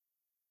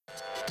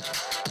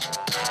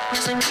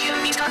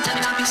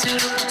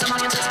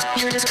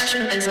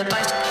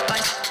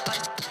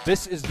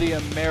This is the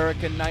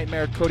American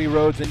Nightmare, Cody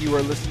Rhodes, and you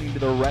are listening to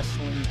the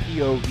Wrestling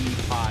POV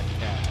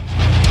podcast.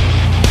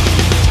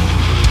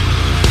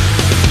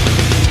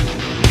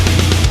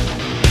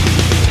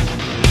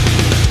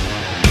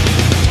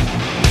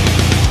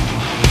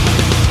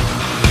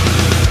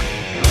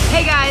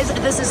 Hey guys,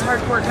 this is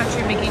Hardcore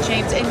Country Mickey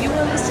James, and you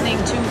are listening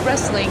to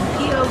Wrestling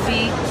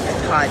POV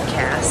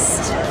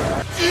podcast.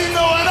 You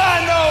know and I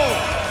know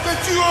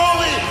that you're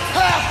only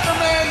half the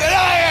man that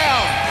I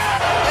am,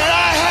 and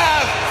I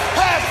have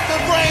half the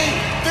brain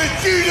that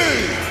you do.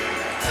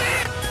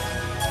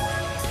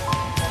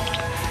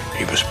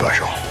 He was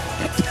special.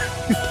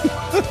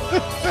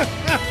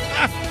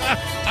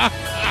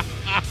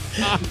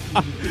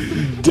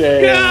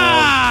 Damn.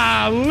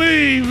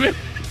 Golly,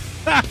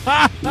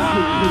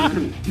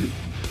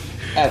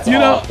 That's you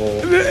awful.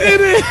 know,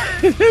 it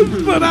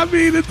is, but I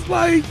mean, it's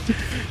like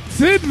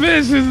Sid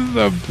Vicious is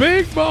a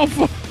big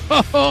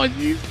motherfucker, and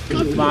you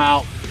come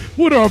out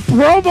with a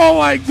promo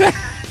like that,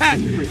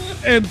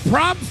 and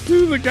props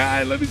to the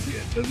guy. Let me see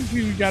if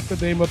we got the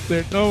name up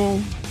there. No,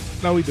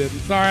 we didn't.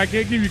 Sorry, I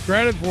can't give you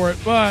credit for it,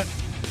 but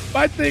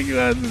my thing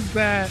is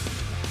that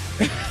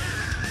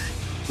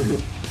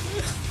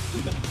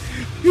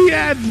he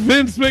had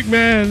Vince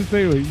McMahon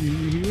say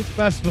he was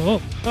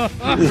special.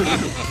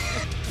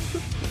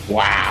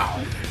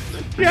 Wow.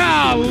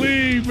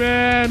 Golly,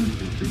 man.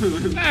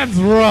 That's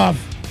rough.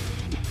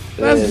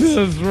 That's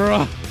just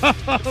rough.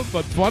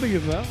 But funny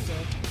as hell,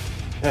 though.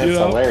 That's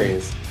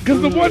hilarious.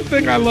 Because the one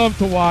thing I love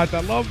to watch, I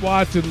love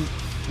watching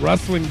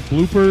wrestling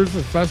bloopers,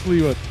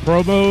 especially with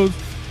promos.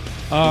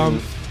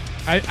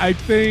 I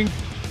think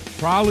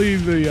probably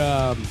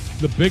the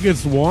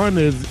biggest one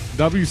is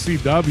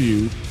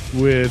WCW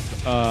with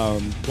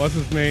what's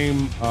his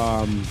name?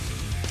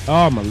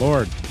 Oh my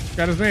lord,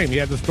 got his name. He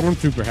had the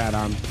Stormtrooper hat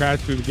on,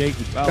 crashed through the gate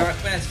and fell.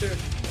 Shockmaster.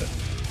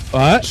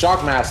 What?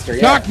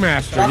 Shockmaster, yeah.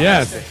 Shockmaster,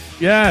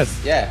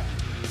 yes. Yeah.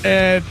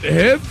 And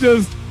him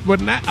just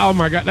when that, oh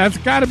my god, that's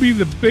got to be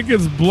the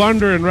biggest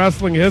blunder in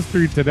wrestling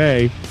history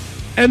today.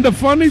 And the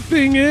funny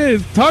thing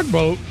is,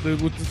 Tugboat,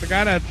 which is the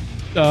guy that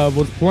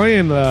was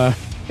playing,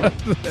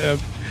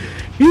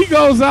 he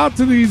goes out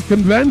to these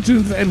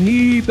conventions and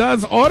he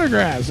does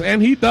autographs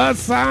and he does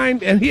sign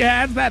and he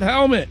has that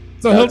helmet.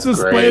 So That's he'll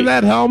display great.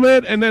 that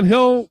helmet and then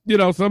he'll, you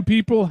know, some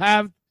people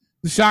have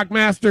the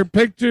Shockmaster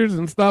pictures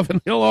and stuff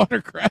and he'll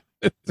autograph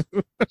it.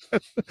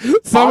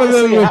 Some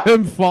Honestly, of them with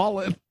him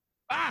falling.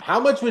 How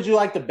much would you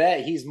like to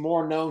bet he's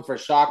more known for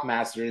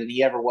Shockmaster than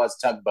he ever was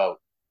Tugboat?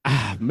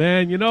 Ah,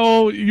 man, you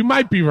know, you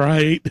might be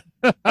right.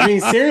 I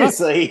mean,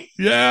 seriously.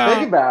 Yeah.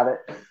 Think about it.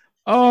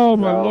 Oh,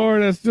 my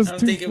Lord, that's just I don't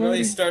too think it funny.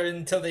 really started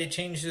until they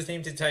changed his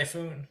name to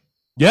Typhoon.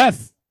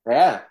 Yes.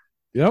 Yeah.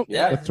 Yep.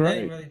 Yeah, That's Then right.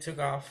 it really took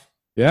off.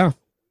 Yeah.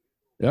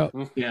 Yep.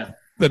 Yeah.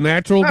 The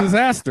natural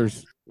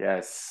disasters.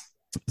 Yes.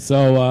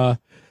 So, all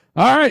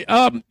right.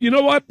 You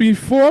know what?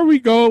 Before we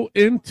go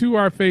into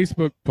our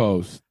Facebook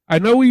post, I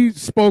know we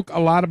spoke a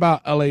lot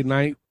about LA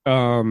Knight.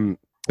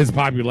 His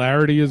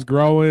popularity is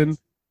growing.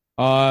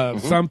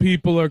 Some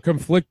people are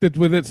conflicted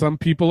with it. Some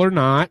people are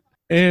not.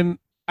 And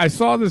I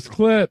saw this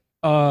clip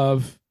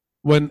of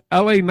when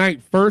LA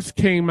Knight first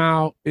came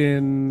out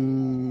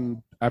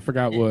in, I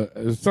forgot what,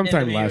 it was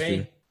sometime NWA? last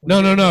year.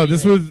 No.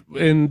 This was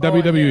in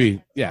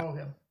WWE. Yeah. Oh,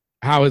 okay.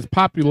 How his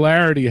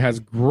popularity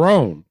has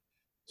grown.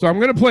 So I'm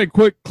going to play a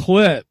quick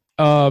clip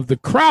of the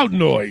crowd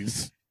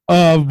noise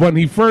of when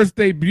he first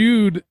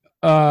debuted.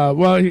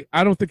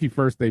 I don't think he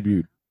first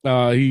debuted.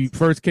 He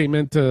first came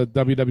into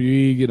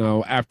WWE, you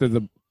know, after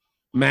the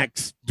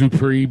Max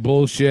Dupree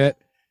bullshit.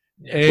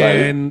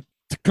 And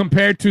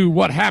compared to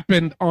what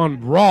happened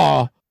on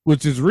Raw,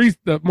 which is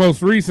the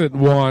most recent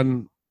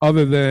one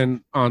other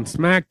than on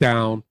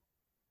SmackDown,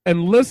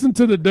 and listen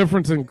to the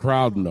difference in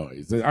crowd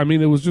noise. I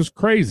mean, it was just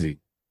crazy.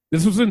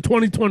 This was in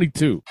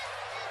 2022.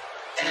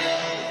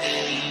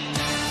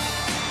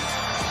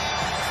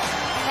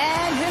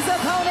 And his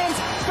opponent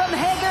from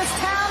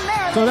Hagerstown,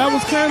 Maryland. So that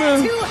was kind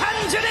of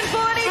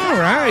 240 all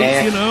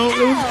right. You know,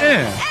 it was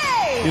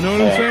You know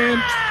what I'm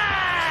saying?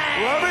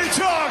 Let me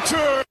talk to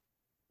her.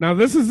 Now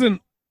this is in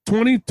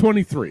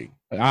 2023.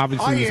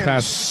 Obviously, this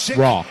past sick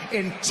Raw.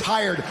 and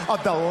tired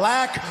of the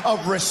lack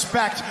of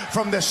respect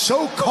from the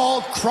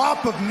so-called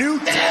crop of new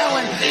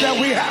talent that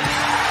we have.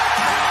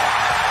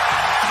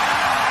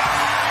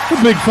 It's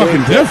a big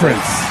fucking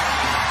difference.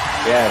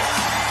 Yes.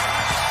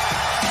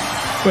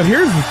 But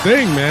here's the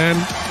thing, man.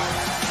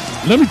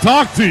 Let me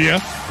talk to you.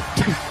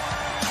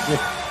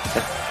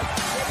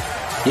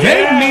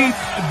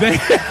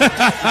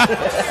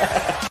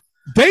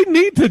 They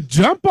need to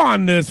jump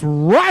on this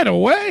right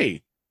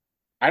away.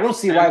 I don't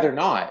see why they're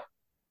not.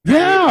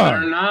 Yeah.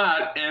 They're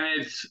not. And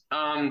it's,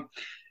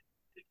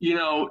 you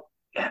know,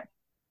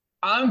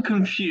 I'm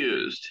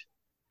confused.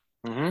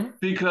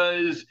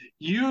 Because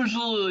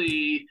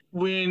usually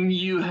when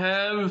you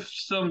have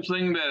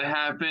something that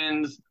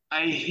happens,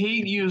 I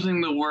hate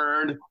using the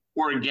word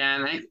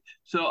organic.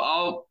 So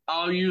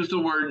I'll use the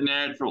word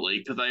naturally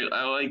because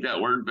I like that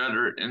word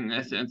better in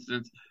this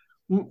instance.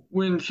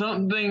 When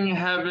something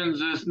happens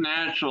this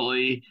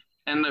naturally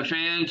and the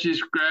fans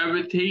just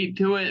gravitate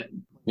to it.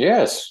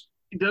 Yes.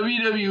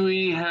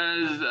 WWE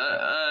has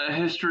a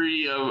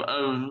history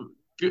of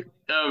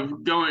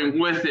going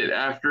with it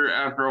after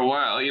a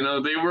while. You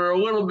know, they were a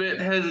little bit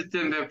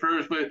hesitant at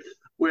first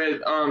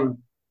with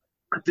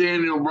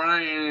Daniel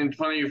Bryan in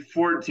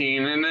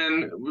 2014, and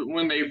then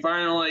when they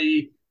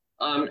finally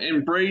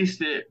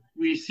embraced it,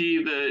 we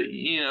see the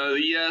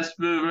yes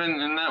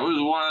movement, and that was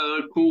one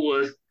of the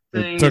coolest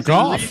things. It took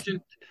off.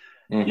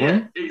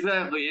 Yeah,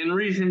 exactly. In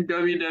recent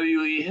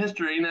WWE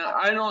history. Now,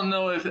 I don't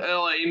know if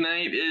LA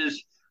Knight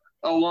is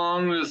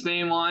along the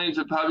same lines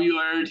of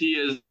popularity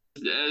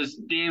as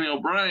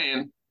Daniel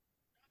Bryan,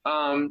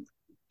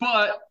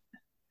 but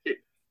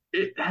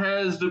it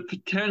has the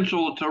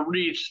potential to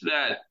reach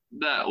that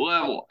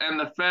level. And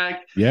the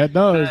fact it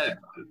does. that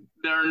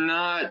they're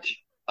not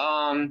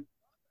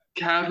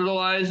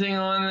capitalizing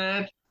on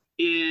that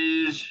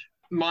is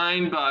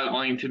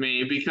mind-boggling to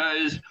me,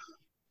 because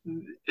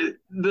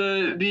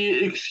the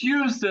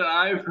excuse that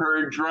I've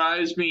heard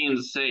drives me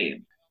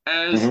insane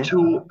as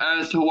to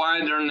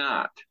why they're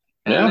not.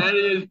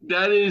 And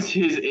that is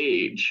his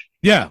age.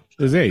 Yeah,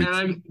 his age.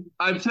 And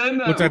I've said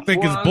that, which I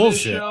think is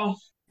bullshit.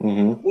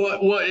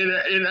 What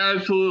it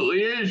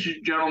absolutely is,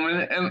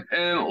 gentlemen,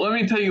 and let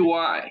me tell you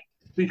why.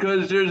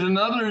 Because there's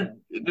another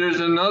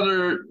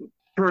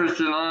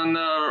person on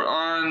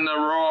the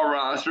Raw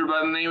roster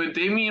by the name of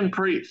Damian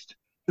Priest,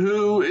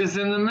 who is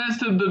in the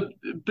midst of the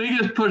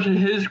biggest push of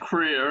his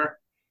career,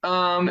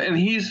 and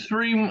he's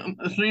three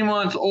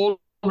months older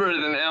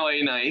than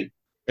LA Knight.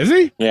 Is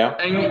he? Yeah.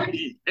 And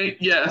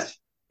yes,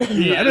 I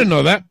didn't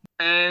know that.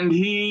 And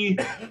he's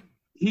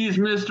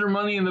Mr.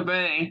 Money in the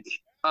Bank.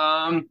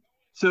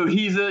 So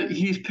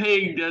he's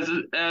pegged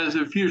as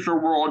a future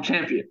world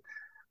champion.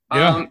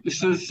 Yeah.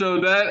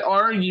 So that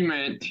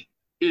argument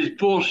is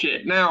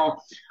bullshit.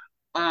 Now,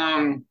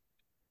 I'm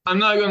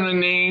not going to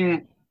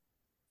name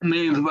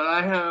names, but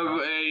I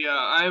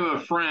have a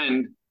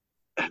friend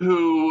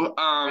who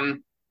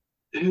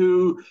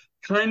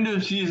kind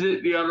of sees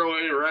it the other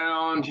way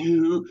around,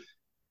 who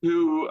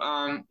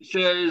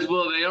says,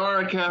 well, they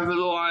are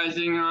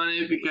capitalizing on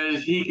it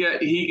because he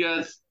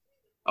gets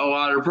a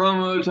lot of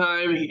promo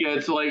time. He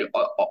gets like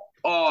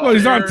well,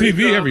 he's on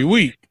TV stuff every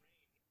week,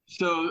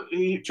 so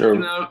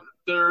True.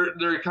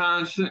 They're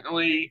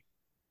constantly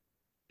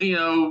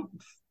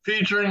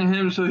featuring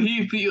him. So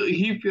he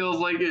feels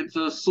like it's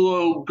a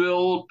slow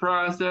build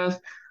process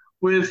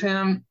with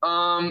him.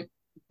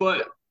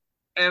 But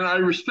I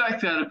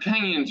respect that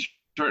opinion,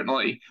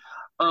 certainly.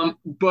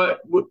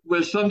 But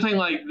with something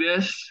like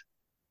this,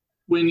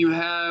 when you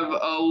have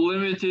a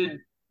limited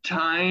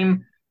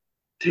time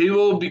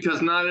table,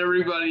 because not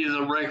everybody is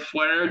a Ric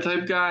Flair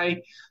type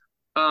guy,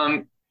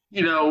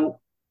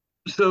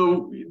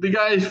 so the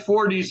guy's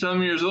 40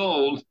 some years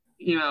old,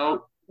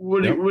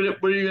 what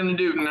are you going to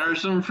do?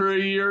 Nurse him for a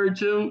year or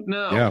two?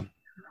 No.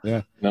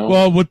 Yeah. No.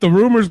 Well, with the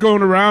rumors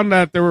going around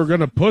that they were going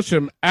to push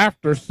him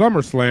after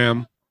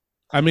SummerSlam,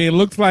 I mean, it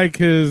looks like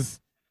his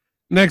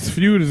next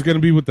feud is going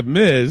to be with The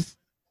Miz.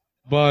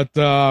 But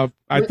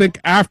I think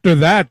after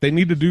that, they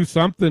need to do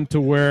something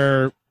to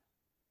where,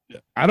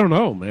 I don't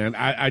know, man.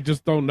 I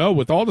just don't know.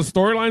 With all the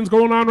storylines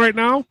going on right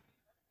now,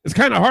 it's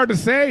kind of hard to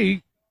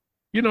say,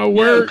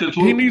 where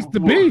he needs to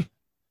be.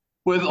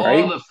 With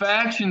all the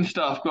faction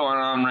stuff going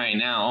on right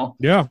now.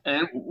 Yeah.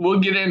 And we'll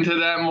get into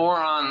that more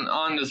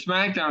on the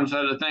SmackDown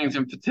side of things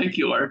in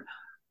particular.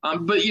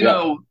 But,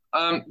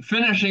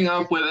 finishing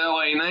up with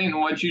LA Knight and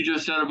what you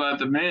just said about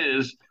The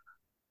Miz,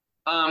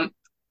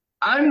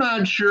 I'm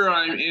not sure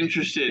I'm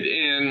interested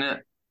in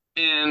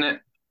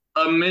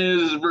a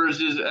Miz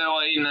versus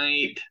LA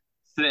Knight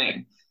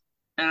thing.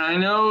 And I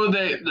know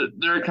that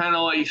they're kind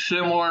of like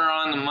similar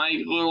on the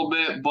mic a little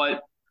bit,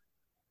 but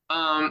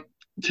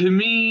to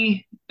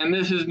me, and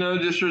this is no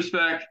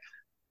disrespect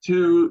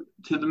to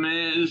The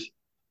Miz,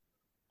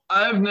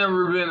 I've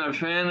never been a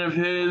fan of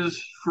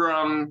his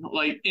from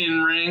like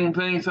in-ring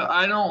things. So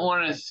I don't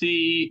want to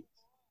see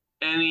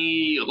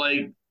any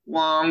like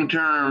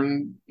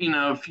long-term,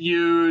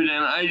 feud,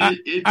 and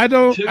I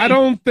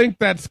don't think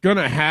that's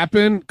gonna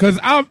happen, because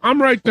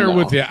I'm right there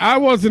with you. I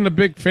wasn't a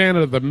big fan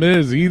of The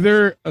Miz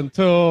either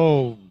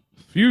until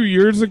a few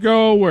years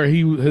ago, where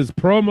his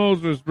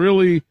promos was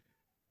really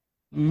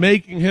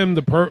making him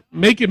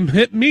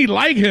hit me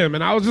like him,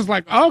 and I was just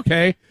like,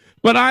 okay.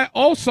 But I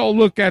also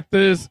look at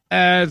this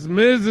as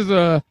Miz is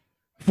a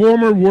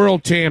former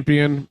world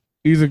champion.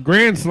 He's a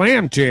Grand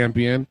Slam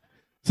champion,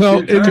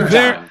 so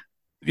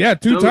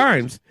two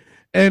times.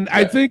 And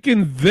I think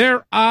in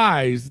their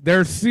eyes,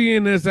 they're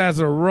seeing this as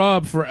a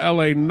rub for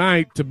LA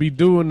Knight to be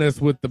doing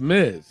this with The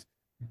Miz.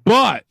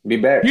 But be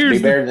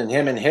better than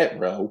him and Hit,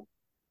 bro.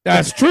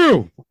 That's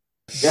true.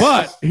 Yes.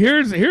 But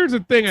here's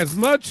the thing: as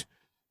much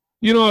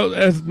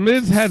as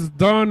Miz has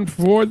done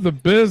for the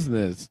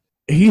business,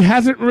 he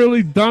hasn't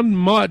really done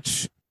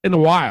much in a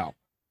while.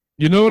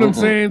 You know what I'm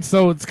saying?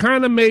 So it's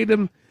kind of made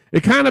him.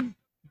 It kind of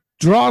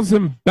draws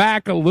him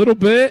back a little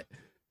bit.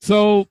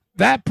 So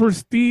that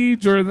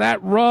prestige or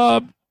that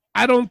rub,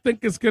 I don't think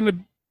it's going to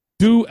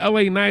do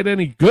LA Knight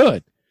any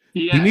good.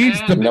 Yeah, He needs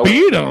to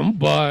beat him,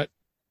 but,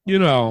 you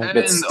know. And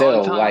But still,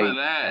 on top like, of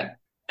that,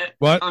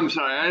 what? I'm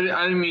sorry,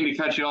 I didn't mean to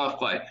cut you off,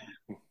 Clay.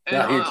 And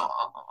No,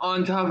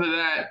 on top of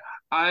that,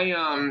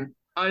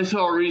 I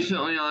saw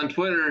recently on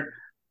Twitter,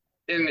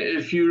 and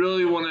if you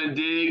really want to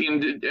dig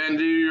and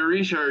do your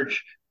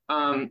research,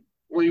 like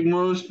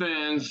most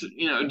fans,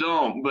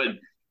 don't, but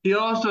he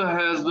also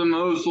has the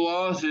most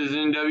losses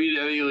in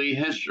WWE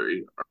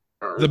history.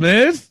 The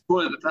Miz?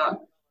 Toward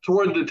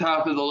the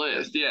top of the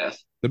list,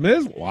 yes. The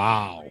Miz?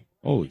 Wow.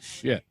 Holy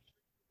shit.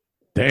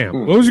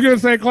 Damn. What was you going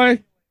to say,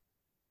 Clay?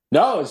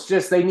 No, it's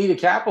just they need to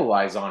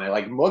capitalize on it.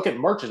 Like, look at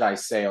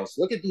merchandise sales.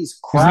 Look at these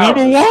crowds.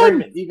 He's number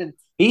one? Even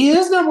he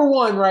is number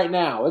one right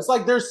now. It's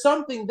like there's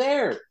something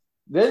there.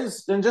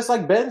 And just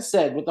like Ben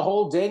said with the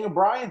whole Daniel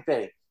Bryan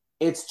thing,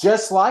 it's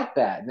just like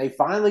that. And they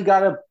finally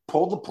got to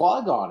pull the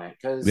plug on it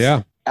because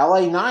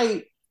LA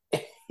Knight,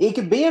 he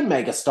could be a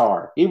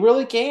megastar. He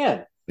really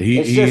can.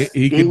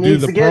 He can do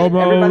the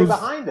promos. Everybody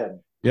behind him.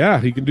 Yeah,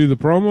 he can do the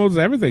promos,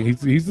 everything.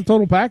 He's the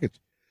total package.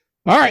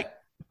 All right.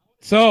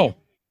 So,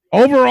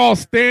 overall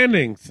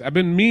standings. I've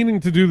been meaning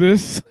to do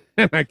this,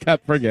 and I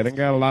kept forgetting.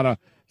 Got a lot of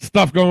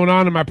stuff going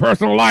on in my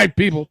personal life,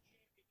 people.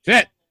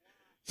 Shit.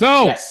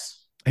 So,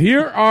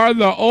 here are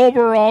the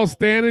overall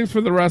standings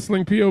for the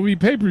Wrestling POV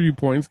pay-per-view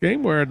points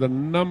game, where the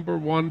number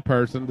one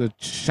person, the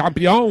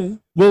champion,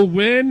 will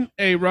win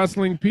a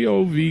Wrestling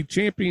POV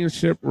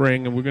championship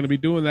ring, and we're going to be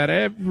doing that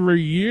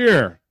every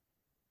year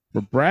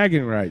for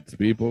bragging rights,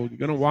 people. You're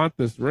going to want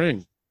this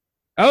ring.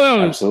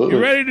 Hello, absolutely.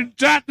 You ready to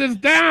jot this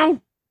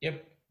down?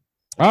 Yep.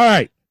 All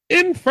right.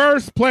 In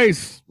first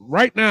place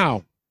right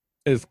now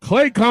is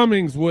Clay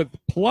Cummings with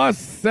plus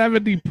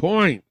 70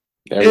 points.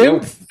 There you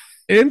go.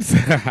 In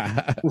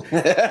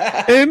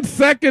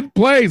second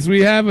place,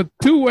 we have a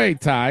two-way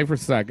tie for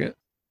second.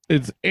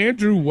 It's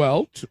Andrew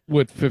Welch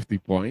with 50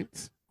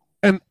 points.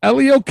 And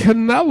Elio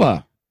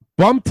Canella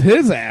bumped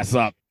his ass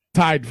up,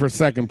 tied for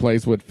second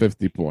place with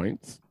 50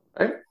 points.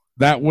 Right.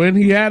 That win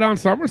he had on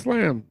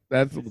SummerSlam,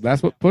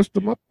 that's what pushed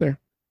him up there.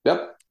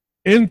 Yep.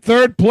 In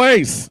third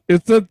place,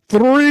 it's a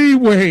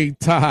three-way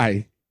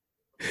tie.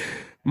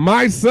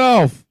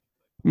 Myself,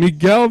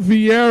 Miguel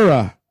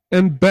Vieira,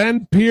 and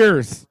Ben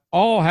Pierce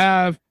all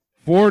have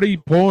 40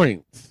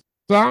 points.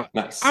 So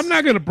I'm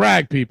not going to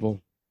brag,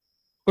 people,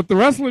 but the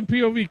Wrestling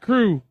POV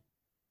crew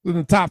is in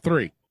the top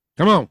three.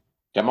 Come on.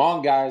 Come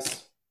on,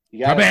 guys.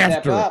 You got to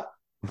step up.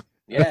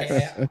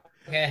 Yes.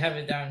 Okay, I have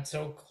it down.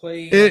 So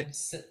Clay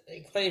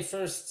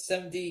first,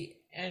 70,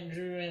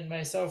 Andrew and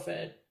myself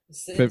at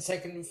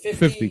second,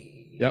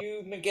 50. Yep.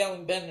 You, Miguel,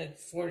 and Ben at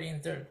 40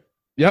 and third.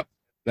 Yep.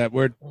 That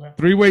we're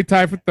three-way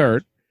tie for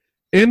third.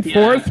 In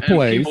fourth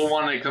place. People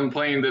want to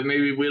complain that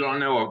maybe we don't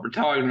know what we're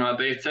talking about.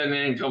 They send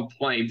in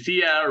complaints.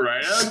 Yeah,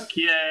 right.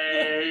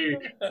 Okay.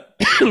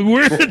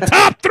 We're in the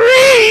top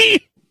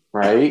three.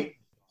 Right.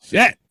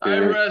 Shit. I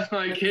rest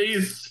my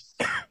case.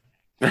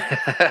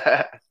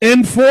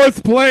 In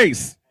fourth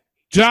place,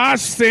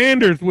 Josh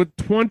Sanders with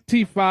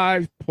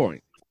 25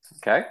 points.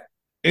 Okay.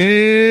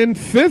 In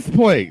fifth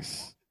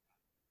place,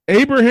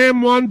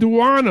 Abraham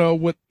Wanduano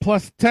with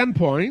plus 10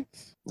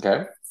 points.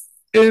 Okay.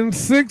 In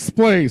sixth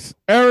place,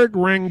 Eric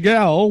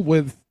Rangel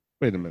with,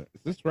 wait a minute,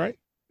 is this right?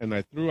 And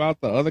I threw out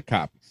the other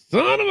copy.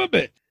 Son of a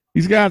bitch.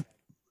 He's got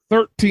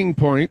 13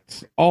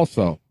 points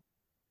also.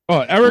 Oh,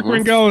 Eric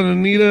Rangel and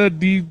Anita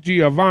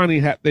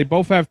DiGiovanni, they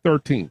both have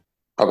 13.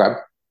 Okay.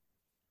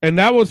 And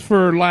that was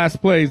for last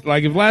place.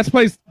 Like, if last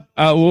place,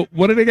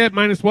 what did they get?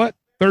 Minus what?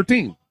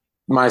 13.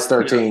 Minus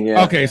 13,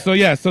 yeah. Okay, so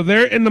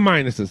they're in the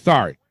minuses.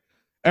 Sorry.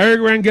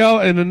 Eric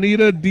Rangel and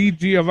Anita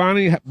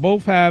DiGiovanni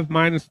both have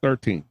minus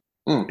 13.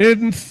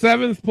 In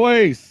seventh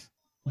place,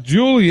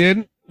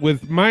 Julian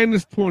with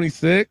minus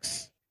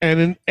 26. And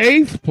in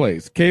eighth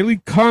place,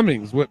 Kaylee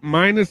Cummings with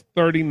minus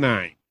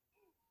 39.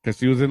 Because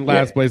she was in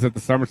last place at the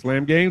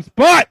SummerSlam games.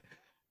 But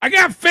I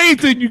got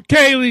faith in you,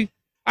 Kaylee.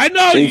 I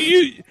know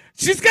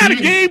she's got a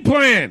game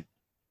plan.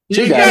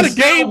 She's got a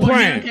game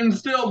plan. You can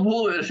still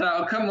pull this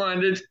out. Come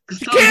on.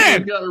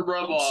 Something's got to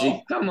rub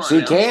off. Come on.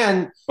 She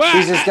can.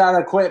 She's just got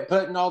to quit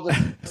putting all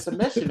the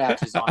submission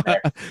matches on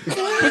there.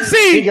 But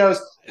see. He goes,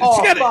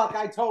 fuck,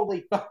 I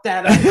totally fucked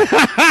that up.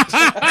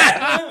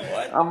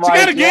 She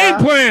got a game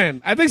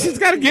plan. I think she's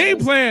got a game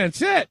plan.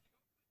 Shit.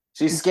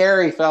 She's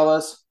scary,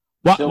 fellas.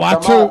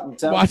 Watch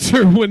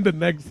her win the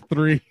next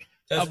three.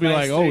 I'll be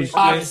like, oh, shit.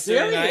 I'm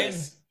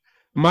serious.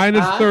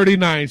 Minus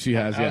 39 she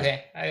has, yeah.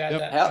 Okay, I got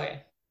that.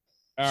 Okay.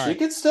 All right. She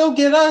could still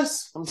get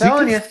us. I'm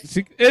telling you.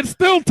 It's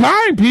still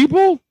time,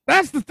 people.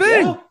 That's the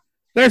thing. Yeah.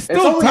 There's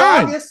still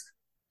time. August.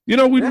 You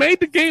know, we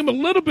made the game a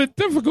little bit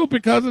difficult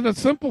because of the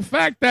simple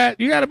fact that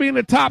you got to be in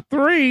the top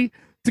three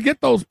to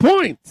get those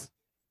points.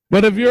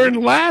 But if you're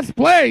in last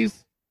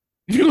place,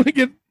 you're going to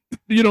get,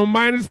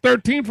 minus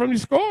 13 from your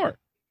score.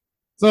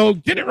 So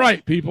get it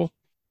right, people.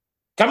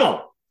 Come on.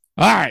 All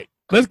right.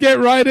 let's get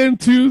right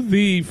into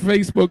the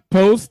Facebook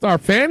post, our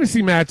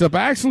fantasy matchup.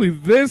 Actually,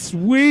 this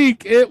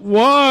week it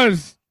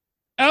was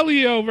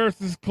Elio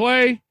versus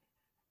Clay.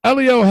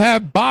 Elio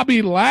had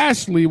Bobby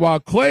Lashley while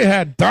Clay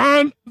had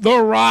Don the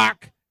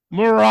Rock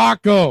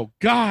Morraco.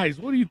 Guys,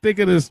 what do you think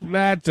of this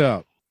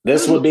matchup?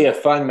 This would be a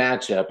fun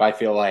matchup, I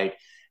feel like,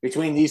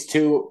 between these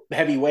two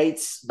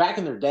heavyweights. Back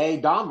in their day,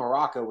 Don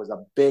Morraco was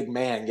a big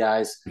man,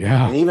 guys.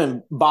 Yeah. And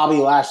even Bobby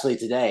Lashley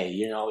today,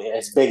 you know,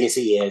 as big as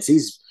he is,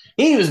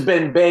 he's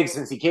been big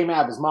since he came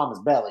out of his mama's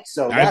belly.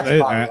 So that's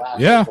Bobby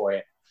Lashley for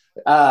you.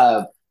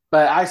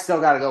 But I still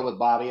got to go with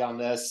Bobby on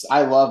this.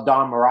 I love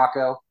Don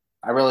Morraco.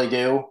 I really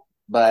do.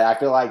 But I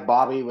feel like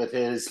Bobby, with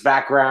his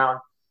background,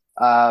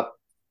 former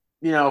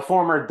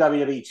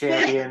WWE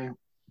champion,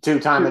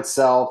 2-time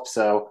itself.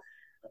 So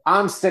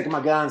I'm sticking my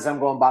guns. I'm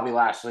going Bobby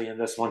Lashley in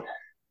this one.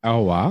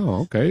 Oh,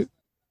 wow. Okay.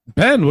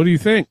 Ben, what do you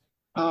think?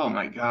 Oh,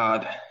 my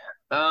God.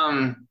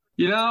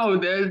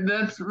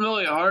 That's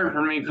really hard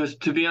for me because,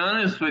 to be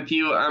honest with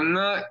you, I'm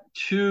not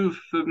too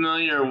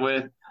familiar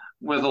with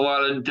a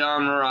lot of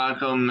Don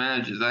Morocco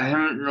matches. I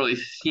haven't really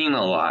seen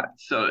a lot.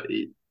 So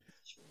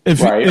if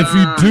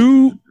you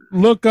do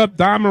look up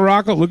Don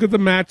Morocco, look at the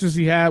matches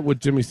he had with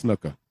Jimmy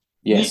Snuka.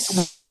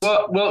 Yes.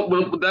 Well,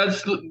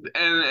 that's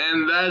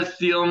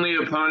the only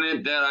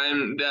opponent that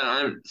I'm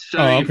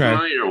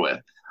familiar with.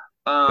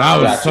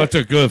 That was such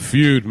a good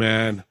feud,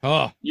 man.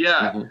 Oh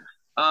yeah.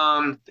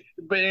 But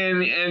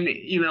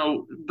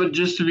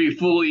just to be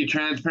fully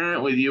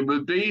transparent with you,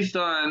 but based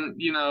on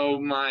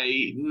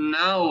my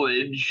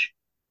knowledge,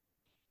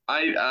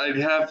 I'd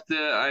have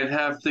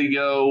to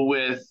go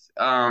with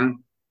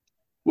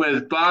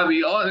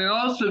Bobby, and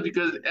also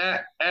because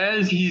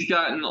as he's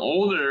gotten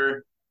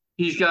older,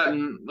 he's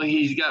gotten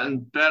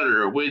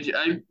better, which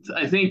I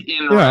think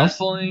in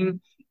wrestling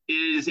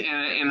is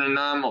an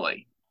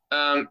anomaly.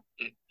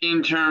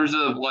 In terms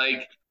of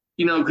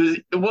because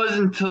it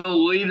wasn't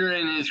until later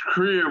in his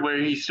career where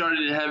he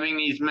started having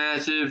these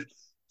massive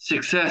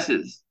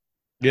successes.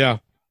 Yeah.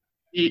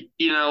 He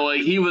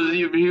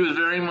was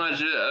very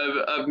much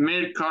a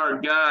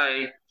mid-card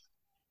guy.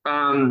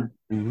 And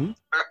in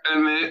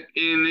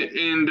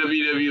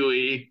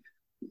WWE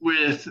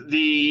with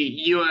the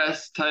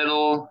US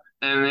title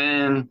and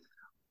then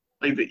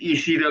the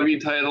ECW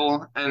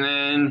title, and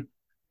then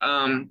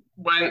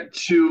went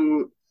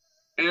to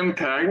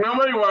Impact.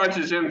 Nobody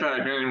watches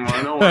Impact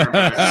anymore. Don't worry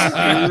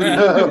about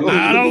it.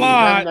 Not a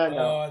lot.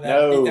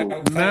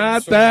 No.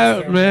 Not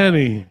that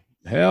many.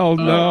 Hell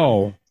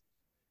no.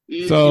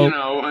 So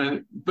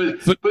but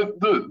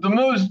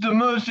the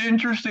most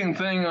interesting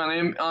thing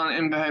on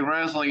Impact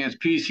Wrestling is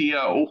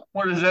PCO.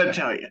 What does that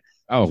tell you?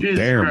 Oh, Jesus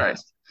damn.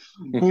 Christ.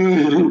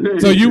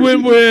 So you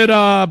went with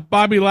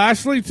Bobby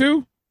Lashley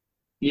too?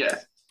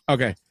 Yes.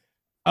 Okay.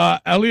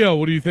 Elio,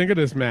 what do you think of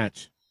this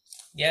match?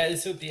 Yeah,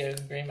 this would be a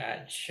great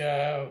match.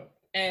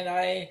 And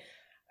I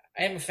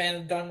am a fan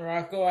of Don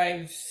Morocco.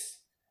 I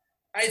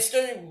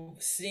started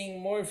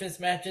seeing more of his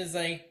matches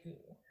a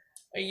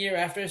year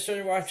after I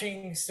started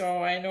watching,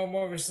 so I know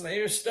more of his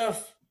later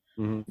stuff.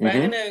 Mm-hmm. But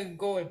I'm gonna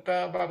go with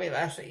Bobby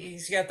Lashley.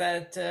 He's got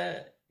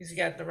that. He's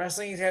got the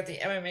wrestling. He's got the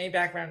MMA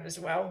background as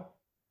well.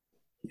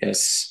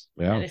 Yes.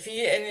 Yeah. And if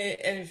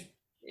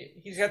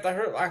he's got the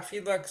hurt lock, if he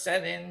locks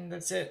that in,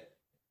 that's it.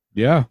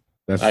 Yeah,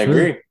 that's I true.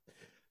 agree.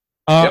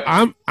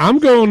 Yep. I'm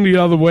going the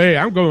other way.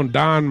 I'm going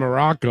Don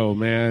Morocco,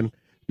 man,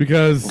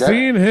 because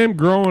seeing him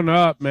growing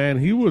up, man,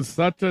 he was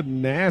such a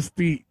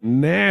nasty,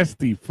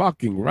 nasty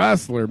fucking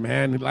wrestler,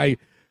 man. Like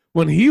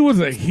when he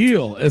was a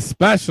heel,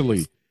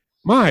 especially,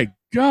 my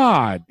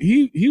God,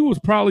 he was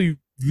probably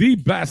the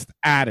best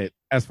at it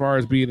as far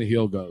as being a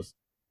heel goes.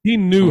 He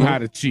knew how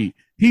to cheat.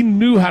 He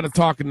knew how to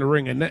talk in the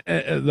ring, and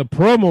the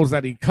promos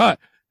that he cut,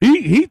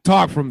 he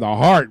talked from the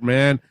heart,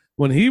 man.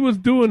 When he was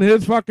doing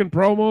his fucking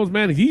promos,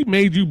 man, he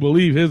made you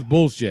believe his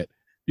bullshit,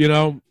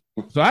 So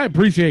I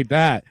appreciate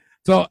that.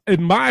 So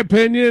in my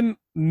opinion,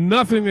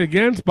 nothing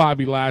against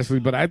Bobby Lashley,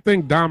 but I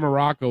think Don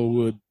Morocco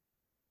would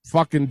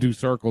fucking do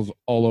circles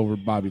all over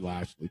Bobby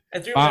Lashley.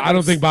 I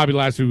don't think Bobby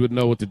Lashley would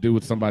know what to do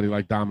with somebody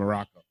like Don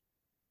Morocco.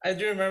 I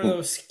do remember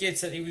those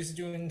skits that he was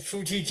doing,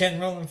 Fuji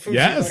General and Fuji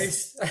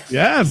Voice.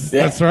 Yes,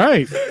 that's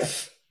right.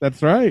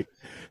 That's right.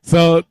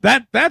 So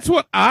that's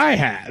what I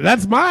had.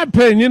 That's my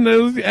opinion.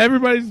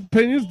 Everybody's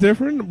opinion is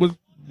different. What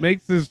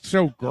makes this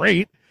show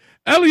great.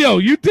 Elio,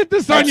 you did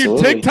this on your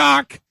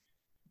TikTok?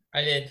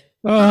 I did.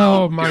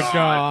 Oh my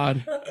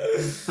God.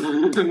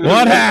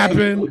 What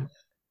happened?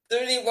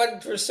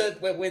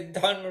 31% went with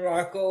Don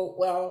Morocco.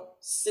 Well,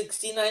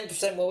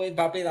 69% went with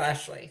Bobby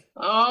Lashley.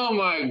 Oh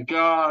my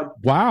God.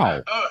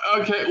 Wow.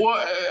 Okay.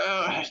 Well,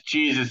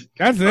 Jesus.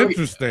 That's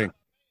interesting.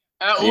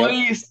 At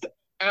least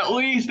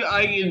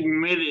I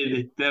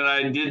admitted that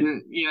I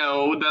didn't,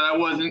 that I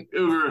wasn't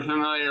uber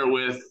familiar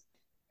with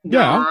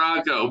Don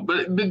Morocco.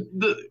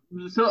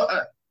 So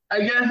I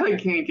guess I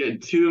can't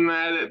get too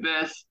mad at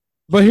this.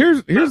 But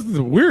here's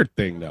the weird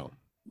thing, though.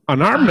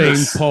 On our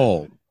main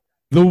poll,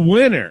 the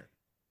winner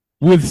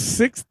with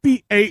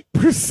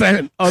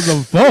 68% of the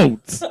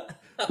votes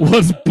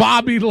was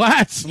Bobby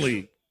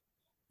Lashley.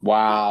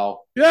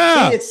 Wow.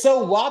 Yeah. See, it's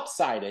so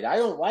lopsided. I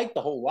don't like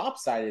the whole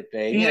lopsided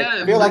thing.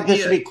 Yeah, I feel like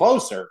this should be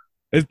closer.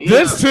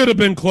 This should have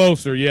been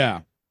closer.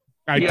 Yeah.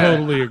 I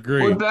totally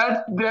agree. Well,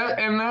 that's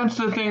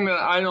the thing that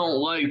I don't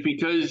like,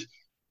 because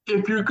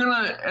if you're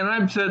gonna, and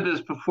I've said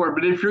this before,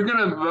 but if you're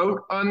gonna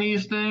vote on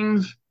these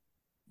things,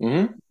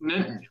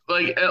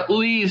 like at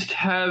least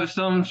have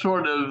some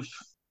sort of,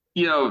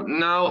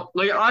 now,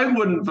 like I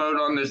wouldn't vote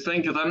on this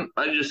thing because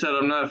I just said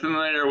I'm not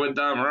familiar with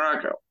Don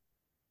Morocco.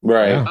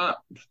 Right. Yeah.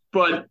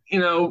 But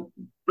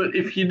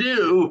if you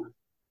do,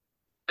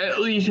 at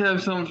least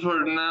have some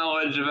sort of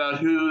knowledge about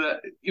who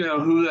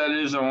that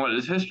is and what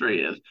his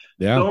history is.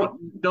 Yeah.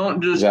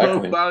 Don't just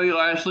vote Bobby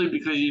Lashley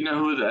because you know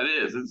who that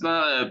is. It's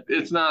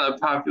not a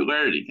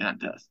popularity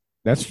contest.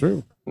 That's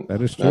true.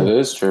 That is true. That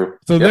is true.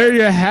 So there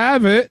you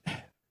have it.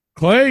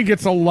 Clay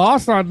gets a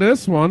loss on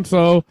this one.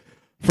 So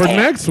for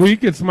next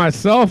week, it's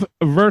myself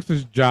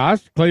versus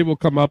Josh. Clay will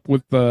come up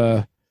with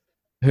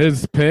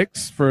his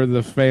picks for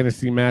the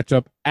fantasy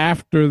matchup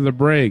after the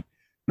break.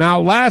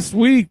 Now, last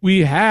week we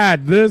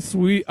had the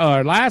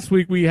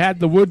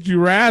Would You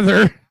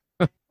Rather,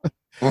 which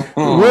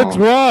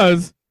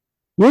was,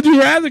 would you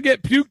rather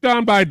get puked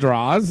on by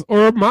draws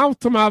or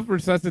mouth-to-mouth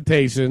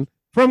resuscitation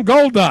from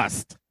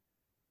Goldust?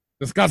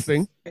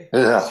 Disgusting.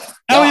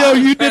 Elio,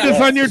 you did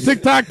this on your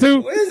TikTok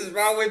too? What is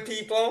wrong with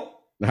people?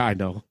 I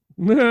know.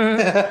 I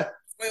have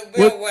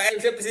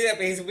to say that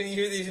because when you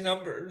hear these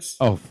numbers.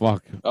 Oh,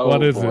 fuck.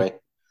 What is it?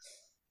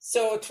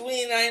 So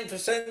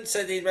 29%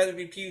 said they'd rather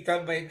be puked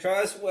on by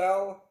draws.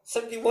 Well,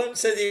 71%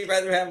 said they'd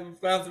rather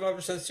have mouth-to-mouth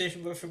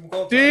resuscitation from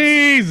Goldust.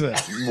 Jesus.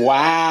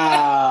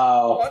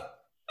 Wow. What?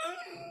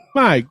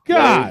 My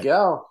God. There you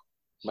go.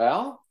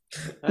 Well,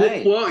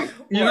 hey. Well,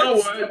 you know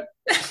what?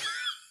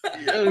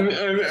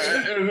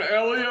 and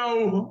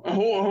Elio,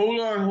 hold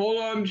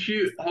on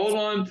to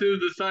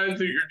the sides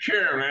of your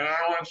chair, man. I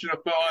don't want you to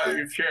fall out of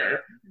your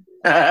chair.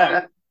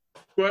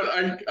 But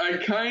I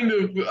kind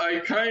of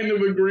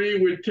agree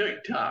with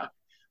TikTok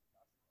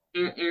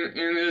in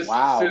this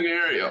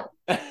scenario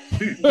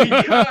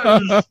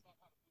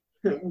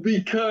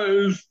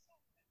because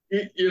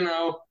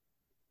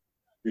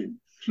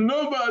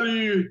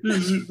nobody's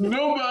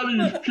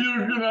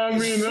puking on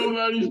me,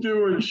 nobody's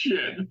doing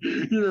shit,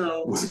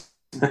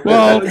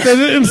 Well, they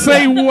didn't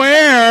say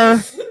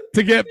where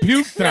to get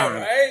puked on.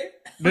 Right?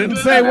 Didn't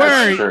say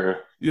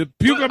where. You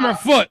puke on my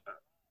foot.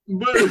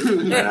 But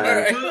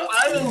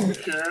I don't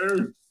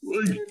care.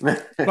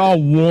 It's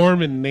all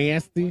warm and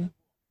nasty.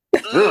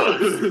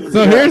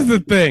 So here's the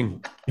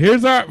thing.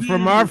 Here's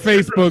from our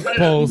Facebook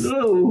post.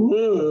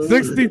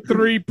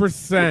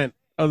 63%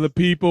 of the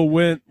people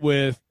went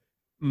with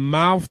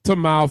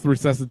mouth-to-mouth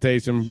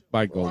resuscitation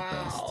by Goldust.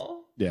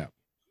 Wow. Yeah.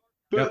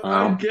 But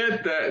I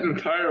get that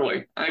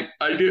entirely. I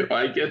do.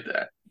 I get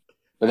that.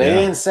 But they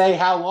didn't say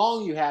how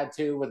long you had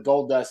to with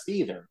Goldust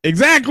either.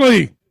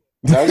 Exactly.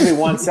 So give me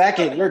 1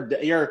 second.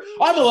 You're.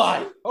 I'm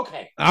alive.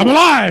 Okay. I'm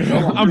alive.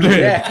 I'm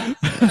dead.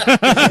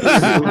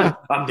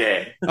 I'm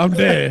dead. I'm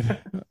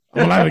dead.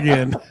 I'm alive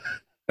again.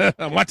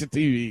 I'm watching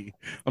TV.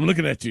 I'm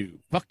looking at you.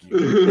 Fuck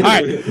you. All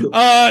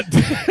right.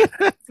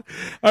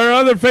 Our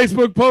other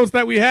Facebook post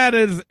that we had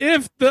is,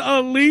 if the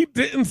Elite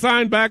didn't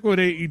sign back with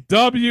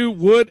AEW,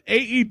 would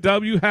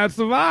AEW have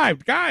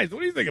survived? Guys,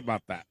 what do you think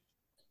about that?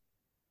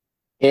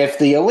 If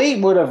the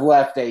Elite would have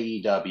left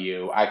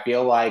AEW, I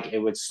feel like it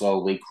would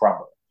slowly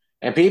crumble.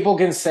 And people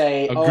can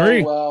say,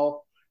 Agree. oh,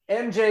 well,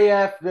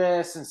 MJF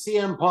this and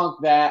CM Punk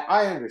that.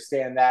 I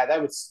understand that.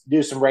 That would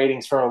do some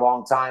ratings for a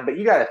long time. But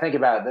you got to think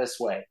about it this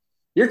way.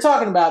 You're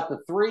talking about the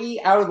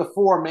 3 out of the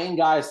 4 main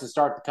guys to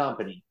start the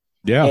company.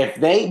 Yeah. If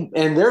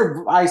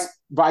they're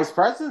vice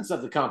presidents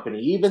of the company,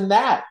 even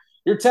that.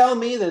 You're telling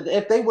me that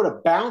if they would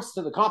have bounced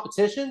to the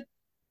competition,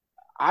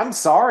 I'm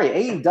sorry,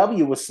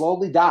 AEW would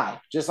slowly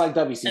die, just like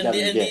WCW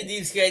did.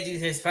 These guys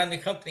just found the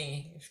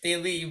company. If they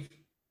leave,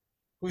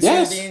 who's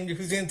going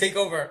to take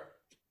over?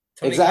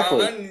 Tony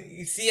Khan?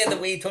 You see the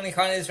way Tony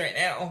Khan is right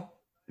now.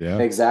 Yeah,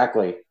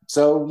 exactly.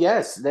 So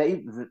yes,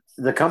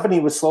 the company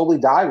would slowly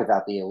die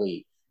without the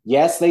Elite.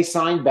 Yes, they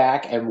signed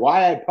back, and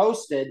why I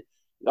posted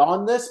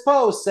on this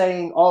post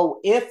saying,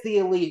 "Oh, if the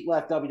Elite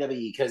left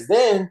WWE, because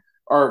then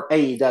or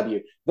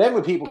AEW, then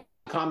would people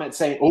comment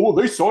saying, "Oh,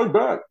 they signed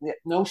back"?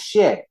 No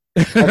shit.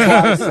 That's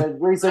why I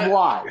said reason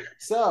why.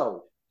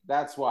 So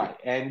that's why.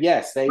 And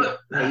yes,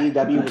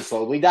 AEW would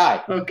slowly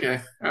die.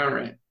 Okay, all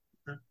right.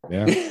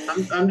 Yeah,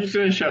 I'm just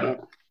gonna shut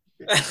up.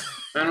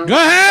 Go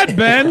ahead,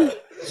 Ben.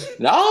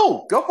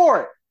 No, go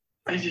for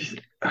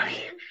it.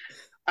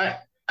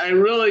 I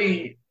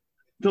really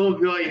don't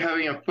feel like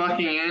having a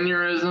fucking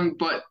aneurysm,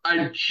 but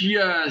I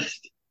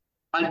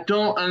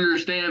don't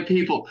understand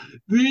people.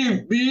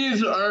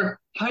 These are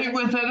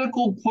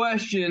hypothetical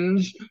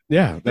questions.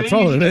 Yeah, that's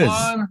all it is.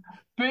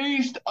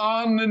 Based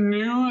on the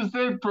news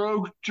that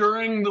broke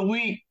during the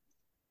week.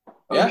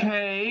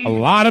 Okay. A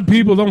lot of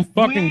people don't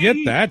fucking get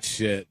that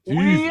shit.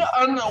 We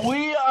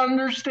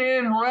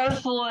understand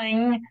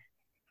wrestling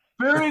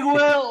very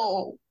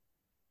well.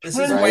 This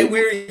is why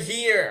we're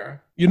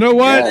here. You know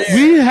what? Yes.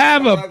 We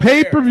have a Over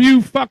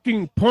pay-per-view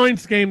fucking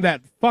points game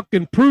that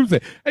fucking proves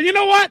it. And you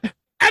know what?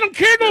 I don't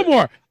care no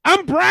more.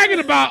 I'm bragging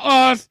about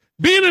us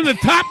being in the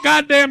top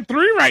goddamn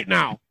 3 right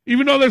now.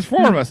 Even though there's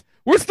 4 of us.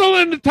 We're still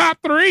in the top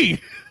 3.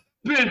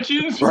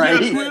 Bitches,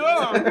 Right. yes we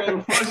are,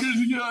 motherfuckers.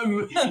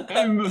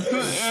 And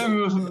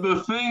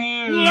the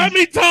thing is, Let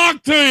me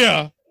talk to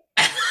you.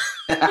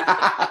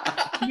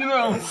 you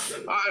know,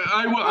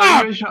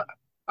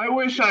 I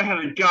wish I had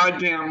a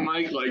goddamn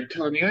mic like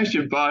Tony. I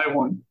should buy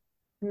one.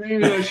 Maybe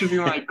that should be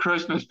my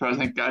Christmas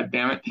present. God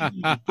damn it!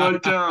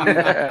 But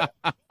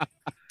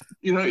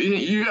you know,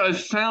 you got a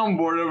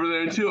soundboard over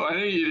there too. I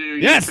know you do.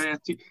 Yes.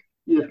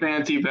 You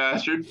fancy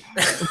bastard.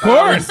 Of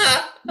course.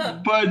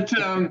 But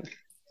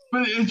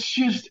it's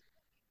just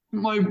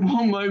my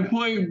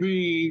point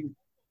being,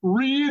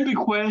 read the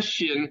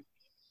question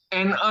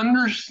and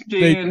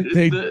understand.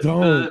 They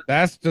don't.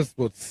 That's just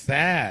what's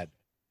sad.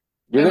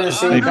 You're going to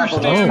see a couple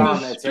of those Understand the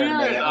comments here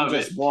today. I'm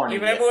just warning You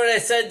remember what I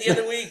said the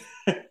other week?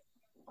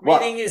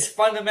 What? Reading is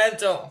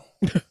fundamental.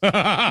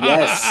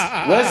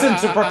 Yes. Listen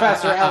to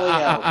Professor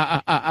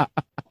Elio.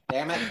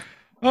 Damn it.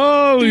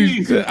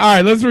 Holy shit. All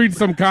right, let's read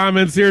some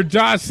comments here.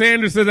 Josh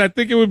Sanders says, I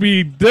think it would be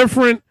a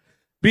different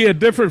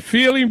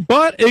feeling,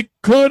 but it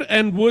could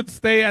and would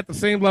stay at the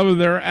same level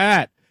they're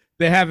at.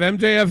 They have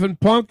MJF and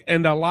Punk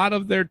and a lot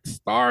of their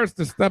stars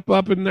to step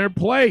up in their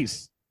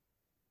place.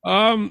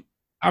 I'm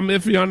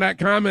iffy on that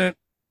comment.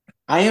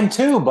 I am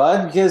too,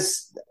 bud,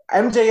 because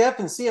MJF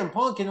and CM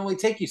Punk can only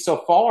take you so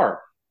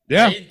far.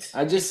 Yeah. Right?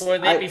 I just-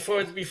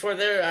 before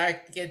their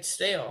act gets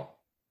stale.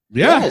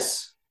 Yeah.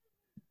 Yes.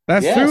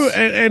 That's Yes. true.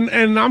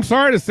 And I'm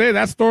sorry to say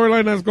that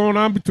storyline that's going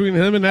on between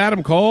him and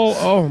Adam Cole.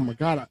 Oh my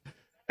God.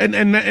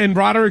 And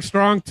Roderick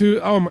Strong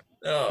too. Oh my,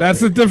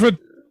 that's a different.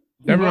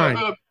 Never mind.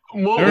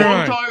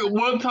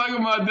 We'll talk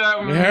about that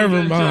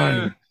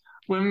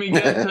when we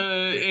get to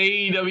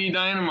AEW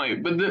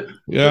Dynamite.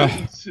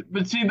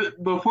 But see,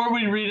 before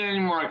we read any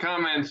more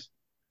comments,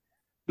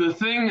 the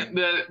thing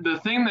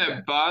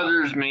that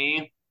bothers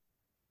me,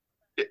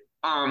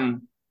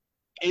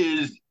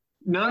 is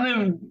none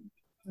of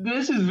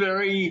this is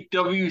very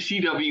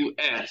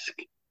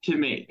WCW-esque to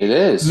me. It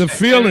is. The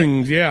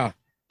feelings, yeah.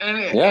 And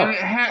it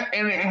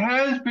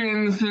has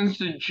been since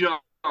the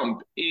jump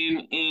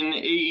in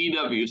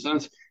AEW,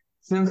 since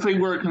they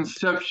were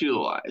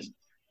conceptualized.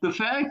 The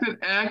fact that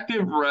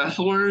active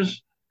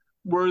wrestlers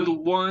were the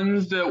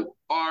ones that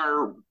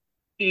are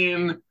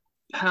in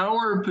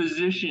power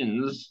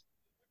positions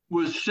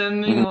was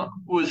sending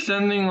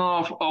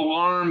off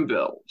alarm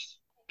bells.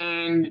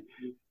 And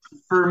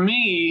for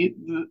me,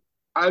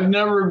 I've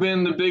never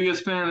been the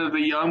biggest fan of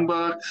the Young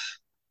Bucks.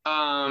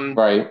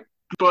 Right.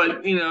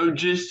 But, you know,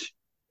 just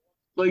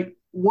like,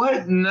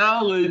 what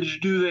knowledge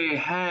do they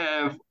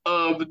have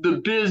of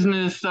the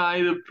business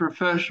side of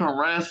professional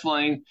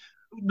wrestling?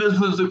 This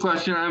was the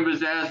question I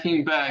was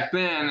asking back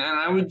then, and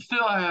I would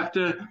still have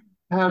to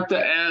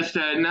ask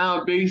that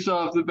now based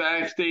off the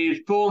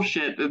backstage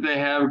bullshit that they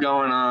have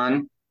going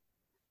on.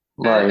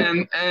 Right.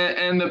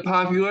 And the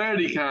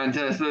popularity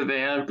contest that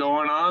they have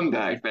going on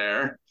back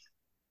there.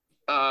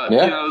 You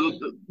know,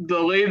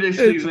 the latest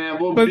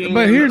example. But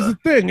here's the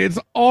thing: it's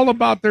all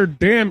about their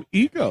damn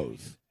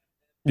egos.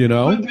 You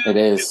know, it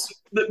is.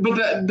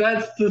 But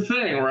that's the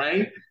thing,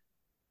 right?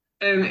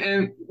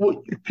 And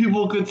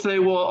people could say,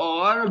 well, a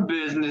lot of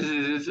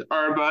businesses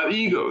are about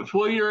egos.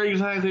 Well, you're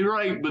exactly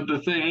right. But the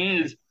thing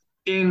is,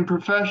 in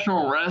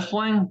professional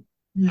wrestling,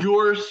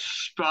 your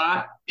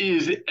spot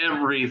is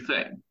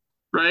everything.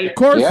 Right? Of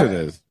course it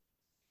is.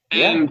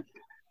 And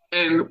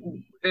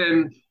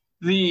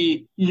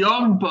the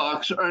Young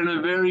Bucks are in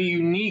a very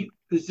unique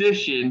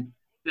position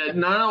that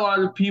not a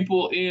lot of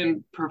people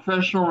in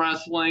professional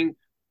wrestling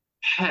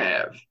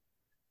have.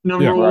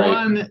 Number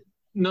one,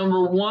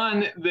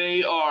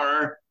 they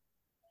are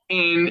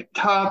in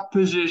top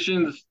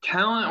positions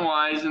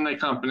talent-wise in the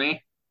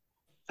company.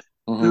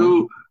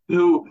 Who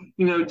you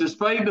know,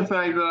 despite the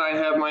fact that I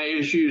have my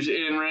issues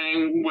in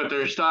ring with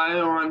their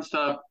style and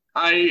stuff,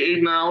 I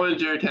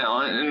acknowledge their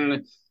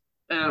talent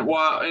and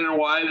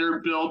why they're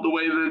built the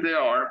way that they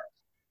are.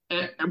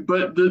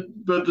 But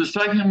the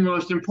second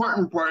most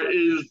important part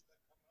is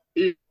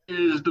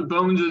the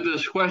bones of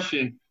this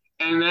question,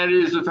 and that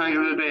is the fact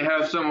that they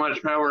have so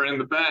much power in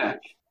the back.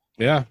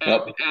 Yeah.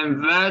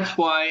 And that's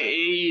why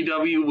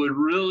AEW would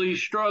really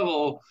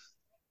struggle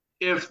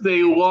if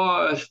they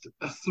lost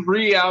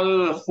 3 out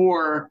of the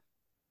 4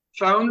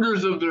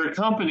 founders of their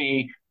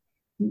company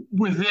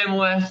within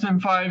less than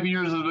 5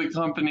 years of the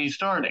company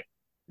starting.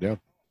 Yeah.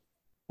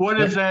 What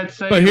does that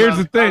say? But here's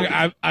the thing: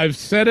 I've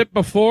said it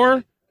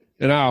before,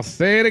 and I'll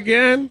say it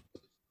again,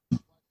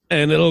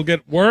 and it'll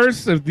get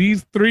worse if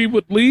these 3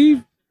 would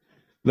leave.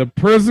 The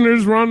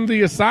prisoners run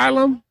the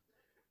asylum,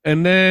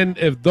 and then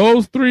if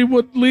those 3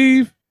 would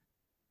leave,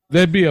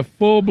 there'd be a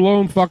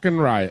full-blown fucking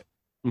riot.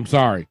 I'm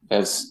sorry.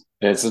 It's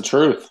the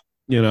truth.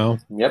 You know?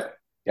 Yep.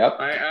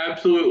 I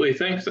absolutely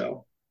think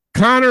so.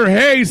 Connor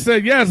Hayes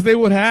said yes, they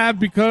would have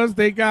because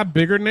they got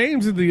bigger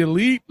names in the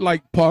elite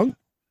like Punk,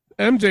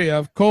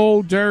 MJF,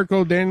 Cole,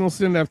 Jericho,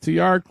 Danielson,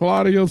 FTR,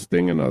 Claudio,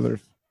 Sting, and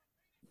others.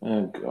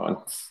 Oh,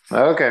 God.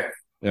 Okay.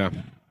 Yeah.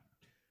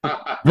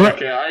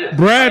 Okay,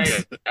 Brad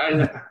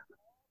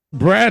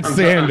I'm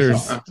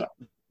Sanders. sorry.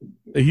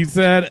 He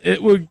said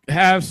it would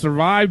have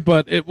survived,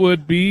 but it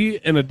would be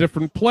in a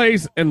different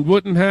place and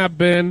wouldn't have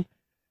been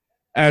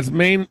as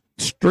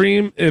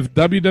mainstream if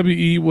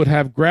WWE would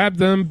have grabbed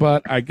them.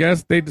 But I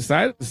guess they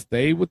decided to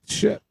stay with the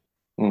ship.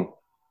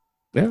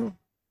 Yeah.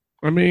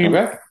 I mean,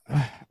 Okay.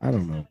 I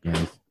don't know,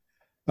 guys.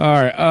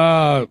 All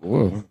right.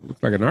 Whoa,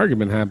 looks like an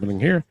argument happening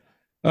here.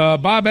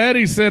 Bob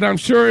Eddy said, I'm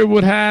sure it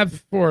would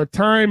have for a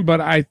time,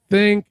 but I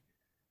think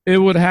it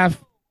would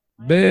have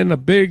been a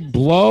big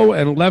blow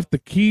and left the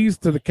keys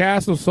to the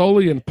castle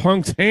solely in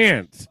Punk's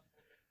hands.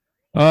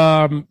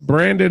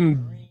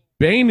 Brandon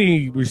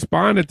Baney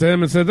responded to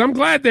him and says, I'm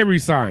glad they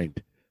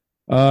resigned.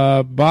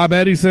 Bob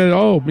Eddy said,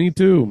 oh, me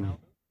too.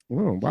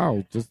 Oh,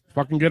 wow. Just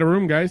fucking get a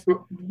room, guys.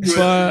 But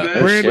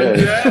Brandon,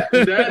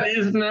 that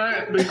is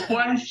not the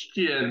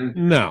question.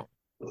 No.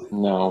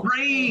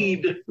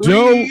 Read.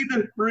 Joe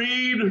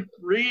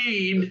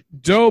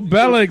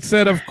Bellick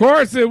said, of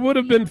course it would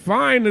have been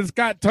fine. It's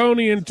got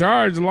Tony in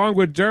charge along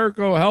with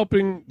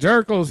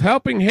Jericho's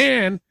helping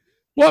hand.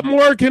 What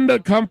more can the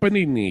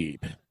company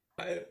need?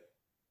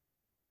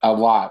 A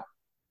lot.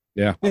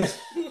 Yeah.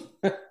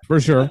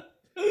 For sure.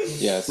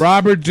 Yes.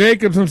 Robert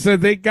Jacobson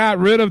said they got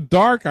rid of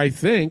Dark, I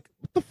think.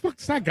 What the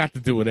fuck's that got to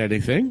do with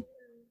anything?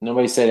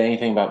 Nobody said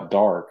anything about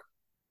Dark.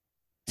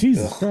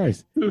 Jesus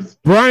Christ.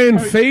 Brian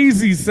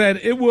Fazy said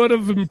it would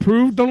have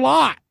improved a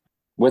lot.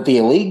 With the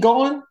Elite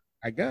going?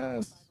 I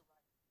guess.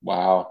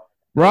 Wow.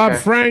 Rob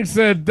Frank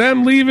said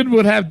them leaving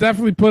would have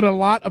definitely put a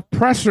lot of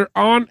pressure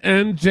on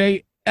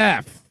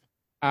MJF.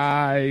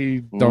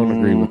 I don't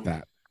agree with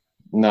that.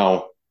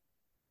 No.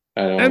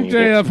 I don't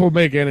MJF will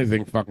make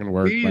anything fucking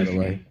work, by the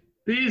way.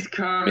 These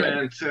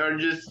comments are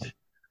just...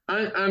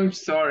 I'm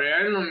sorry.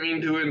 I don't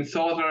mean to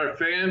insult our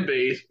fan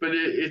base, but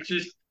it's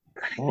just...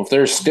 Well, if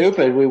they're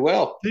stupid, we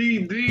will. By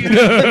the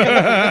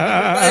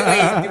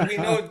way, we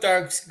know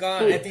Dark's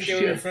gone. I think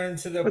they were referring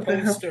to the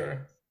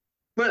poster.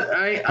 But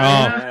I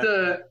have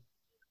to...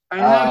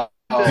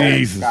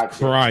 Jesus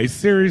Christ.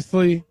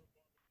 Seriously?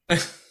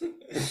 But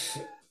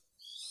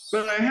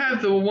I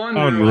have to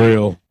wonder...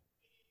 Unreal.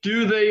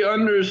 Do they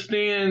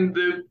understand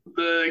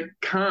the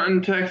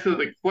context of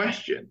the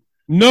question?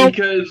 No.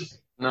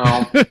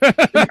 No.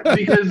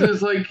 Because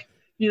it's like,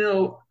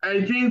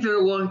 I think they're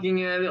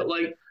looking at it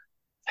like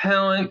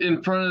talent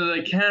in front of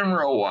the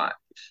camera watch.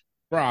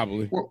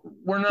 Probably.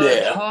 We're not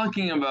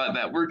talking about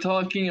that. We're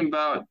talking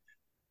about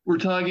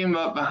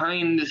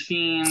behind the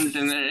scenes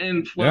and their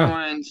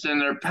influence and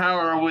their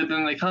power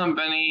within the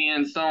company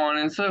and so on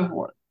and so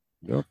forth.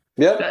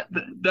 Yep.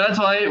 That's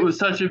why it was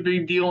such a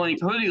big deal when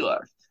Cody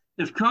left.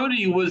 If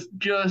Cody was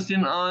just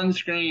an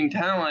on-screen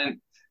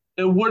talent,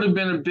 it would have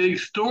been a big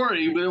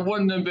story, but it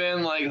wouldn't have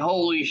been like,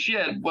 holy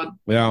shit, what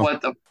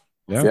the...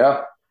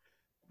 Yeah.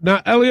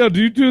 Now, Elio,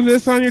 do you do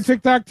this on your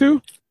TikTok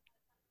too?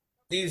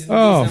 These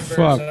numbers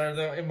are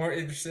the more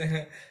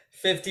interesting.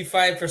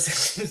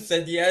 55%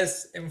 said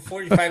yes, and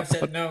 45%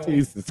 said no.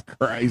 Jesus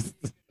Christ.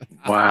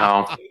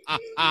 Wow.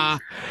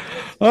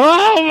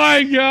 Oh,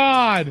 my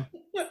God.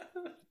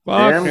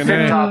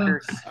 Fucking all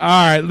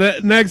right,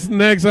 next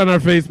on our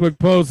Facebook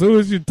post, who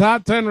is your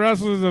top 10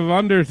 wrestlers of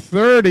under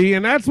 30?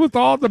 And that's with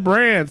all the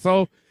brands.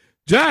 So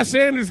Josh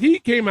Sanders, he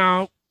came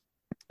out,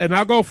 and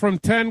I'll go from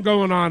 10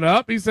 going on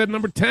up. He said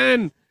number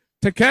 10,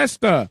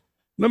 Takeshita.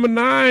 Number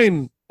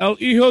 9, El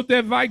Hijo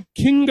de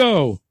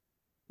Vikingo.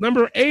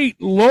 Number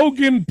 8,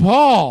 Logan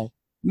Paul.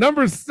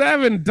 Number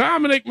 7,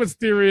 Dominic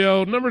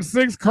Mysterio. Number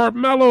 6,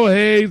 Carmelo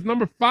Hayes.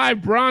 Number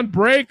 5, Braun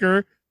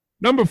Breaker.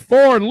 Number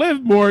 4,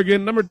 Liv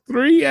Morgan. Number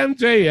 3,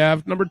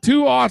 MJF. Number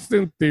 2,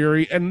 Austin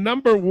Theory. And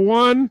number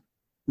 1,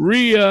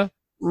 Rhea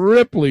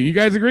Ripley. You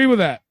guys agree with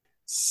that?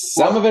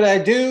 Some of it I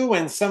do,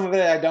 and some of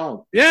it I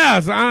don't.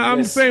 Yes,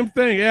 I'm the same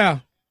thing. Yeah.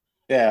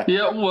 Yeah,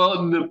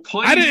 well, the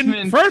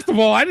placement... First of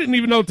all, I didn't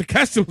even know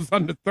Takeshita was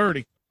under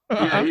 30.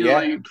 Yeah, he's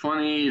like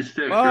 26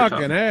 or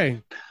something.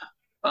 A.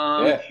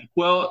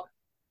 Well,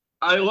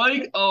 I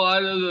like a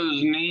lot of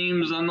those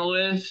names on the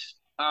list.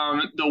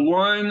 The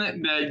one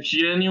that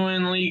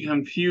genuinely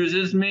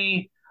confuses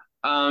me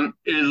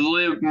is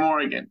Liv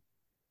Morgan,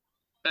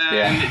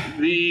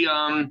 and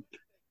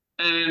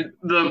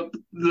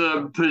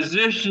the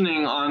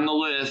positioning on the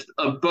list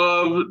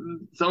above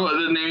some of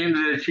the names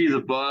that she's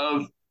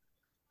above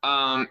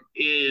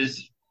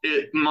is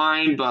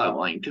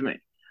mind-boggling to me.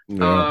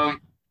 Yeah.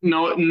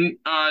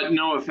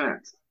 No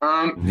offense.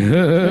 But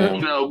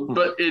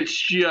it's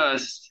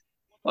just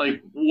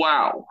like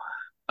wow.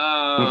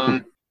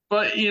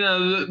 But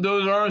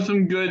those are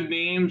some good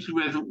names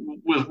with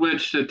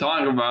which to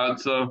talk about,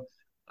 so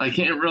I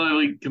can't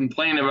really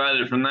complain about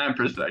it from that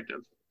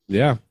perspective.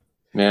 Yeah.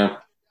 Yeah.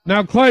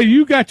 Now, Clay,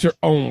 you got your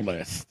own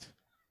list.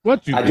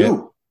 What you get?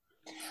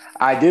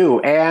 I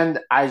do. And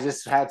I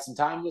just had some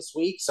time this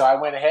week, so I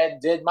went ahead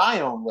and did my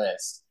own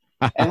list.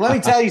 And let me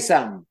tell you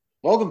something.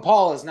 Logan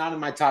Paul is not in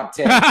my top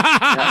 10.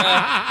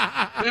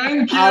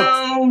 Thank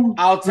you.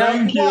 I'll tell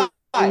Thank you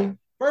why.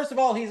 First of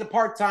all, he's a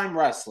part-time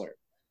wrestler.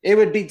 It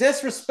would be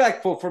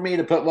disrespectful for me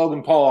to put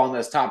Logan Paul on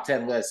this top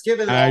 10 list,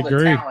 given all the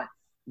talent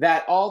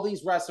that all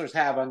these wrestlers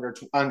have under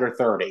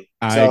 30.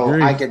 I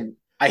agree.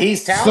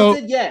 He's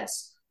talented,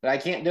 yes, but I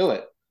can't do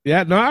it.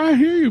 Yeah, no, I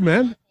hear you,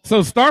 man.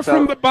 So start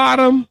from the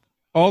bottom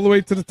all the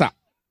way to the top.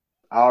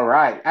 All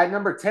right. At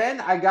number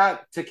 10, I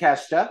got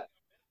Takeshita.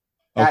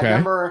 At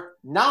number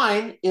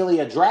 9,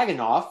 Ilya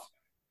Dragunov.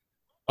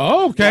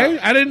 Oh, okay.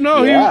 I didn't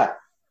know. Yeah.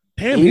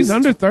 He's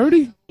under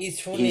 30? He's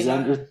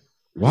 29.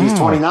 He's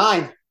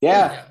 29.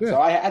 Yeah.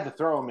 So I had to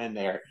throw him in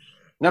there.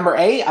 Number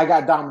 8, I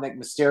got Dominic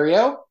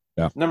Mysterio.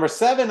 Yeah. Number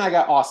 7, I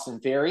got Austin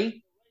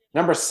Theory.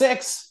 Number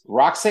 6,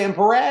 Roxanne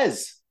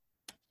Perez.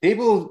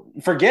 People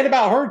forget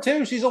about her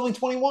too. She's only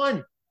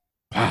 21.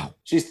 Wow.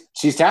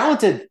 She's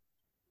talented.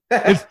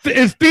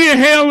 Is Thea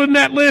Hale in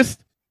that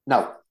list?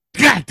 No.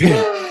 God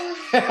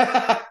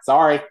damn.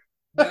 Sorry.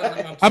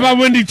 How about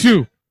Wendy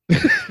Chu?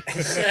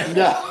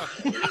 No.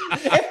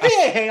 If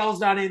Thea Hale's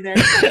not in there,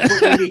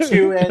 put Wendy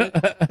Chu in.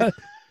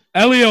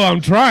 Elio, I'm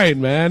trying,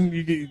 man.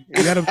 You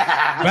gotta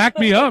back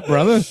me up,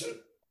 brother.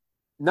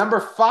 Number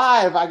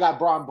 5, I got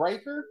Braun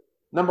Breaker.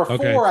 Number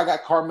 4, I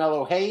got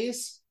Carmelo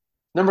Hayes.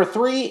 Number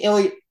 3,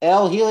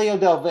 El Helio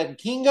del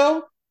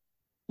Vikingo.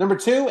 Number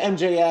 2,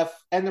 MJF.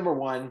 And number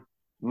 1,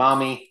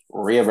 Mommy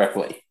Rhea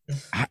Ripley.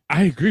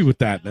 I agree with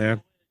that,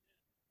 man.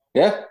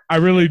 Yeah. I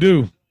really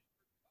do.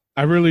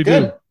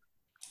 Good.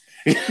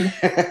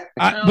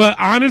 But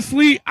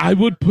honestly, I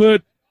would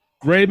put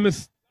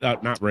Dominic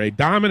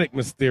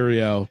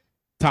Mysterio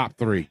top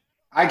 3.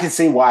 I can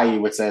see why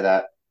you would say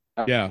that.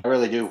 Yeah. I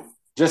really do.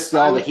 Just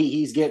all the heat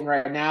he's getting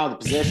right now, the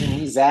position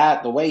he's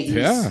at, the way he's,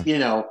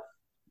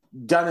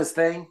 done his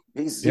thing.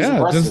 He's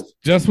impressive.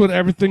 Just with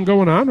everything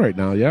going on right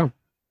now, yeah.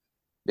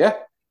 Yeah.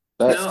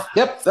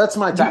 That's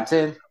my top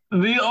 10.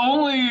 There's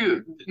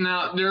only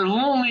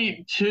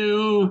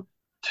two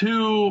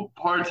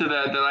parts of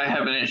that I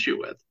have an issue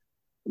with.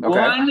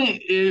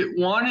 Okay.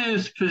 One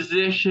is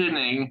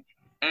positioning,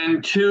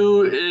 and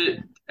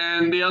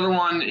the other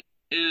one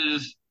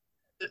is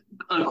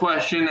a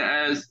question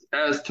as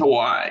to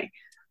why.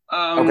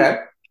 Okay.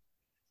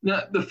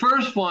 Now, the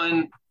first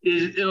one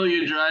is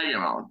Ilya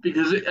Dragunov,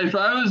 because if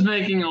I was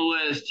making a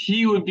list,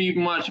 he would be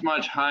much,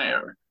 much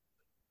higher.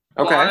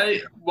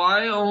 Okay.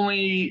 Why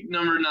only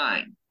number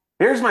 9?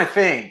 Here's my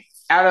thing.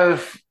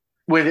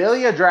 With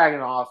Ilya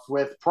Dragunov,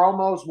 with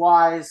promos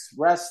wise,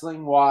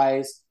 wrestling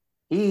wise,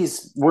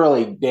 he's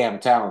really damn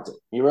talented.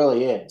 He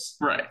really is.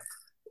 Right.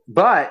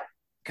 But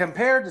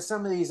compared to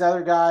some of these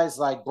other guys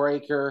like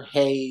Breaker,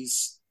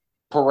 Hayes,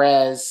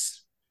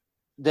 Perez,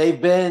 they've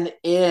been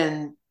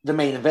in the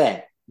main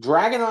event.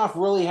 Dragunov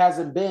really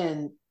hasn't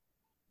been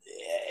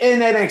in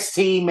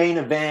NXT main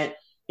event.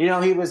 He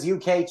was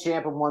UK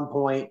champ at one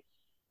point.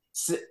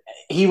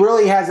 He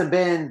really hasn't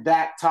been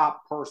that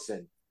top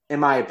person, in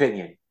my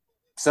opinion.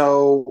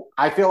 So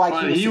I feel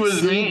like he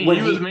was main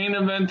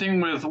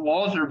eventing with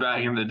Walter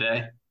back in the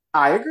day.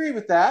 I agree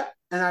with that,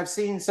 and I've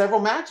seen several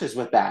matches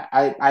with that.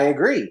 I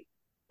agree,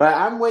 but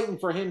I'm waiting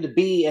for him to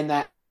be in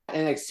that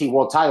NXT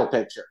World Title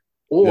picture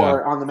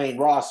or on the main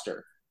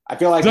roster. I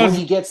feel like when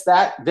he gets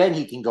that, then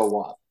he can go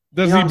up.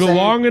 Does he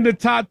belong in the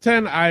top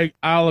 10?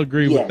 I'll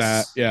agree with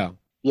that. Yeah.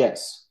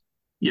 Yes.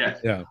 Yeah.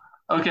 Yeah.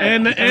 Okay.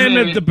 And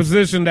the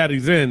position that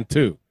he's in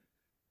too.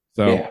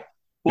 So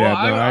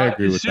I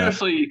agree with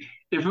seriously, that.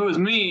 If it was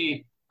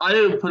me, I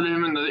would put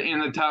him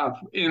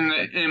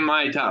in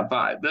my top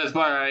 5. That's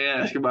why I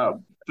ask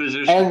about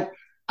position. And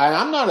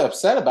I'm not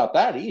upset about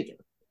that either.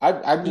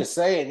 I'm just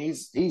saying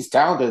he's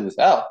talented as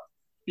hell.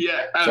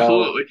 Yeah,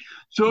 absolutely.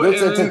 So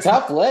it's a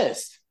tough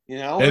list,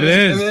 It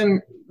is. And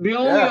then the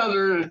only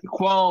other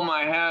qualm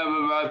I have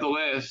about the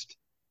list,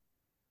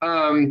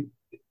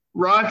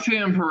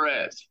 Roxanne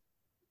Perez.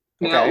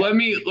 Now let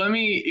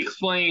me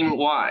explain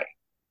why.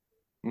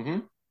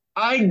 Mm-hmm.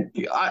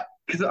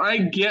 Because I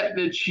get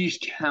that she's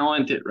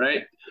talented,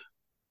 right?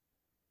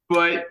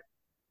 But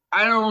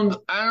I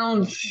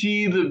don't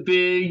see the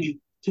big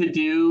to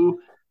do.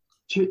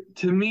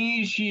 To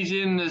me, she's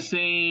in the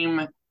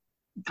same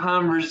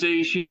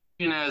conversation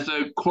as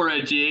a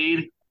Cora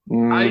Jade.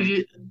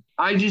 I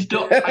just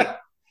don't.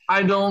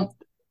 I don't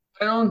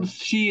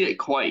see it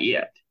quite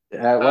yet.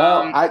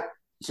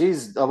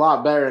 She's a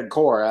lot better than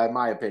Cora, in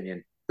my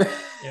opinion.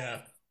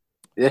 Yeah.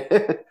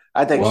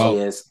 I think she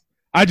is.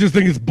 I just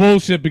think it's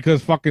bullshit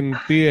because fucking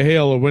Thea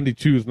Hale or Wendy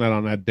Chu's not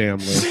on that damn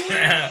list.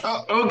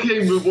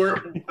 Okay,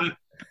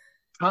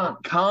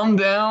 but calm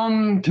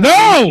down.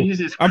 No!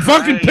 I'm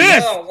fucking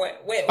pissed. No,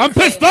 wait, I'm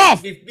pissed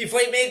off.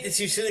 Before you made this,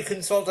 you should have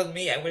consulted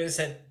me. I would have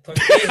said, put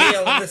Thea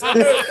Hale in this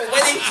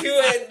Wendy Chu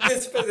in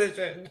this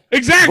position.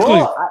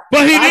 Exactly.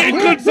 But he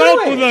didn't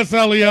consult with us,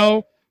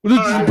 Elio.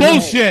 This is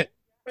bullshit.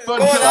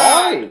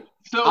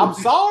 I'm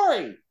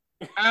sorry.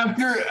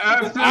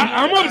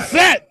 I'm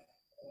upset.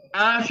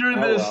 After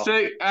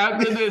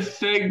this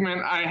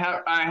segment, I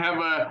have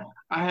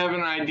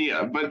an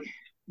idea, but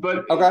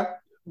okay.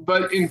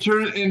 But in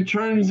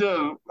terms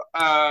of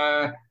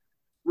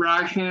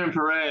Roxanne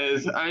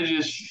Perez.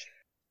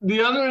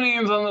 The other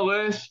names on the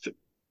list,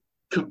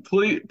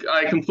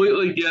 I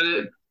completely get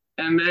it,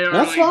 and they are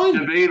That's fine.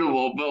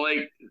 debatable, but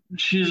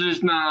she's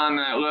just not on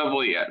that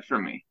level yet for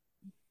me.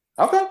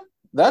 Okay,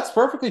 that's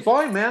perfectly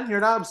fine, man. You're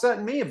not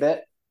upsetting me a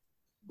bit.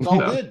 It's all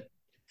good.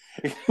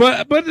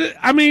 But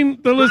I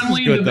mean, the list is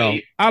good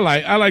debate. though.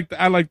 I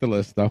like the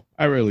list though.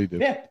 I really do.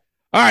 Yeah.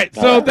 All right,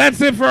 so that's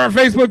it for our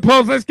Facebook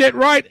post. Let's get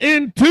right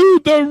into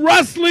the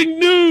wrestling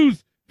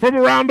news from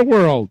around the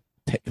world.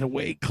 Take it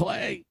away,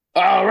 Clay.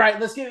 All right,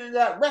 let's get into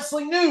that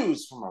wrestling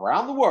news from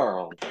around the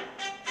world.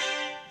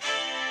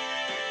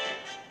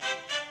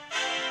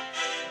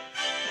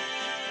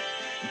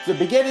 To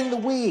beginning the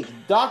week,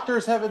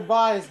 doctors have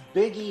advised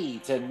Big E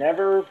to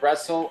never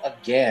wrestle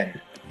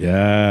again.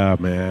 Yeah,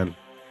 man.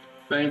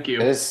 Thank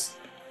you.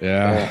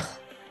 Yeah.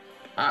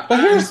 But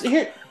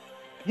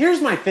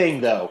here's my thing,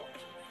 though.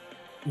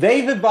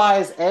 They've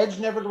advised Edge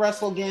never to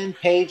wrestle again,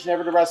 Paige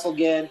never to wrestle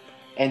again,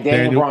 and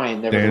Daniel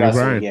Bryan never to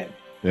wrestle again.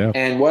 Yeah.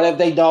 And what have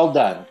they all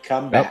done?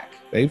 Come back.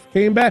 They've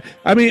came back.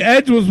 I mean,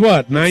 Edge was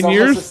what, 9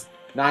 years?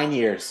 9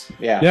 years.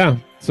 Yeah. Yeah.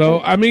 So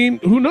I mean,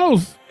 who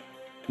knows?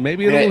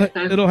 Maybe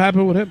it'll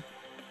happen with him.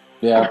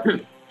 Yeah.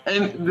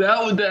 And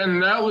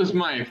that was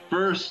my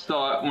first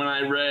thought when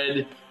I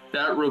read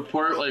that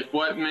report.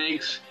 What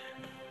makes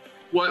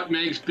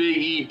Big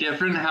E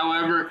different?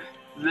 However,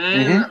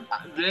 then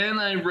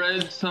I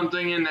read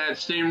something in that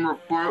same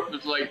report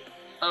was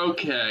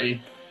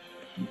okay,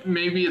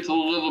 maybe it's a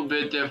little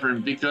bit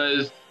different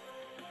because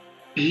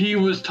he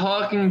was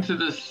talking to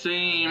the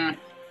same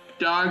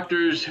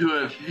doctors who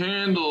have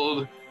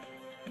handled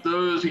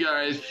those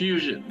guys'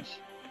 fusions.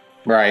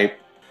 Right.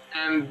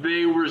 And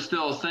they were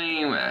still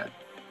saying that.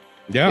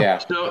 Yeah.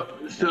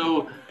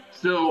 So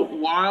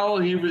while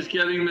he was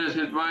getting this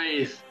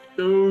advice,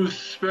 those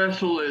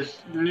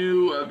specialists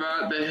knew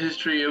about the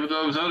history of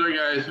those other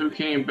guys who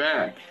came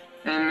back,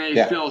 and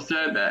they still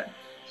said that.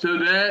 So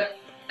that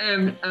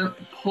and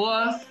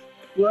plus,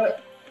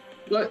 let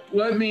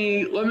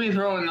me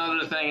throw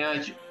another thing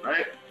at you,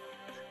 right?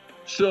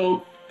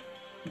 So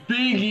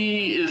Big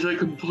E is a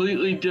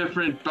completely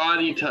different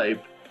body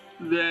type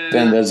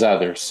than those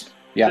others.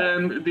 Yeah.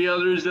 Than the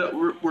others that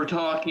we're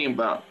talking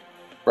about.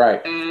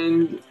 Right.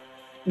 And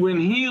when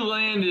he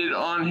landed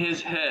on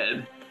his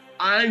head,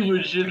 I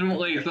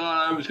legitimately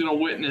thought I was going to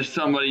witness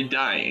somebody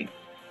dying.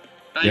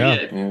 I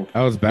did.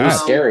 That was bad. It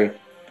was scary.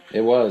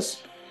 It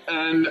was.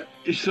 And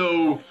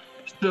so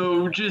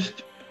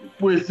just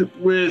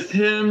with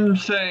him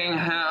saying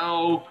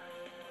how,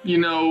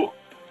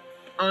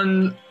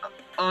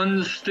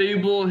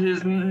 unstable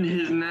his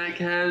neck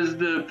has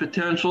the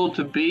potential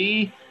to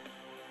be,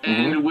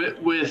 and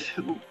with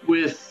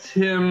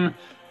him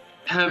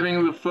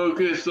having the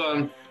focus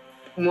on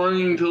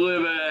wanting to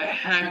live a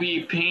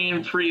happy,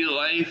 pain-free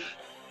life,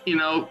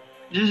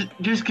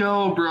 just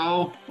go,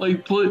 bro.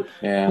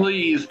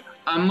 Please.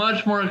 I'm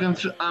much more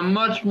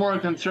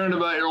concerned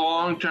about your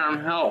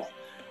long-term health,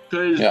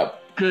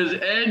 because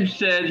Edge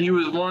said he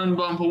was one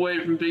bump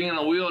away from being in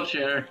a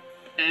wheelchair,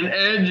 and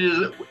Edge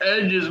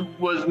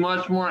was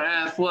much more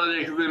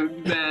athletic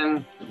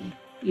than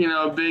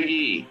Big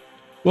E.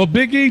 Well,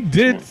 Big E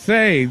did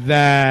say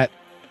that.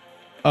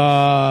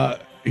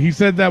 He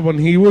said that when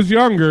he was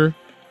younger,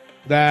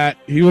 that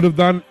he would have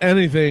done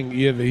anything.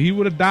 If he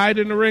would have died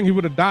in the ring, he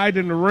would have died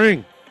in the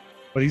ring.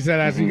 But he said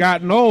as he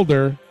gotten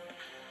older,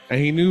 and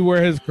he knew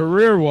where his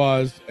career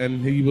was,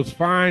 and he was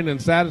fine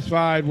and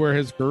satisfied where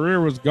his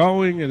career was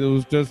going, and he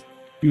was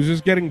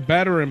just getting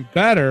better and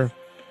better.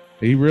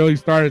 He really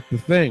started to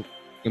think.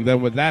 And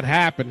then when that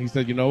happened, he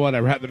said, you know what,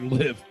 I'd rather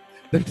live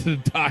than to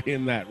die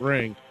in that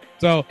ring.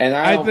 So and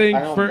I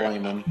don't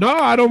blame him. No,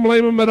 I don't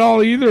blame him at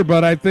all either.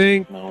 But I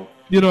think,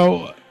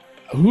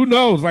 who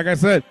knows? Like I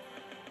said,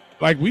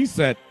 like we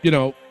said,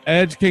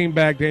 Edge came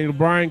back, Daniel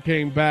Bryan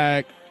came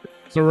back,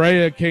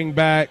 Saraya came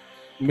back.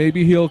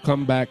 Maybe he'll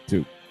come back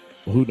too.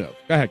 Well, who knows?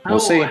 Go ahead. We'll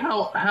see.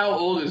 How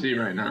old is he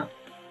right now?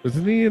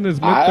 Isn't he in his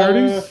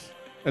mid-30s?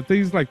 I think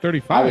he's like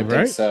 35, right?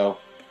 Think so.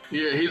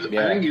 Yeah,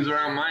 I think he's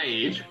around my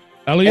age.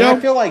 Elio? And I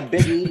feel like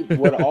Big E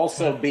would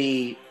also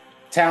be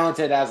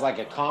talented as like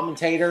a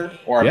commentator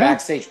or a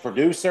backstage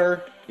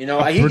producer. He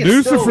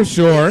producer for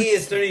sure. He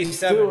is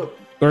 37.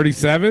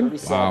 37?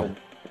 Wow.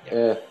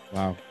 Yeah.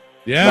 Wow.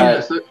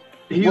 Yeah. So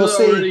he's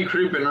already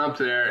creeping up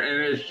there,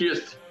 and it's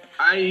just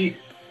I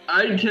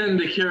tend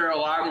to care a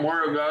lot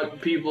more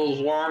about people's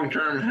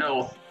long-term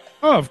health.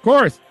 Oh, of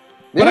course.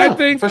 But I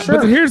think, for sure.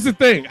 But here's the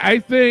thing. I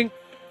think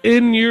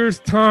in years'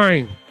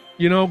 time,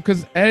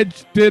 because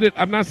Edge did it.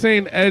 I'm not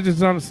saying Edge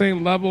is on the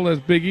same level as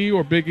Big E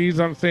or Big E's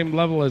on the same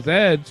level as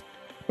Edge,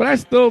 but I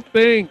still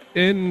think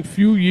in a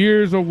few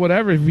years or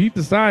whatever, if he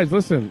decides,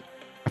 listen,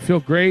 I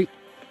feel great.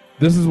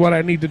 This is what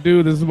I need to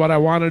do. This is what I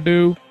want to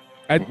do.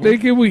 I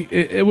think it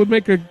would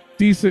make a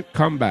decent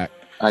comeback.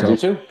 I do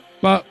too.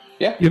 But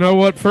you know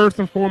what? First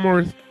and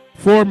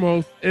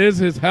foremost is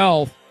his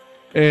health,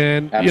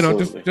 and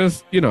Absolutely.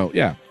 just.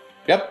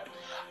 Yep.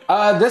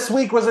 This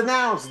week was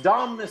announced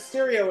Dom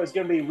Mysterio is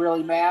going to be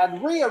really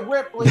mad. Rhea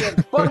Ripley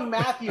and Buddy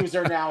Matthews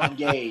are now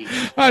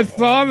engaged. I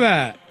saw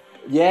that.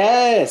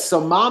 Yes, so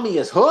mommy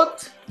is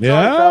hooked.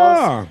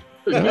 Yeah.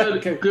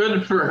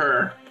 Good for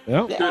her.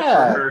 Yep.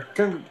 Yeah.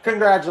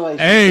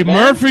 Congratulations. Hey,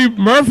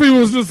 Murphy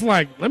was just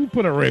like, let me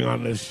put a ring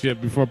on this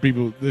shit before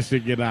this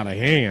shit get out of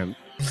hand.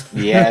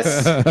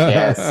 Yes.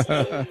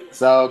 Yes.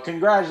 So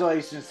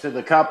congratulations to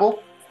the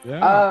couple.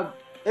 Yeah.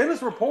 It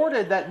was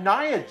reported that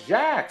Nia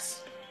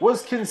Jax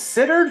was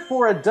considered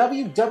for a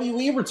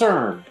WWE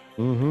return.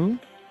 Mm-hmm.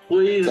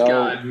 Please,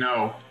 God,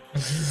 no.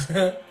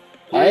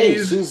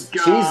 Hey, she's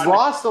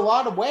lost a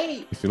lot of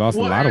weight. She lost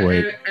a lot of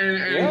weight.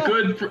 And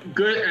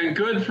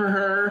good for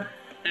her.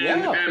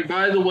 And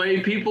by the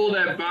way, people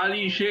that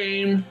body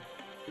shame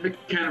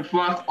can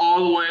fuck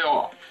all the way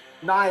off.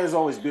 Nia's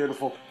always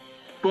beautiful.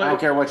 But I don't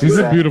care what you say.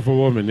 She's a beautiful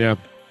woman, yeah.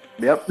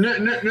 Yep. No,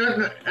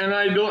 and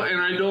I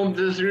don't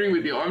disagree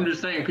with you. I'm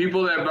just saying,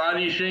 people that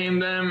body shame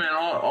them and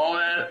all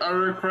that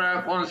other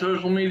crap on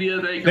social media,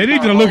 they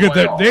need to look at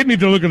that. They need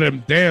to look at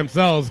them damn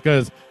selves,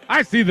 because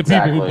I see the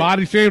people who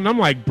body shame, and I'm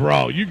like,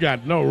 bro, you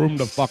got no room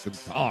to fucking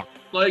talk.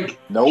 Like,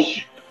 nope.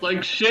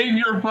 Like, shave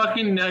your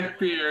fucking neck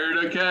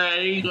beard,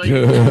 okay? Like,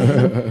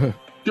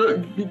 go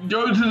to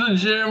the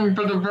gym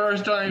for the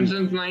first time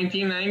since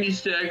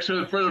 1996,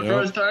 or for the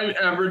first time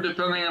ever,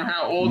 depending on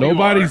how old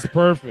Nobody's you are.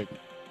 perfect.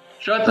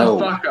 Shut the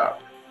fuck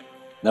up.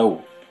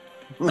 No.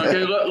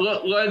 Okay,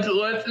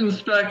 let's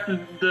inspect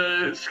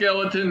the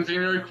skeletons in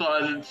your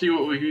closet and see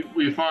what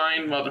we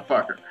find,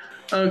 motherfucker.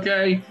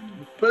 Okay?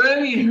 But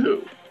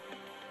anywho,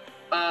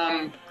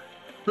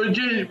 but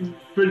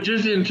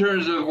just in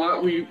terms of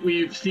what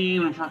we've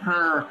seen from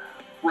her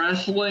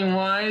wrestling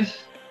wise,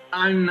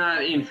 I'm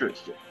not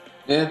interested.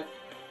 Yeah.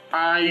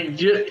 And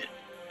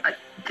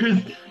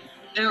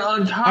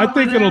on top I of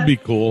think that, it'll be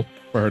cool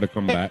for her to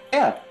come back.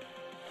 Yeah.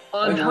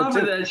 On top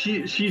of that,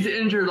 she's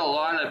injured a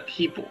lot of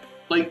people.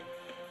 Like,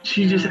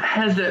 she just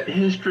has that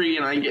history,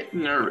 and I get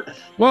nervous.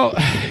 Well,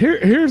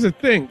 here's the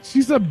thing.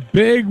 She's a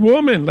big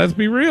woman. Let's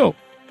be real.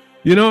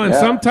 And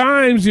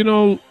sometimes,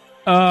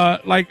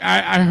 like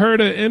I heard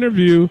an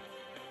interview.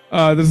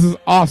 This is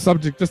off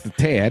subject just a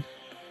tad,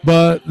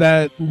 but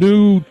that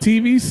new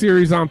TV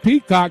series on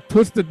Peacock,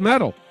 Twisted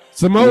Metal.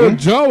 Samoa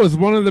Joe is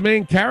one of the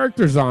main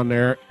characters on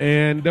there,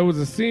 and there was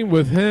a scene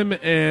with him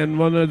and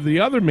one of the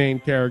other main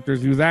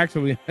characters who's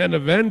actually an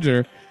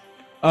Avenger.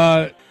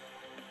 They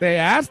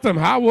asked him,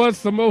 how was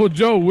Samoa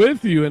Joe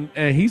with you?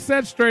 And he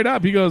said straight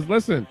up, he goes,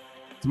 listen,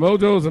 Samoa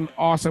Joe is an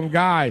awesome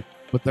guy,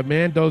 but the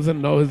man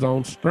doesn't know his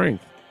own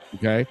strength,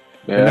 okay?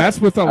 Yeah. And that's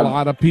with a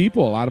lot of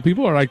people. A lot of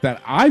people are like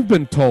that. I've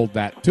been told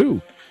that,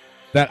 too,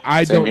 that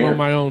I don't know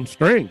my own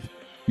strength.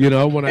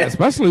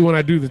 Especially when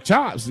I do the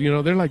chops,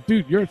 they're like,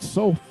 dude, you're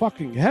so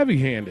fucking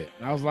heavy-handed.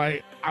 And I was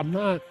like, I'm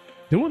not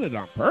doing it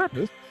on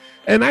purpose.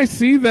 And I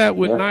see that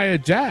with Nia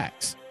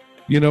Jax.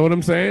 You know what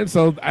I'm saying?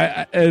 So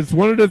it's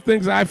one of the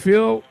things I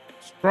feel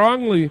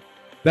strongly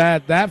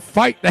that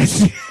fight that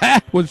she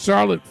had with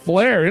Charlotte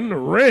Flair in the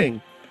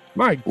ring,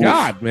 my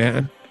God,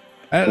 man.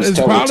 It's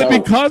probably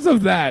because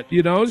of that.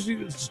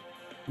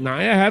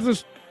 Nia has a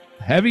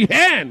heavy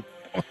hand.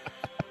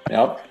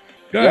 Yep.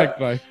 Go ahead,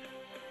 Clay.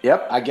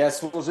 Yep, I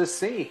guess we'll just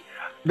see.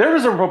 There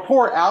was a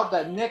report out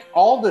that Nick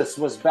Aldis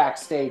was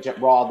backstage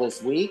at Raw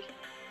this week.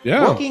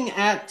 Yeah. Looking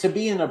to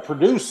being a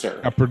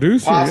producer. A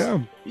producer, yeah.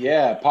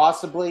 Yeah,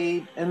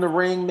 possibly in the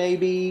ring,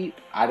 maybe.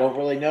 I don't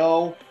really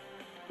know.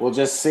 We'll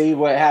just see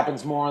what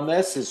happens more on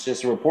this. It's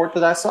just a report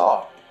that I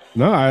saw.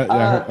 No,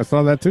 I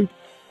saw that too.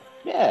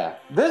 Yeah.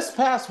 This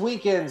past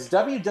weekend's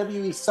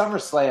WWE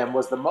SummerSlam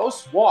was the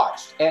most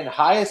watched and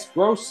highest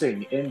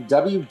grossing in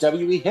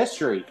WWE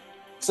history,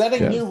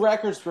 setting new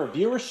records for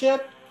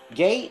viewership,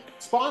 gate,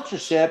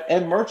 sponsorship,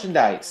 and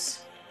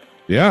merchandise.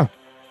 Yeah.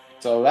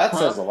 So that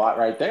says a lot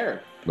right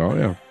there. Oh,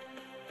 yeah.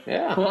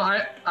 Yeah. Well,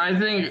 I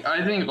think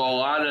a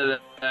lot of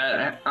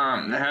that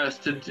has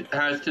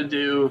to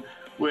do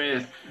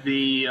with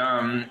the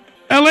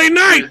LA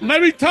Knight.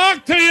 Let me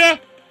talk to you.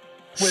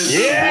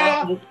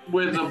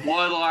 With the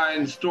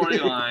bloodline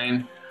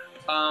storyline.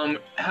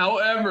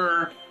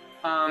 However,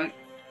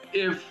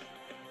 if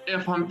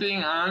I'm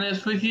being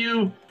honest with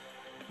you,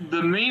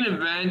 the main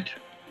event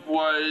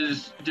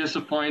was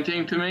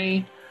disappointing to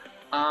me.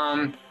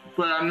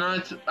 But I'm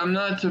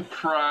not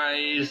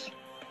surprised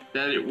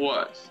that it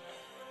was.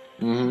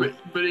 Mm-hmm.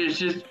 But it's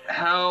just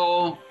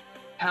how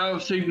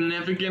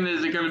significant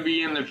is it going to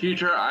be in the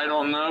future? I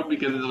don't know,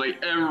 because it's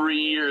like every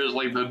year is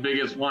like the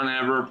biggest one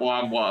ever,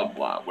 blah blah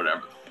blah,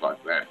 whatever the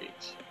fuck that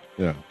means.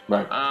 Yeah.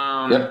 Right.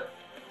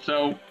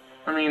 So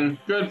I mean,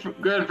 good for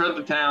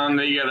the town.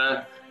 They get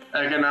a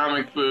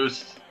economic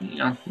boost.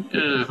 It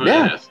is what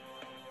it is.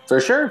 For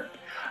sure.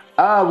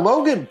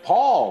 Logan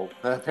Paul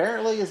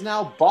apparently is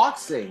now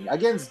boxing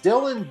against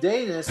Dylan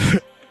Danis.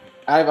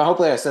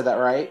 Hopefully I said that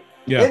right.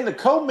 Yeah. In the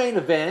co-main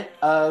event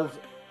of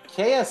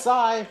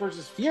KSI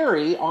versus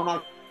Fury on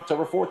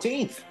October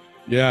 14th.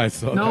 Yeah, I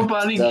saw that.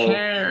 Nobody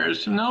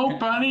cares.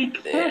 Nobody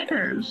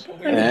cares.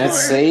 And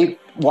see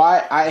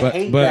why I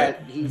hate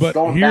that he's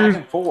going back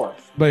and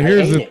forth. But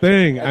here's the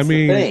thing. That's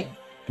the thing.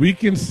 We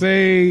can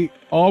say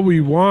all we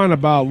want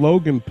about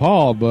Logan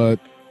Paul, but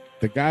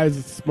the guy's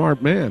a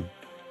smart man.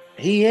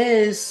 He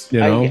is. You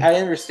know, I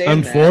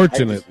understand.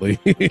 Unfortunately,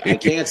 I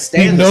can't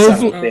stand the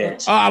son of a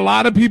bitch. A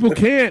lot of people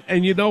can't,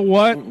 and you know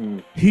what?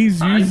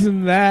 He's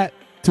using that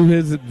to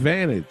his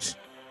advantage,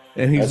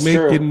 and he's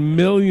making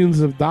millions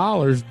of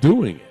dollars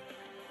doing it.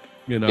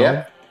 You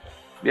know.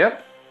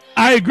 Yep.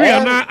 I agree.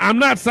 I'm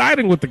not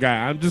siding with the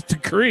guy. I'm just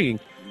agreeing.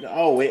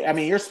 No, I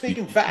mean, you're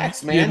speaking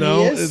facts, man. You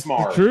know, he is it's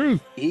smart. The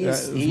truth.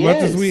 As much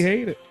as we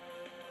hate it.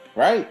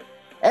 Right.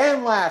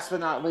 And last but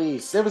not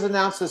least, it was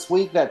announced this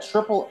week that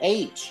Triple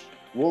H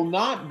will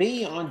not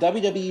be on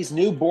WWE's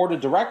new board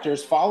of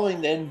directors following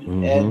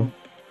the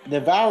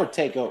Devour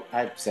takeover.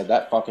 I said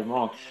that fucking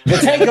wrong. The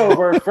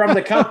takeover from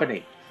the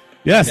company.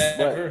 Yes.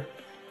 Endeavor.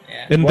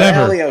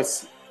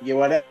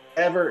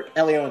 Whatever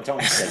Elio and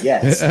Tony said,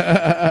 yes.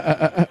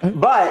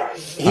 But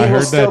he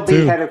will still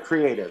be head of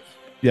creative.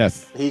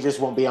 Yes. He just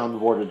won't be on the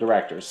board of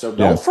directors. So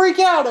don't freak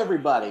out,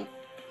 everybody.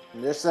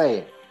 I'm just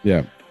saying.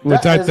 Yeah.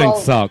 Which I think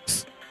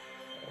sucks.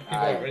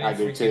 I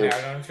do too.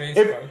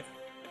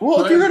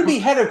 Well, if you're going to be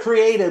head of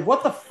creative,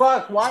 what the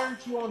fuck? Why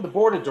aren't you on the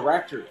board of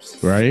directors?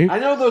 Right. I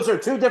know those are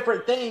two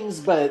different things,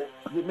 but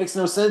it makes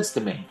no sense to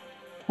me.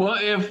 Well,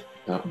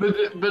 but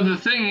the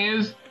thing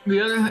is,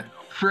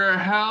 for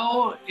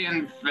how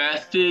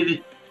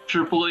invested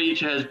Triple H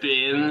has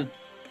been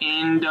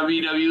in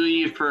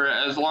WWE for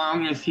as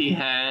long as he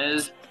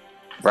has,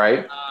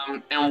 right?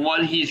 And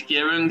what he's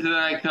given to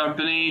that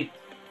company,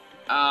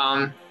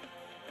 I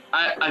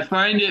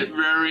find it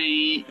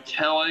very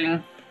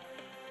telling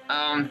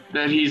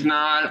that he's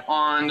not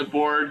on the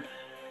board.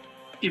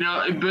 You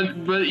know,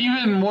 but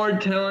even more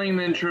telling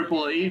than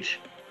Triple H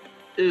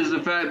is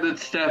the fact that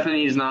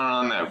Stephanie's not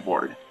on that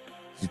board.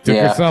 She took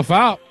herself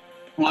out.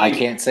 I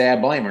can't say I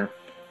blame her.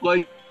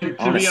 Like,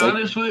 to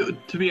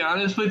be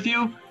honest with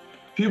you,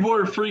 people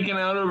are freaking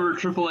out over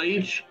Triple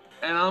H,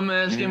 and I'm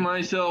asking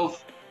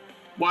myself,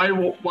 why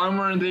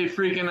weren't they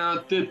freaking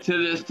out to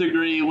this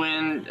degree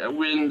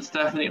when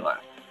Stephanie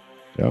left?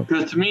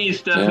 Because to me,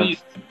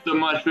 Stephanie's the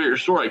much bigger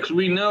story. Because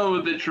we know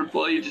that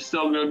Triple H is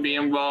still going to be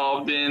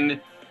involved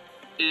in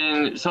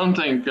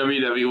something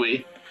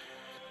WWE.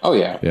 Oh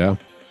yeah. Yeah.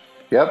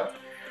 Yep.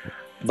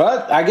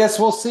 But I guess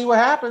we'll see what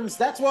happens.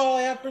 That's all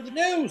I have for the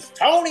news.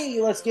 Tony,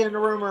 let's get into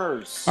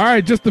rumors. All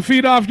right, just to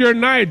feed off your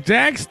night,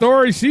 Jack's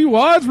story, she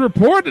was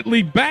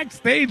reportedly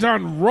backstage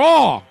on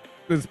Raw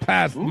this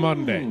past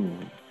Monday.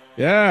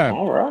 Yeah.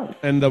 All right.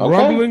 And the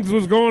rumblings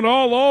was going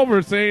all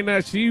over saying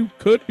that she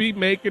could be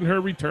making her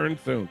return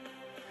soon.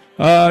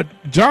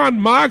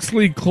 John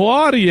Moxley,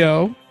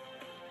 Claudio,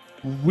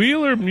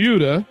 Wheeler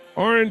Muta,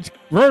 Orange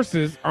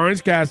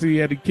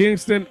Cassidy, Eddie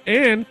Kingston,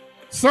 and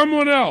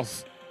someone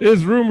else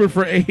is rumored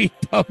for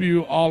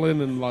AEW All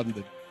In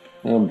London.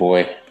 Oh,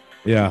 boy.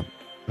 Yeah.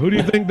 Who do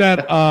you think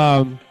that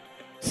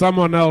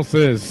someone else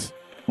is?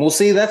 Well,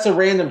 see, that's a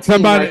random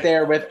team right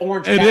there with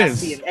Orange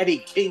Cassidy and Eddie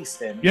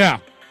Kingston. Yeah.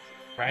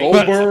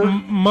 Goldberg.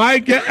 My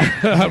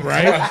guess,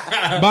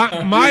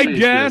 right? My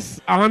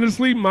guess,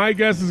 honestly, my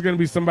guess is going to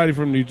be somebody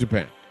from New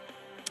Japan.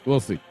 We'll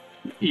see.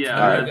 Yeah.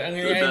 I'm going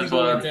to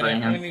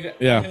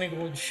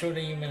go with Shota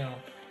Umino.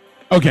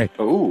 Okay.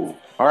 Ooh.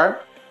 All right.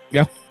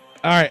 Yeah.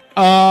 All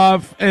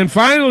right. And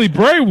finally,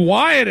 Bray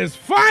Wyatt is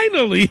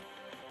finally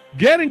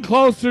getting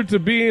closer to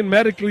being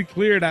medically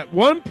cleared. At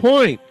one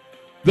point,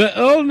 the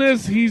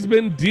illness he's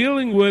been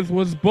dealing with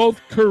was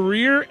both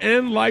career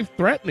and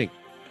life-threatening.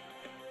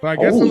 So I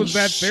guess it was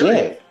that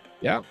serious.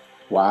 Yeah.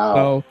 Wow.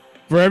 So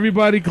for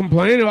everybody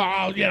complaining,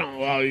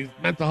 he's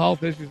mental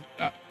health issues.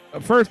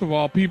 First of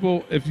all,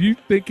 people, if you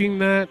thinking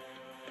that,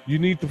 you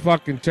need to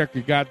fucking check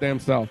your goddamn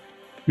self.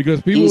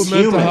 Because people with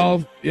mental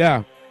health,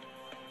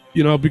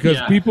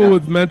 people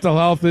with mental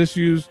health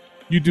issues,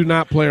 you do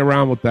not play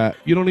around with that.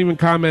 You don't even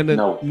comment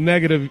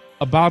negative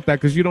about that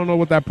because you don't know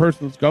what that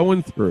person's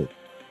going through.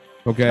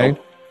 Okay?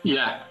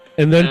 Yeah.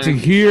 And then to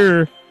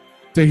hear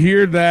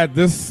that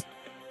this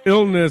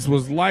illness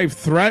was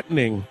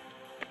life-threatening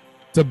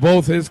to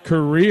both his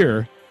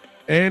career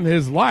and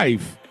his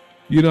life,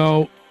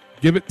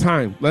 give it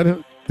time. Let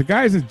him. The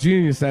guy's a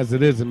genius as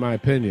it is, in my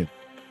opinion.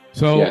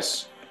 So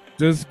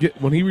just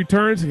when he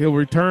returns, he'll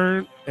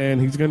return,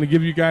 and he's going to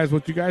give you guys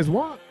what you guys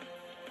want.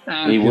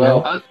 And he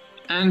will.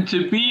 And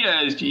to be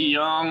as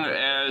young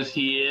as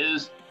he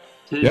is,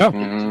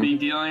 to be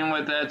dealing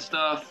with that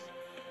stuff,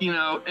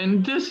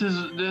 and this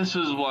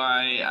is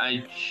why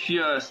I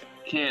just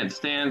can't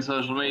stand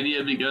social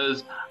media,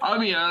 because I'll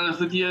be honest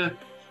with you,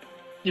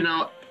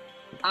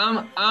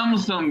 I'm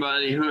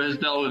somebody who has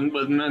dealt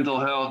with mental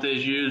health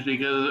issues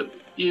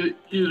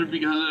either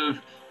because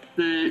of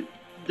the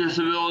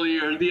disability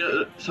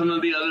or some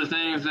of the other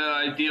things that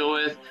I deal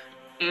with,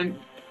 and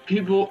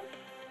people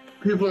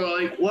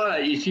are like, "Why?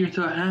 You seem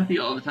so happy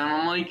all the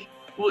time." I'm like,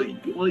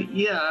 well,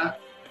 yeah,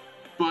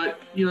 but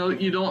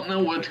you don't know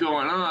what's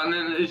going on,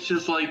 and it's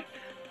just like,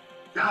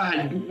 God,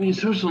 I mean,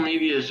 social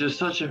media is just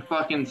such a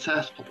fucking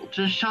cesspool.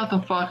 Just shut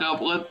the fuck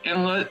up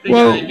and let the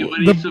Well, guy do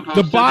what he's supposed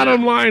the to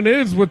bottom do. line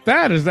is with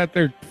that is that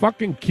they're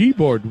fucking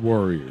keyboard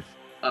warriors.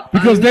 I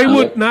Because they know.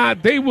 would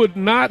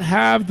not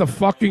have the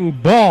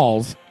fucking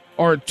balls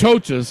or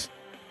chochas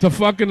to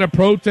fucking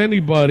approach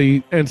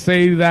anybody and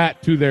say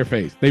that to their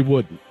face. They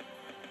wouldn't.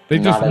 They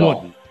just Not at all.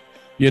 wouldn't.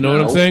 You know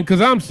what I'm No. saying?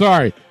 Because I'm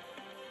sorry.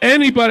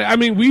 Anybody, I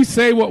mean, we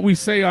say what we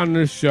say on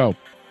this show.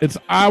 It's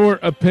our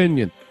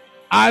opinion.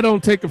 I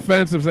don't take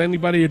offense if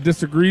anybody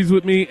disagrees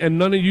with me, and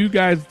none of you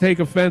guys take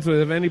offense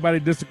if anybody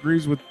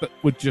disagrees with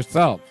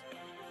yourselves.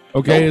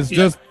 Okay, Nope. it's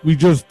just we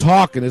just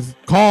talking. It's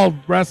called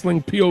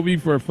wrestling POV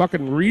for a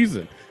fucking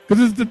reason,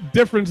 because it's the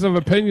difference of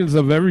opinions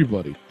of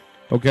everybody.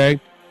 Okay,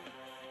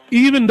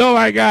 even though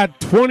I got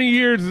 20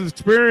 years of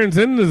experience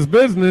in this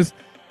business,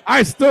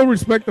 I still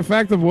respect the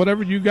fact of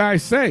whatever you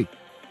guys say,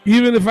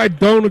 even if I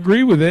don't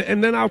agree with it.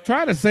 And then I'll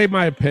try to say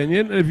my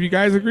opinion. And if you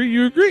guys agree,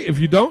 you agree. If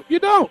you don't, you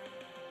don't.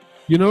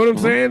 You know what I'm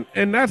saying?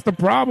 And that's the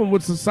problem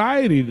with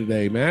society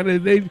today,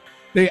 man.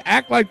 They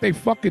act like they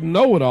fucking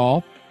know it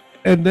all,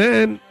 and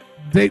then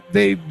they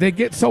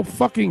get so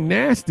fucking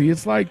nasty.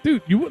 It's like,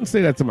 dude, you wouldn't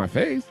say that to my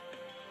face,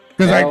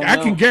 because I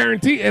can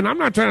guarantee. And I'm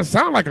not trying to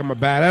sound like I'm a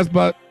badass,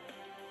 but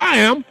I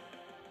am.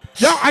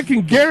 Yo, I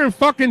can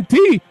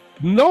guarantee.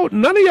 No,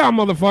 none of y'all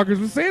motherfuckers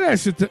would say that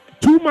shit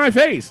to my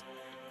face.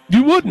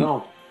 You wouldn't.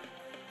 No.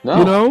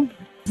 You know.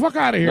 Fuck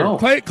out of here, No.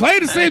 Clay.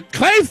 Clay's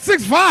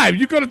 6'5".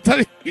 You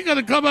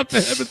gonna come up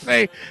to him and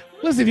say,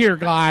 "Listen here,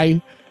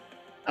 guy.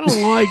 I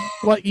don't like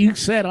what you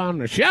said on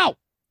the show.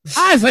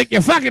 I think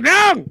you're fucking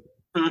wrong.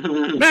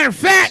 Matter of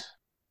fact,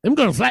 I'm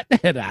gonna slap the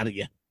head out of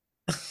you."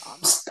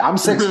 I'm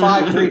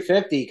 6'5",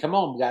 350. Come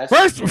on, guys.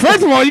 First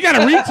of all, you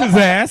gotta reach his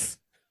ass.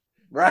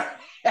 Right.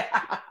 All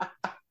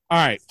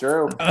right. It's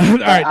true. All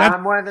right.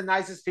 I'm one of the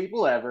nicest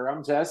people ever.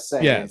 I'm just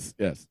saying. Yes.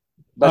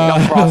 But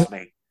don't cross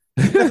me.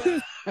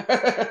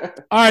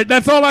 All right,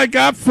 that's all I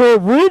got for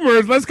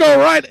rumors. Let's go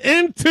right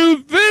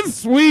into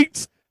this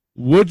week's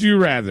Would You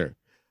Rather.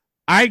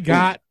 I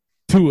got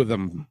two of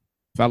them,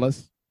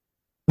 fellas.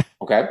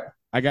 Okay.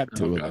 I got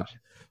two of them.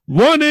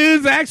 One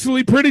is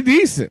actually pretty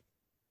decent.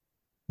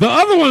 The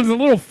other one's a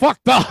little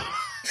fucked up.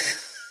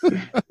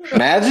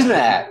 Imagine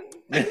that.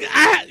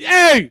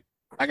 Hey,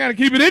 I got to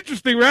keep it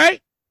interesting,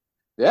 right?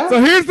 Yeah. So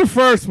here's the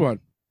first one.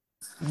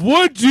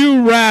 Would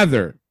you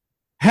rather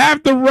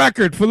have the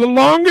record for the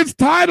longest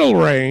title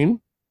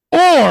reign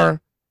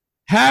or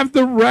have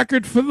the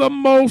record for the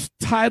most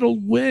title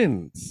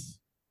wins?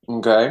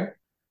 Okay.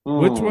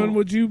 Which one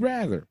would you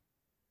rather?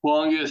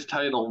 Longest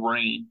title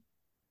reign.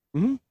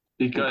 Mm-hmm.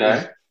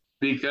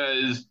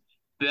 Because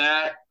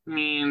that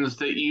means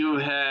that you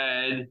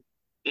had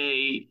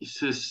a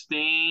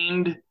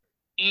sustained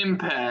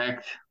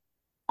impact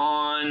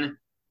on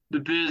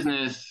the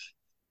business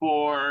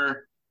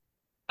for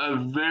a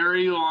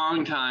very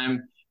long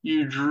time.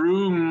 You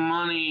drew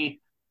money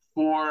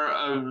for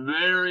a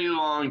very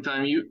long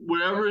time.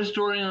 Whatever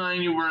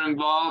storyline you were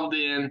involved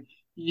in,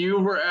 you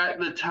were at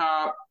the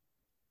top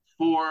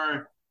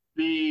for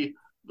the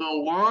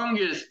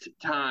longest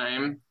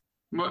time.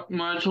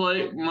 Much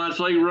like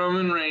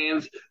Roman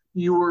Reigns,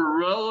 you were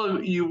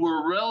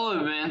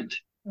relevant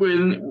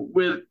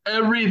with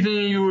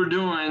everything you were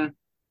doing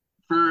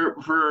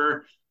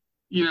for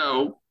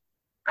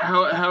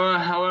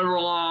however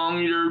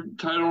long your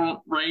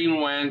title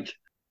reign went.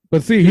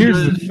 But see,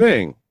 here's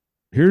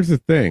the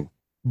thing.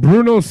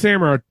 Bruno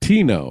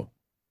Sammartino,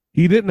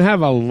 he didn't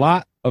have a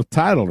lot of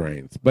title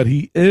reigns, but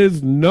he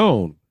is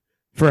known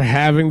for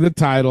having the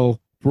title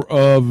for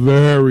a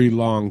very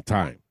long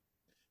time.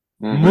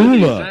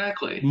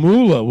 Exactly.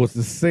 Moolah was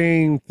the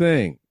same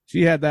thing.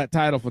 She had that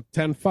title for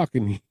 10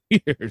 fucking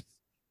years.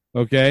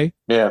 Okay?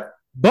 Yeah.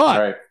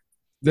 But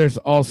there's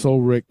also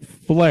Ric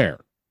Flair,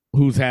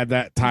 who's had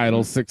that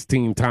title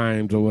 16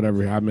 times or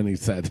whatever, how many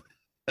said.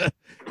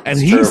 And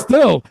he's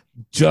still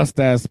just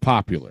as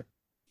popular.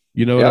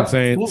 You know what I'm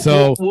saying?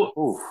 So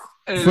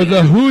for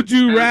the who'd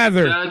you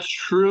rather. That's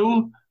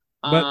true.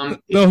 But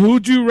the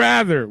who'd you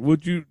rather,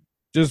 would you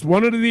just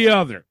one or the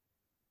other?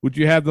 Would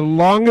you have the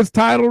longest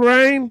title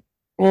reign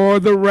or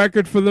the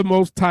record for the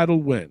most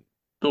title win?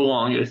 The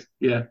longest,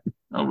 yeah,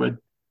 I would.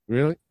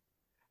 Really?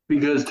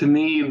 Because to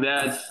me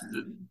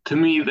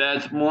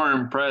that's more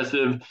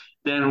impressive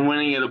than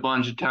winning it a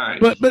bunch of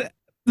times. But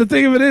the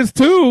thing of it is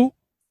too,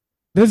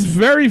 there's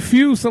very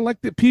few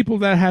selected people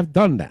that have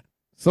done that.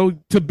 So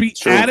to be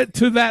added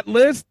to that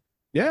list,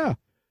 yeah,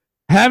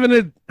 having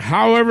it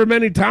however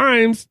many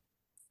times,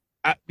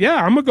 I'm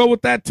gonna go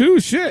with that too.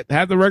 Shit,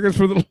 have the records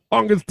for the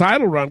longest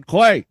title run.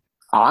 Clay,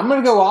 I'm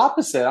gonna go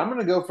opposite. I'm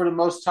gonna go for the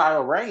most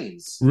title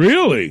reigns.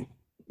 Really?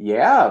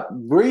 Yeah.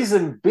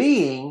 Reason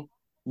being,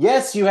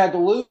 yes, you had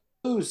to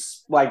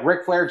lose like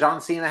Ric Flair,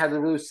 John Cena had to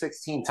lose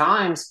 16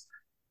 times,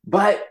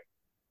 but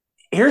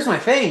here's my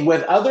thing: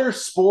 with other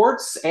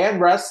sports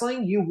and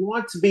wrestling, you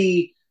want to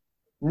be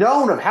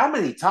known of how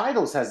many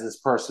titles has this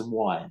person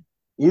won.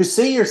 You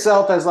see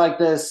yourself as like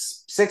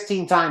this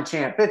 16-time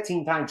champ,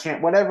 15-time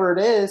champ, whatever it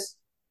is.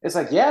 It's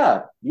like,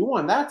 yeah, you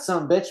won that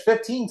son bitch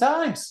 15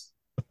 times.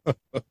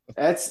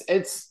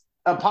 It's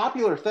a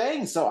popular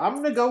thing, so I'm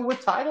going to go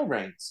with title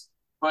reigns.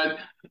 But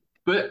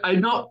I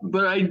don't.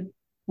 But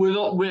with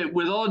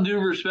all due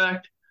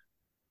respect,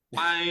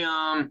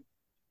 I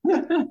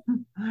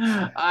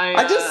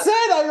I just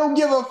said I don't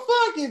give a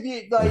fuck if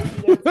you like.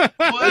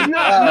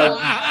 Well,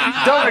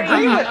 don't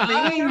agree with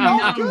me. You're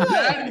all good.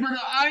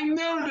 I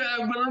know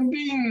that, but I'm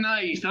being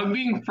nice. I'm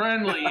being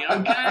friendly.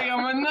 Okay,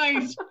 I'm a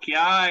nice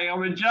guy.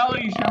 I'm a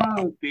jolly son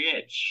of a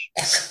bitch.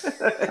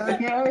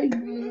 Okay.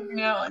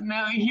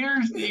 Now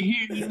here's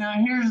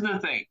the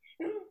thing.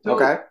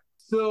 Okay.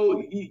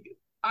 So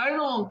I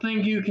don't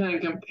think you can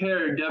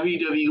compare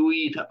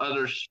WWE to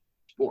other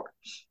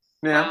sports.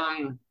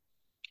 Yeah.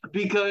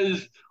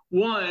 Because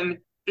one,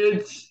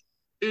 it's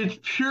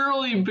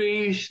purely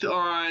based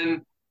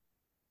on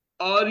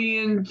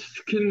audience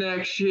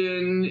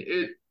connection.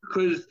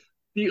 Because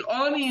the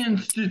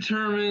audience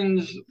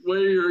determines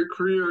where your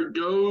career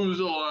goes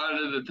a lot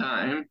of the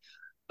time.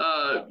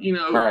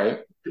 Right.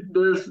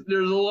 There's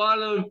a lot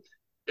of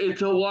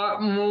it's a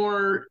lot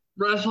more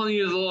wrestling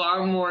is a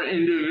lot more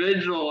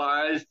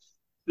individualized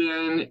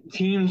than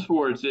team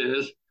sports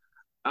is.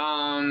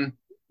 You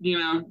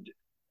know,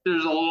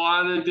 there's a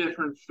lot of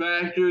different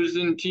factors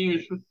in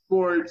team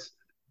sports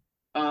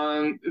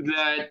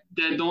that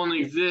don't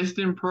exist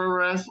in pro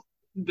wrestling.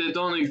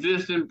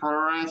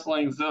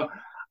 So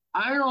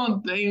I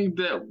don't think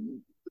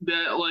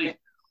that like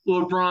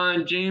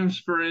LeBron James,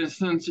 for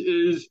instance,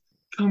 is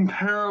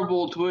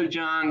comparable to a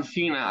John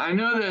Cena. I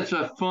know that's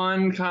a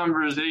fun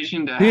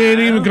conversation to have. He ain't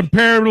even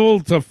comparable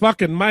to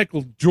fucking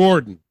Michael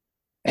Jordan.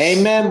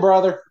 Amen,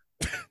 brother.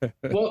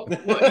 Well,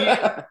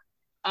 yeah.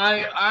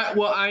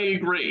 I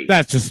agree.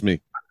 That's just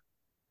me.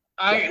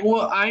 I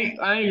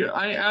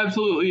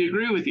absolutely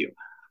agree with you.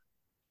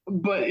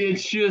 But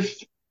it's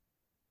just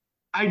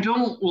I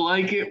don't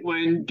like it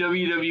when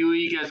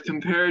WWE gets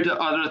compared to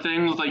other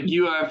things like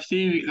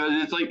UFC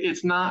because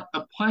it's not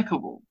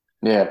applicable.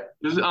 Yeah.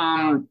 Because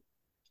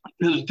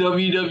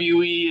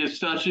WWE is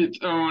such its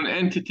own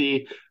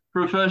entity.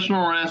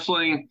 Professional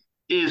wrestling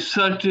is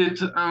such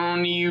its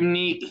own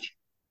unique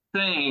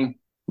thing.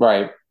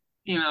 Right.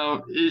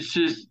 It's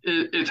just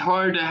it's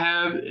hard to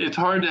have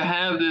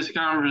this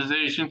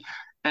conversation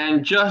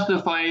and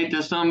justify it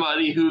to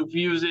somebody who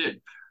views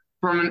it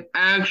from an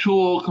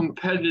actual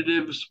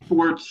competitive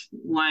sports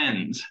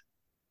lens.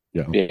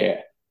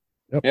 Yeah.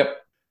 Yep.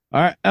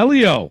 All right,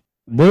 Elio,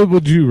 what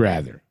would you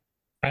rather?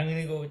 I'm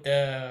gonna go with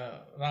the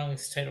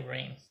longest title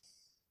reign.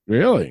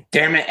 Really?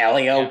 Damn it,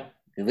 Elio.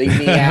 You leave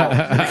me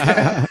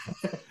out.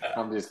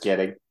 I'm just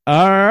kidding.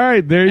 All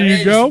right, there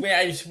you go.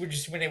 I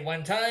just win it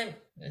one time.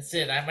 That's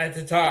it. I'm at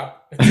the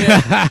top.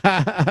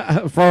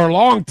 That's it. For a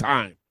long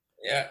time.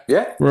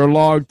 Yeah. For a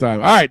long time.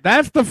 All right,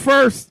 that's the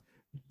first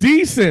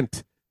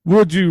decent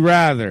would you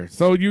rather.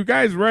 So you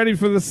guys ready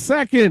for the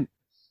second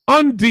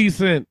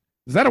undecent?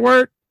 Is that a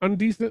word?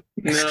 Undecent?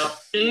 No.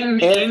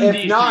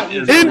 If not,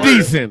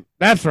 indecent.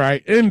 That's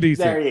right.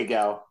 Indecent. There you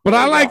go. But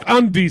I like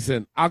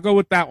undecent. I'll go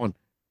with that one.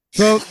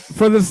 So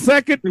for the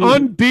second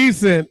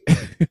undecent,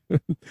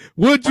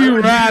 would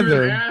you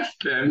rather?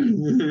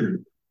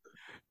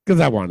 Because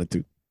I wanted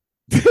to.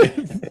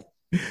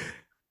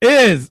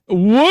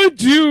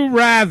 Would you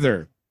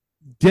rather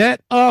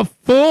get a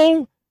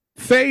full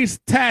face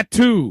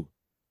tattoo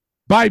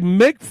by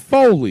Mick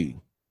Foley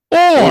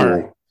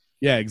or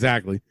yeah,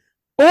 exactly.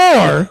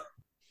 Or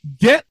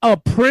get a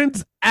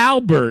Prince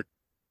Albert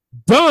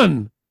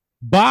done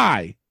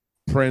by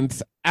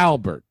Prince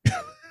Albert.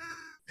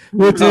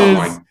 Which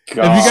is, if you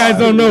guys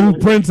don't know who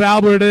Prince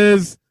Albert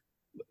is,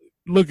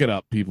 look it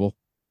up, people.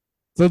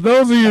 So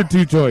those are your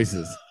two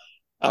choices.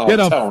 Get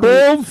a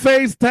full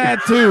face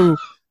tattoo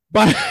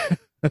by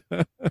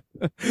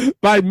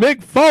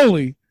Mick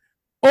Foley,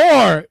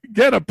 or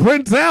get a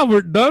Prince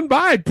Albert done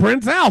by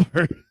Prince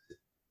Albert.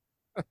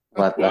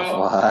 What the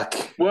fuck?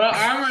 Well,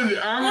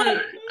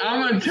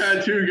 I'm a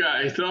tattoo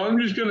guy, so I'm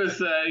just gonna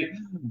say,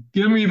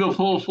 give me the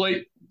full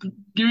face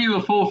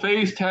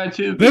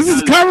tattoo. This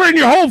is covering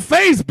your whole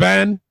face,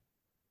 Ben.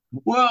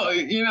 Well,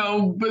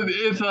 but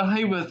it's a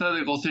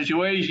hypothetical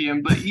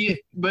situation. But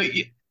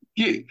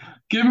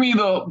give me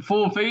the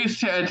full face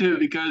tattoo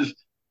because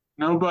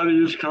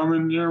nobody is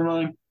coming near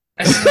mine.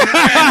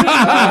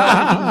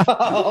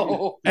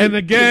 And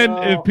again,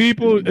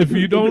 if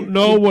you don't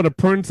know what a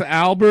Prince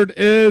Albert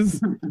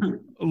is,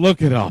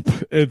 look it up.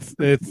 It's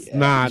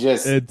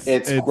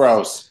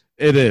gross.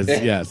 It is.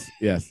 Yes.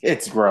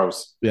 It's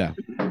gross. Yeah.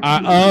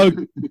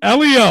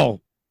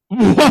 Elio,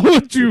 what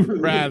would you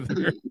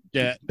rather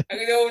get? I'm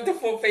gonna go with the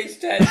full face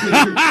tattoo.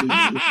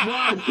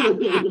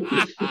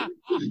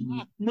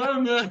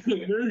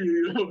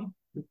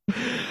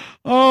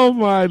 Oh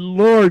my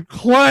Lord,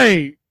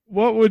 Clay,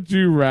 what would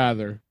you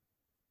rather?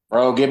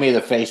 Bro, give me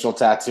the facial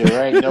tattoo.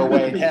 There ain't no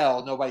way in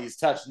hell nobody's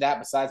touching that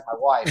besides my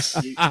wife.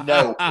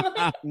 No.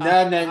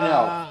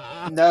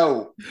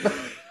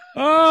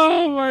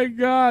 Oh my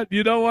God!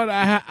 You know what?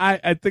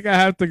 I think I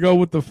have to go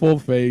with the full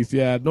face.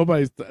 Yeah,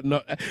 It's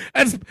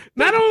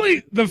not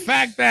only the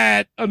fact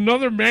that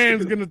another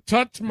man's gonna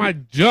touch my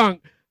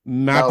junk.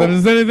 Not that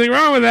there's anything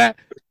wrong with that,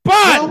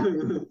 But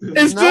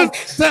it's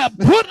just to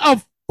put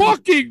a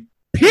fucking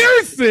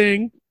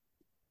piercing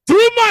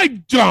through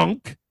my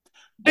junk.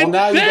 Well, and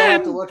now you then, don't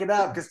have to look it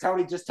up because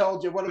Tony just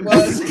told you what it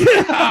was.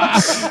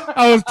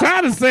 I was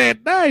trying to say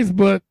it nice,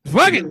 but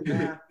fuck it.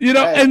 You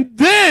know, Hey. and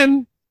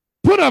then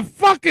put a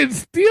fucking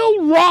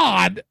steel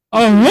rod,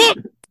 a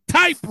hook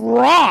type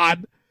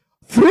rod,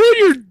 through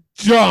your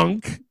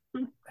junk.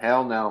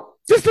 Hell no.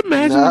 Just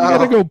imagine when you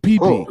gotta go pee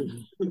pee.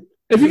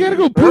 If you gotta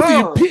go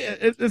pee pee,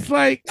 it's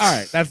like, all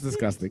right, that's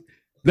disgusting.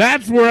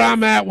 That's where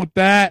I'm at with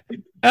that.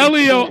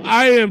 Elio,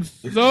 I am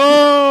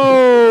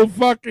so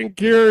fucking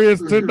curious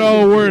to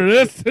know where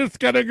this is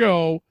gonna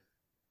go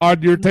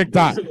on your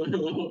TikTok. Yes.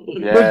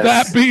 With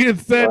that being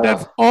said,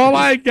 that's all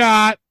I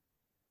got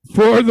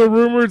for the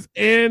rumors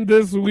and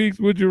this week's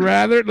Would You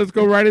Rather. Let's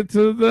go right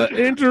into the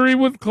injury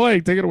with Clay.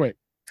 Take it away.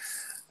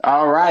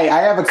 All right.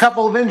 I have a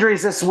couple of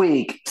injuries this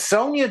week.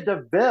 Sonya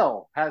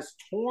Deville has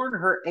torn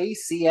her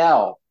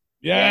ACL.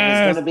 And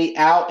is going to be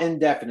out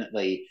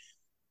indefinitely.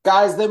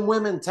 Guys, them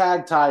women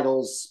tag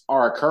titles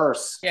are a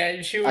curse. Yeah,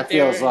 you see I what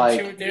feels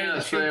like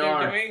they're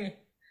doing?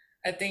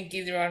 I think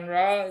either on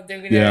Raw,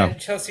 they're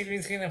Chelsea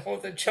Green's gonna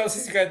hold the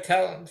Chelsea's Got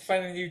Talent,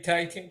 find a new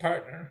tag team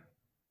partner.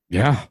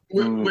 Yeah.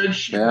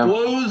 Which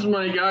blows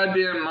my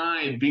goddamn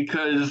mind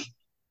because,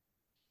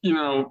 you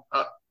know,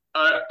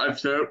 I've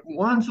said it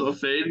once, I'll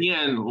say it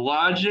again,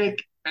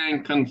 logic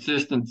and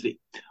consistency.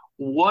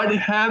 What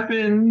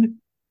happened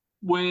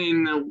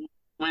when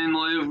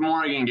Liv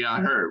Morgan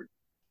got hurt?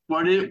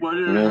 What did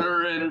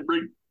her and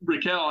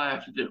Raquel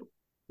have to do?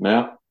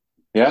 Yeah.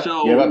 Yeah.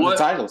 So give up the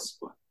titles.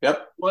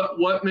 Yep.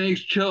 What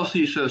makes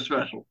Chelsea so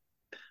special?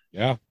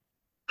 Yeah.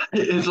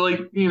 It's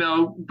like, you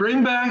know,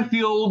 bring back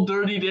the old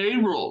Dirty Day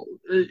rule.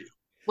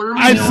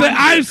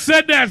 I've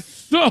said that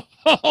so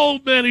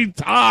many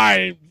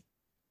times.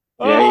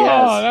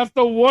 Yeah, that's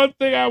the one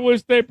thing I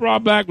wish they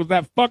brought back was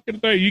that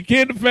fucking thing. You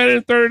can't defend it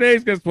in 30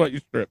 days. Guess what? You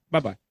strip.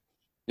 Bye-bye.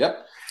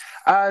 Yep.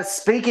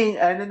 Speaking,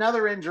 and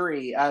another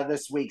injury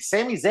this week,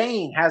 Sami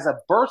Zayn has a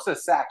bursa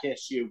sac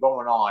issue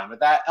going on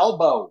with that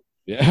elbow.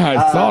 Yeah,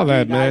 I saw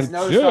that, you guys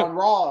man. Noticed on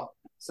Raw.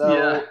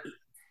 So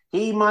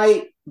he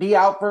might be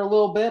out for a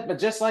little bit, but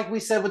just like we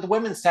said with the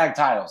women's tag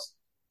titles,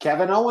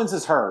 Kevin Owens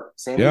is hurt.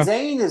 Sami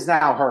Zayn is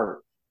now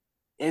hurt.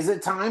 Is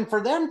it time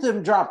for them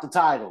to drop the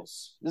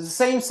titles? It's the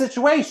same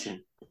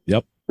situation.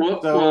 Yep.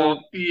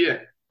 Well, yeah.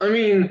 I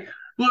mean,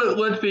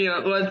 let's be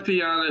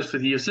honest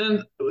with you.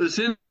 Since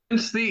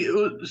the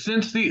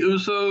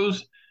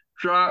Usos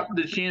dropped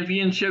the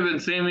championship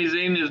and Sami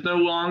Zayn is no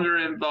longer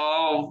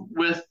involved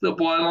with the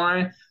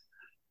bloodline,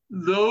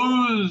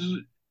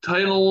 those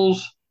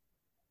titles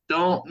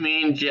don't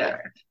mean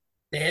jack.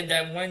 They had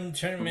that one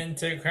tournament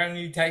to crown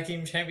new tag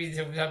team champions.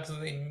 It was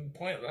absolutely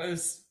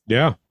pointless.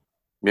 Yeah.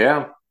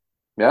 Yeah.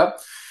 Yep.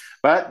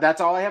 But that's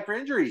all I have for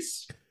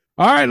injuries.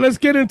 All right, let's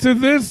get into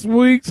this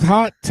week's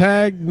hot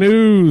tag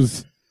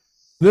news.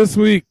 This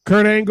week,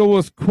 Kurt Angle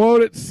was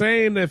quoted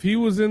saying that if he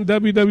was in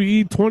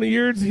WWE 20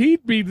 years,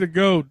 he'd be the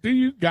GOAT. Do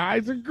you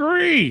guys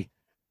agree?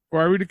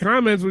 Before I read the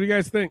comments, what do you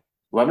guys think?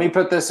 Let me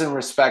put this in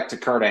respect to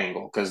Kurt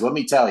Angle, because let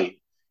me tell you,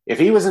 if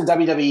he was in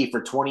WWE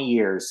for 20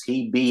 years,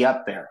 he'd be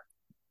up there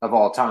of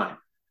all time.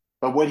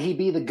 But would he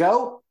be the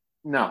GOAT?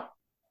 No.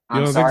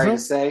 I'm sorry to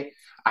say,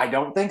 I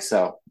don't think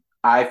so.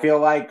 I feel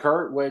like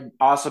Kurt would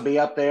also be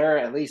up there,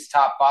 at least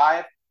top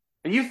 5.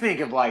 But you think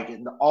of like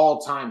the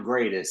all-time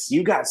greatest.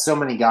 You got so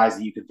many guys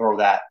that you could throw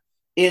that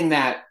in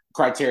that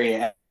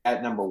criteria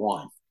at number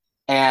 1.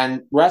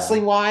 And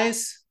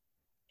wrestling-wise,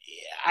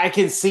 I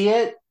can see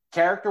it.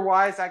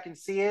 Character-wise, I can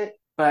see it.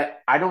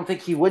 But I don't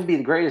think he would be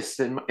the greatest,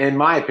 in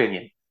my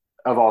opinion,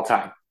 of all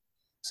time.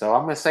 So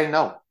I'm going to say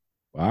no.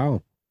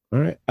 Wow. All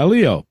right.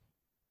 Elio,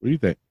 what do you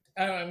think?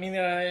 I mean,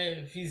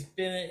 if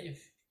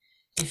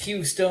he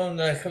was still in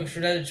the coach for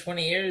another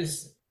 20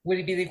 years, would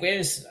he be the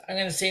greatest? I'm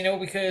going to say no,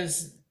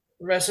 because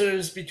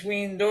wrestlers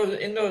in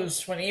those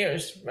 20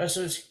 years,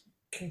 wrestlers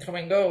can come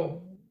and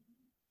go.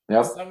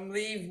 Yep. Some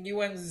leave, new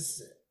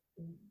ones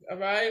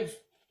arrive.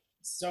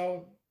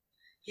 So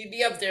he'd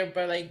be up there,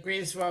 but like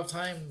greatest of all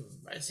time,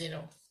 I'd say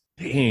no.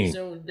 Dang.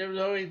 So there would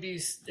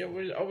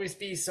always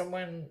be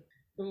someone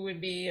who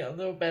would be a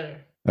little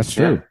better. That's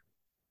true. Yeah.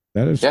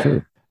 That is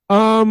true.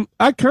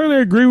 I kind of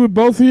agree with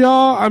both of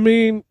y'all. I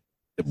mean,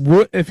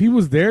 if he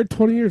was there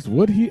 20 years,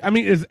 would he? I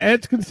mean, is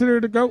Edge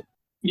considered a GOAT?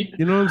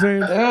 You know what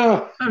I'm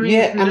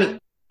saying?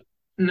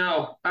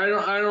 No, I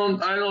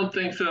don't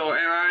think so.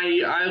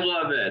 And I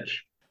love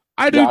Edge.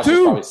 I do Josh too.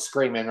 Is probably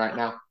screaming right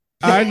now.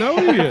 I know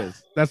he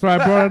is. That's why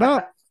I brought it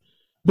up.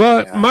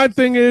 But my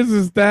thing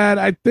is that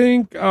I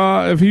think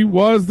if he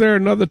was there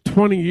another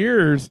 20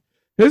 years,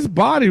 his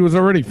body was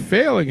already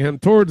failing him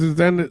towards his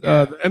end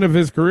of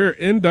his career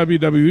in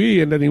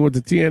WWE, and then he went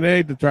to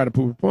TNA to try to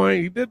prove a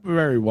point. He did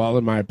very well,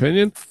 in my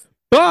opinion.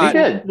 But he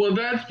did. Well,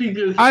 that's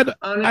because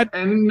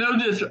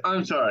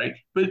I'm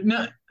sorry, but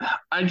no,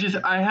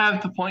 I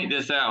have to point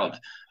this out.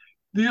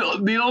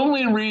 The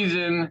only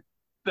reason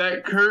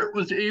that Kurt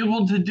was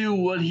able to do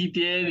what he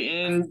did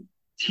in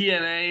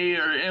TNA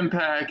or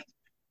Impact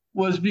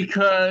was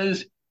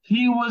because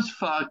he was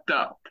fucked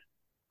up.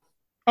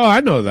 Oh,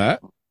 I know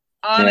that.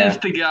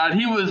 Honest to God,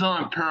 he was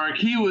on perk.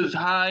 He was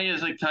high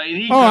as a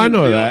kite. I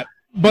know that.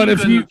 But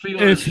if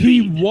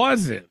he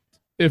wasn't,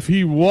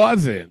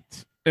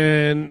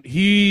 and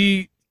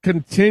he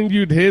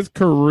continued his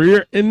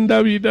career in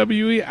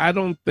WWE, I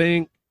don't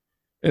think,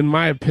 in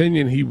my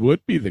opinion, he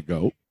would be the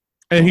GOAT.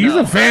 And he's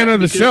a fan of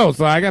the show,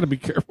 so I got to be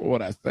careful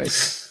what I say.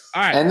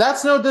 All right. And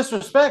that's no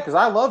disrespect, because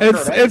I love Kurt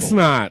Angle. It's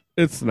not.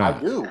 I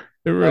do.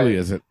 It really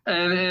isn't.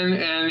 And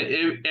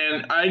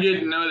I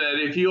didn't know that.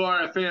 If you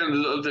are a fan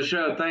of the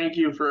show, thank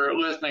you for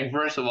listening.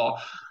 First of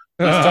all,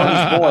 he's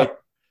Tony's boy.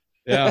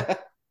 Yeah.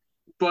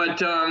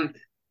 But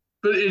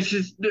it's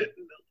just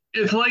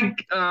it's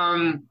like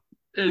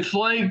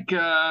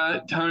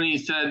Tony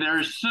said.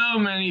 There's so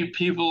many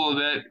people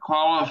that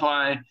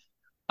qualify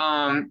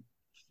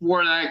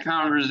for that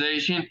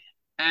conversation,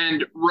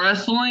 and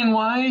wrestling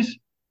wise,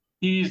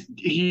 he's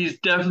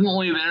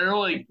definitely there.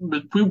 Like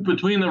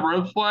between the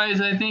ropes wise,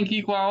 I think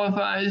he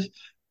qualifies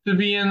to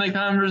be in the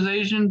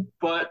conversation.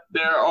 But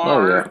there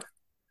are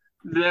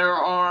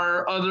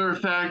other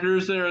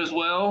factors there as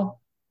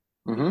well,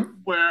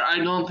 where I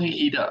don't think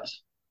he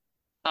does.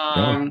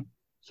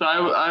 So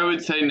I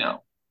would say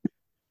no.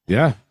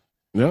 Yeah.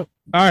 Yep.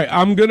 All right.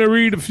 I'm gonna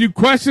read a few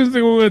questions,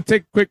 and we're gonna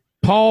take a quick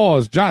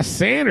pause. Josh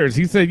Sanders,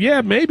 he said,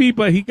 yeah, maybe,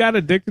 but he got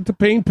addicted to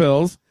pain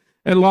pills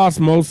and lost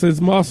most of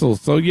his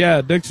muscles. So, yeah,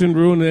 addiction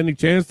ruined any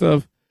chance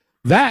of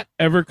that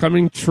ever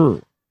coming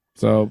true.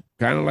 So,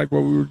 kind of like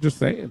what we were just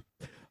saying.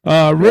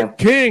 Rick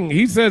King,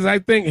 he says, I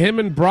think him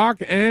and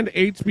Brock and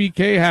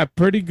HBK have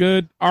pretty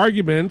good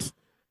arguments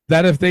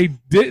that if they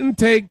didn't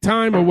take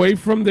time away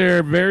from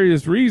their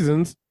various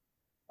reasons,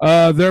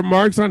 their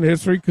marks on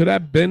history could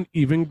have been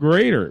even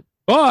greater.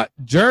 But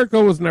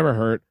Jericho was never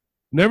hurt,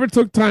 never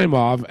took time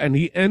off, and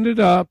he ended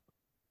up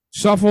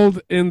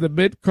shuffled in the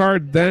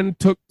mid-card, then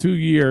took 2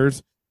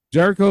 years.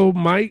 Jericho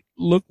might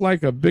look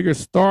like a bigger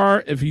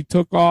star if he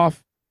took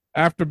off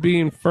after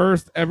being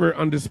first ever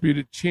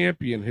undisputed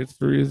champion.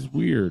 History is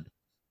weird.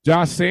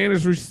 Josh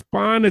Sanders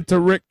responded to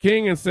Rick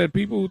King and said,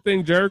 people who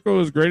think Jericho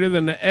is greater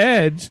than the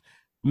Edge,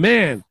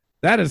 man,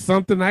 that is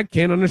something I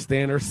can't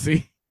understand or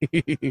see.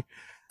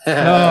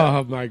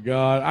 Oh, my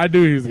God. I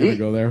knew he was going to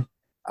go there.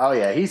 Oh,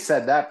 yeah. He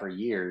said that for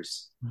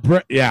years.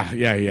 He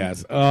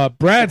has.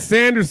 Brad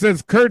Sanders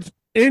says Kurt's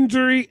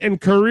injury and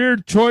career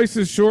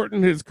choices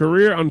shortened his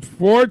career,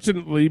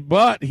 unfortunately,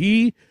 but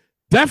he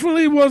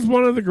definitely was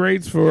one of the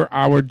greats for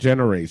our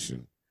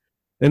generation.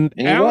 And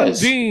Alan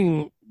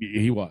Dean,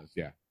 he was,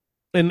 yeah.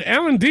 And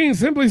Alan Dean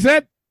simply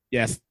said,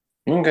 yes.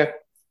 Okay.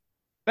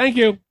 Thank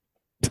you.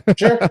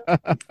 Sure. All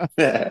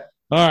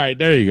right,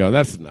 there you go.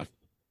 That's enough.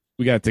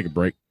 We got to take a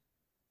break.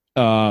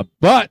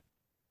 But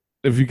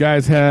if you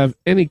guys have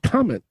any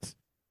comments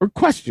or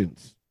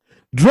questions,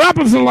 drop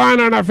us a line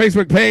on our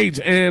Facebook page,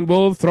 and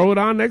we'll throw it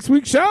on next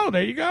week's show.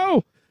 There you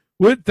go.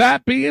 With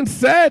that being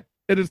said,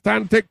 it is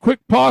time to take a quick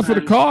pause for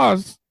the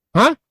cause.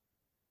 Huh?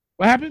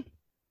 What happened?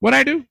 What'd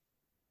I do?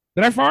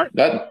 Did I fart?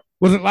 Nothing.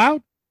 Was it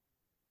loud?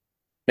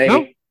 Maybe.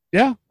 No?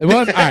 Yeah, it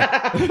was. All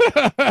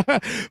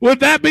right.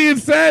 With that being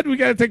said, we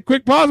got to take a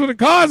quick pause for the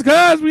cause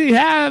because we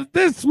have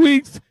this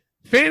week's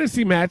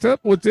fantasy matchup,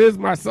 which is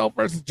myself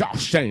versus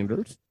Josh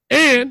Sanders,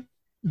 and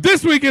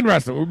This Week in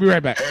Wrestling. We'll be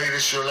right back. Hey,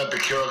 this is your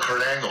Olympic hero,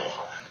 Kurt Angle.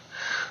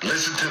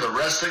 Listen to the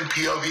Wrestling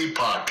POV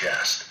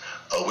podcast.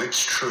 Oh,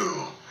 it's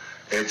true.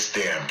 It's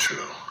damn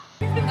true.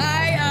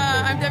 Hi,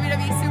 I'm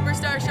WWE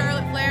superstar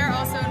Charlotte Flair,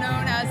 also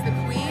known as the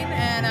Queen,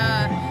 and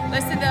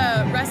listen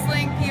to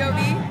Wrestling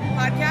POV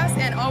podcast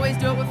and always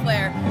do it with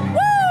Flair.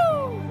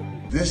 Woo!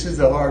 This is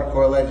the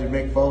hardcore legend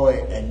Mick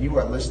Foley, and you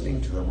are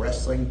listening to the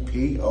Wrestling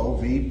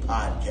POV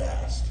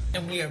podcast.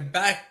 And we are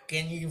back,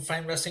 and you can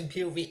find Wrestling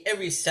POV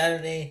every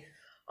Saturday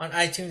on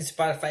iTunes,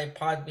 Spotify,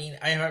 Podbean,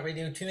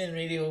 iHeartRadio, TuneIn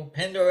Radio,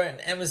 Pandora,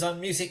 and Amazon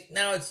Music.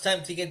 Now it's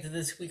time to get to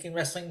This Week in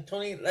Wrestling.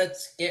 Tony,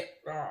 let's get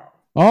raw.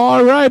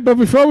 All right, but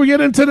before we get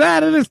into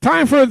that, it is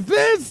time for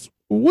this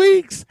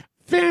week's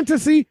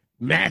fantasy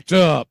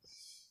matchup.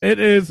 It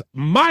is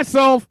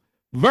myself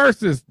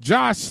versus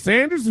Josh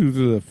Sanders, who's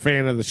a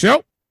fan of the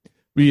show.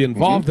 We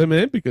involved him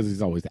in because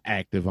he's always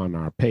active on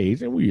our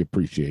page, and we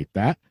appreciate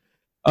that.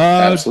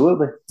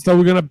 Absolutely. So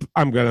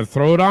I'm gonna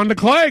throw it on to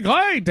Clay.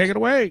 Clay, take it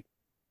away.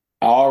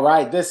 All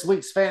right, this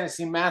week's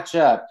fantasy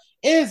matchup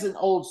is an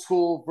old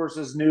school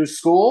versus new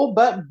school,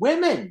 but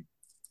women.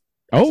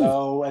 Oh,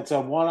 so it's a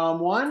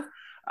one-on-one.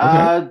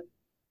 Okay.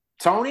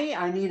 Tony,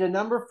 I need a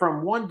number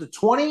from 1 to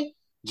 20.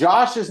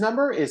 Josh's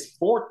number is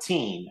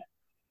 14.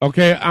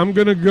 Okay, I'm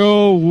gonna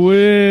go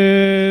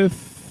with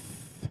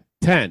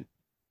 10.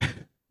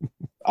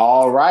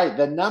 All right,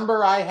 the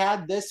number I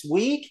had this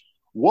week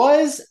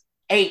was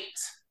 8.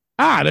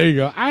 There you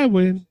go. I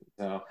win.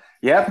 So,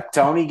 yep,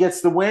 Tony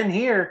gets the win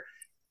here.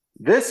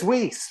 This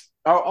week's.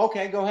 Oh,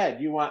 okay, go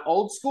ahead. You want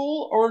old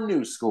school or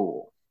new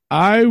school?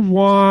 I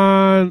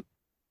want.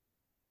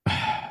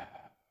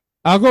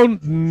 I'll go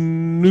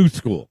new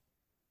school.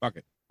 Fuck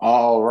it.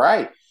 All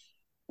right.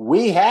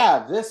 We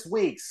have this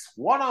week's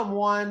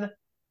one-on-one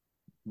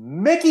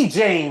Mickey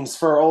James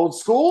for old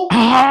school.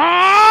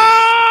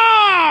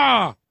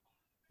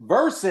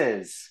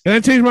 versus. Can I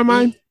change my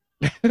mind?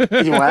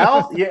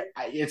 Well, yeah,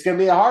 it's going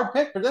to be a hard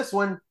pick for this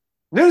one.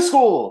 New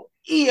School,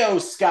 Io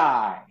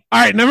Sky. All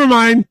right, never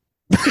mind.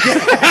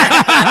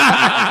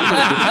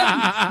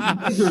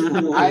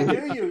 I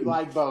knew you'd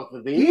like both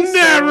of these.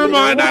 Never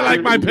mind. I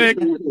like my pick.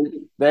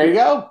 There you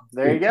go.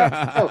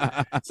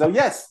 So,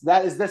 yes,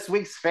 that is this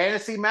week's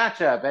fantasy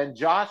matchup. And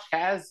Josh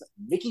has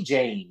Mickey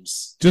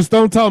James. Just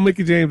don't tell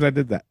Mickey James I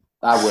did that.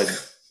 I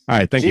wouldn't. All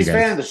right, thank you, guys. She's a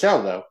fan of the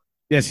show, though.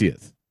 Yes, she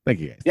is. Thank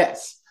you, guys.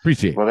 Yes.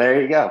 Appreciate it. Well, there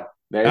you go.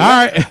 All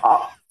right.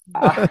 All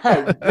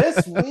right.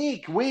 This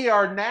week, we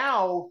are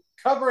now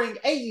covering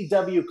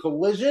AEW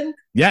Collision.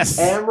 Yes.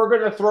 And we're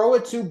going to throw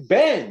it to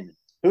Ben,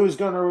 who's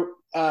going to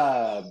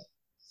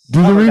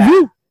do the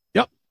review.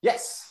 Yep.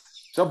 Yes.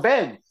 So,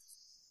 Ben,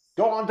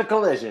 go on to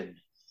Collision.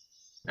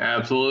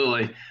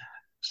 Absolutely.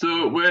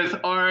 So, with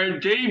our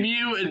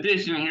debut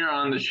edition here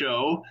on the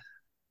show,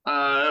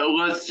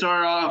 let's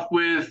start off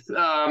with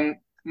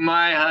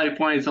my high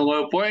points and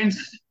low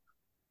points.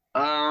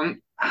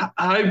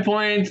 High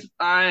points,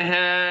 I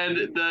had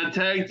the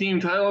tag team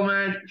title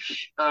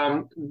match,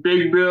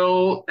 Big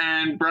Bill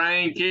and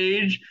Brian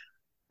Cage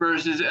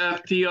versus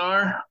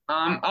FTR.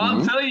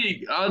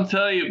 I'll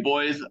tell you,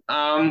 boys.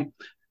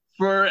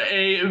 For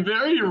a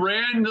very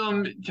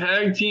random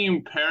tag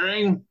team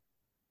pairing,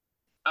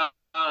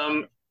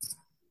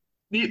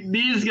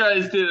 these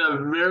guys did a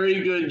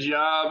very good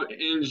job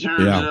in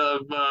terms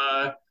of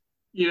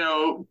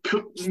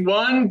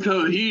one,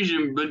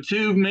 cohesion, but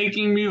two,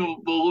 making me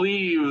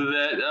believe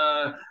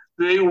that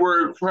they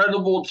were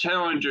credible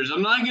challengers.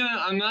 I'm not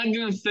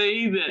gonna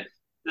say that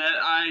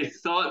I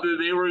thought that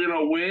they were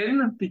gonna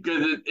win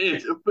because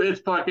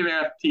it's fucking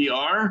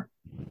FTR.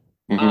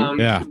 But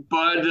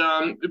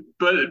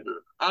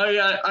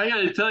I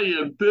gotta tell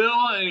you,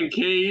 Bill and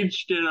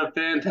Cage did a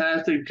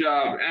fantastic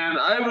job, and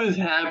I was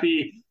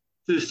happy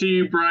to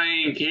see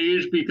Brian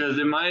Cage because,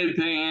 in my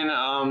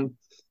opinion,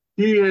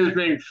 he has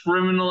been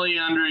criminally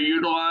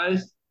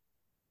underutilized.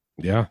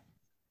 Yeah.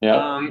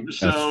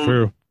 So that's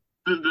true.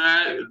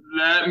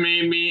 That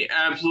made me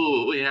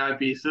absolutely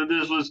happy. So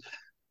this was,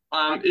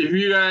 if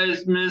you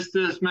guys missed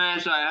this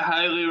match, I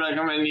highly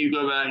recommend you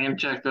go back and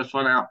check this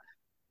one out.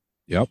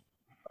 Yep.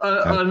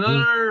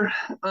 Another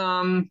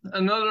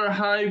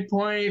high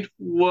point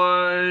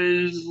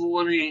was,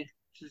 let me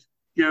just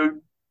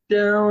go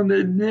down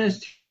the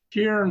list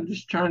here. I'm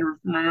just trying to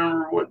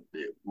remember what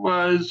it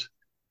was.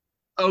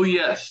 Oh,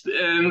 yes.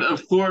 And,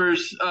 of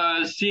course,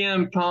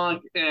 CM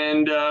Punk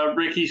and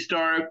Ricky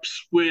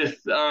Starks with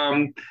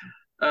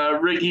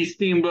Ricky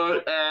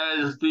Steamboat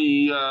as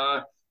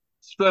the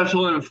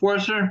special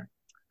enforcer.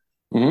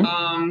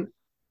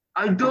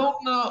 I don't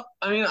know.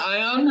 I mean, I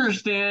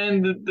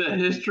understand the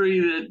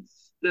history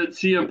that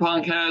CM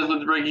Punk has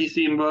with Ricky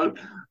Steamboat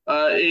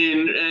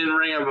in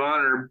Ring of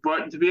Honor.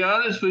 But to be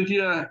honest with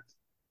you,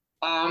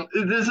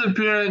 this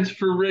appearance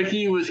for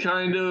Ricky was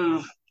kind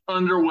of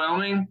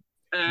underwhelming.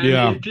 And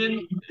it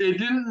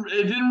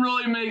didn't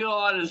really make a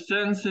lot of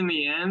sense in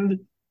the end,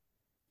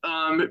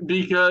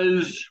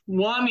 because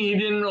one, he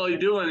didn't really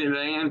do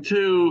anything, and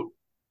two,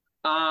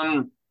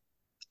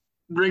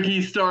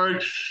 Ricky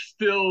Starks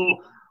still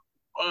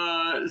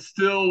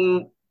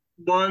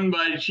won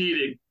by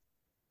cheating.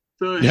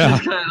 So it's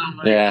just kind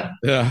of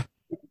like,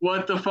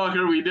 what the fuck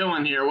are we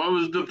doing here? What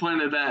was the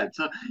point of that?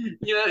 So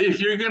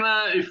if you're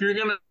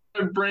gonna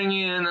bring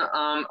in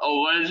a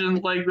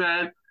legend like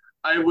that,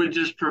 I would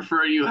just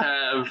prefer you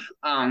have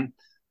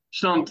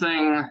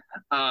something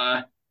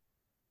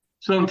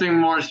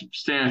more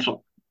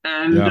substantial.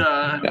 And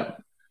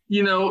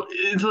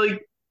it's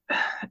like,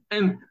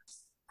 and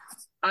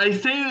I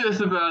say this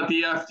about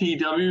the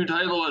FTW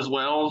title as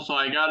well, so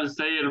I got to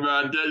say it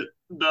about the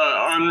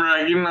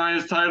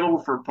unrecognized title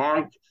for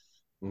Punk,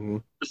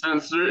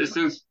 since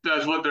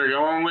that's what they're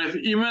going with.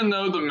 Even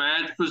though the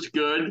match was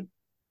good,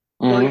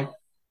 like,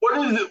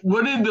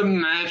 what did the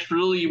match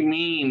really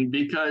mean?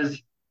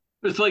 Because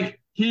it's like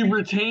he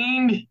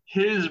retained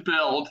his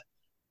belt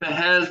that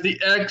has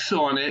the X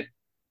on it,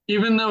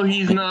 even though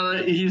he's not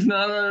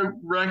a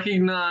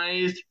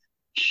recognized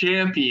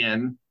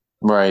champion.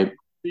 Right.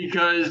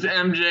 Because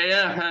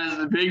MJF has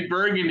the big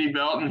burgundy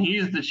belt and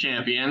he's the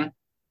champion.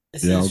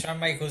 This is Shawn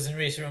Michaels and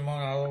Razor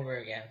Ramon all over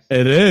again.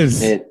 It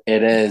is. It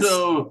is.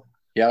 So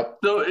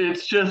So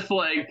it's just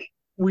like,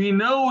 we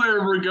know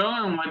where we're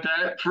going with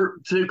that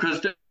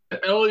because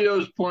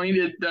Elio's point,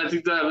 that's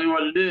exactly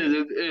what it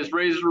is. It's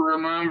Razor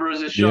Ramon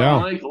versus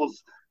Shawn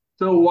Michaels.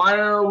 So why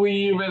are we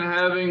even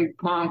having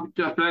Punk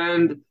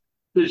defend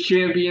the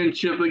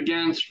championship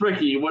against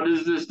Ricky? What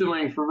is this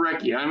doing for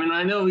Ricky? I mean,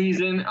 I know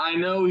he's in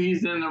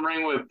the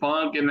ring with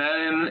Punk, and that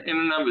in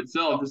and of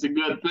itself is a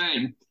good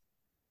thing.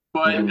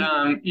 But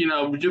but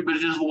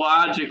just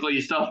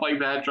logically, stuff like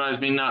that drives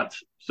me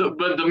nuts. So,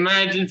 but the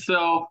match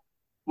itself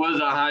was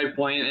a high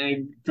point,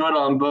 and good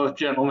on both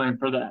gentlemen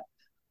for that.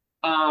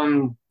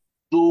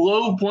 The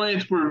low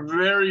points were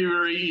very,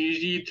 very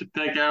easy to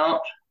pick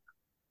out.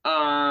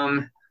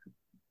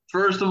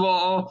 First of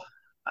all,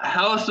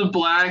 House of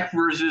Black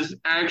versus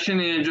Action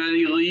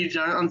Andretti, Lee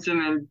Johnson,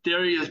 and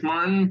Darius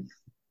Martin.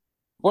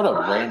 What a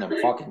random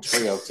fucking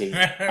trio team.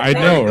 I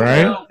know,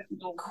 right?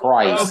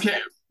 Christ. Okay,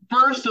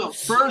 first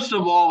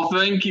of all,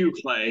 thank you,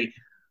 Clay,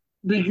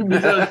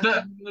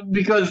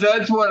 because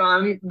that's what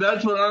I'm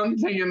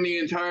thinking the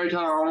entire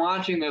time I'm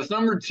watching this.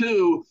 Number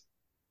two,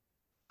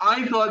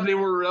 I thought they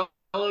were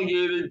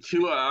relegated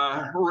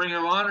to Ring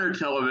of Honor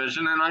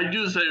television, and I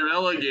do say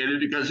relegated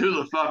because who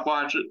the fuck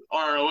watches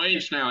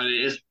ROH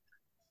nowadays?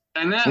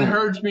 And that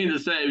hurts me to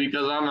say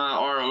because I'm a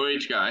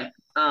ROH guy.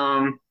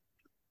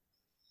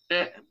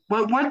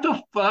 But what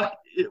the fuck?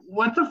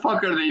 What the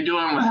fuck are they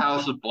doing with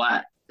House of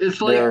Black?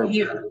 It's like,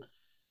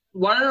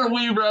 why are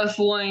we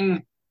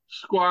wrestling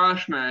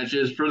squash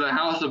matches for the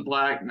House of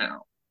Black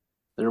now?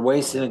 They're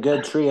wasting a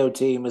good trio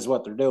team, is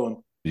what they're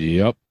doing.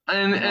 Yep.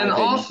 And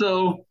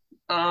also,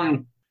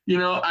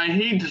 I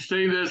hate to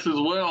say this as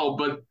well,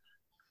 but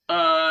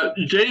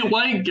Jay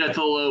White gets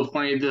a low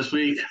point this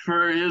week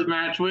for his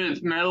match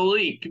with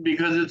Metalik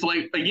because it's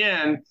like,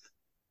 again,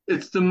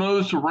 it's the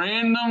most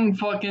random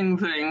fucking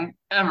thing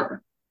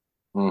ever.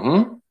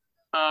 Mm-hmm.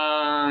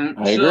 I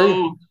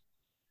agree.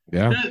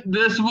 Yeah.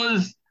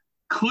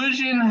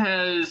 Collision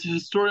has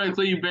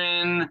historically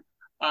been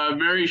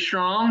very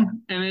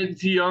strong in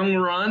its young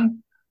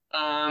run.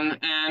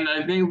 And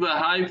I think the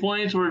high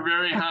points were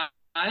very high.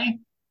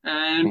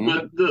 And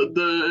but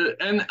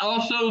and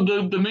also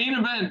the main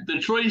event, the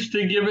choice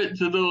to give it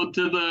to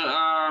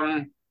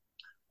the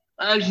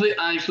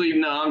actually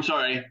no, I'm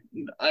sorry.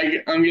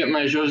 I'm getting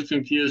my shows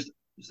confused,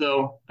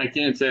 so I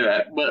can't say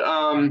that. But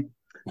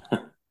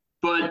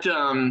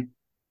the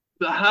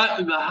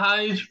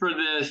highs for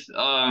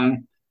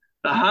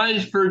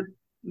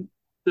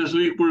this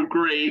week were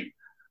great,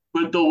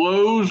 but the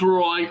lows were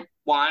like,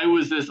 why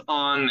was this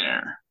on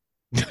there?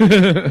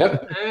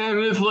 Yep. And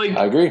it's like,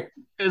 I agree.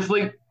 It's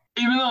like,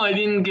 even though I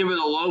didn't give it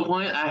a low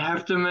point, I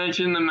have to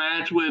mention the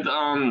match with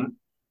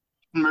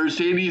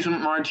Mercedes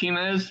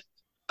Martinez.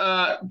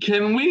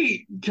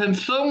 Can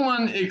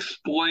someone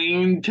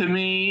explain to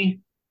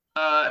me?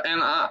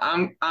 And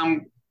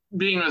I'm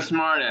being a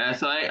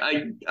smartass.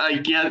 I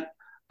get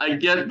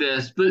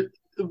this, but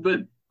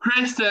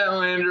Chris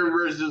Statlander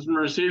versus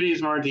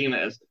Mercedes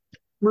Martinez.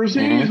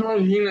 Mercedes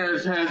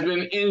Martinez has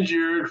been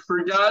injured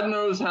for God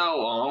knows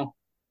how long.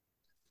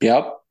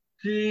 Yep.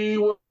 She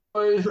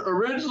was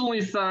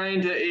originally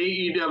signed to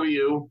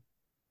AEW.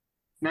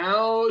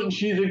 Now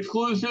she's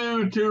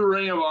exclusive to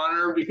Ring of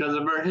Honor because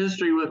of her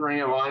history with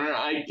Ring of Honor.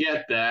 I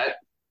get that.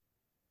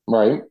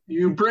 Right.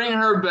 You bring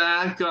her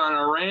back on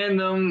a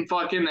random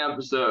fucking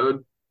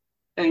episode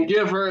and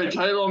give her a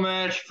title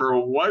match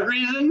for what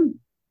reason?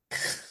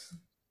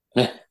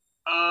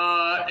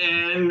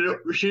 And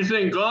she's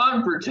been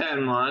gone for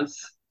 10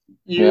 months.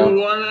 You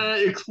want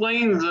to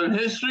explain some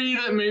history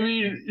that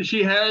maybe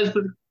she has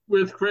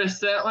with Chris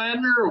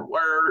Statlander,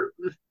 or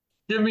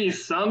give me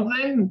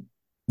something?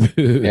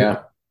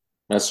 Yeah,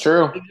 that's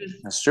true.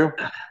 That's true.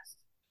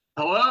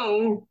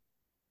 Hello?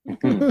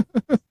 All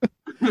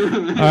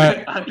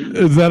right.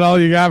 Is that all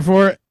you got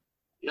for it?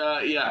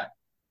 Yeah.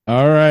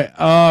 All right.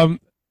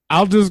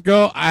 I'll just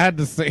go. I had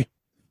the same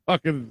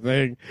fucking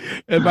thing.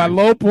 And my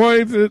low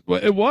points, it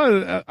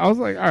was, I was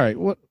like, all right,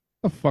 what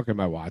the fuck am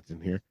I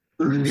watching here?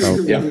 So, I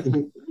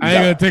ain't going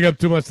to take up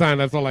too much time.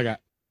 That's all I got.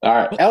 All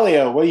right.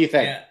 Elio, what do you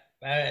think? Yeah,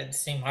 I had the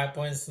same high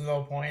points and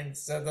low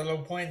points. The low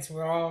points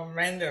were all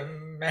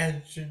random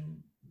match.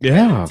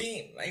 Yeah.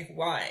 Team. Like,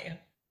 why?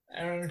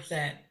 I don't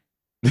understand.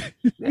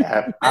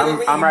 Yeah,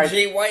 I'm right.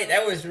 Jay White,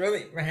 that was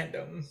really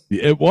random.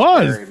 It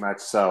was. Very much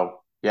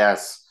so.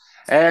 Yes.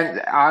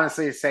 And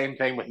honestly, the same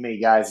thing with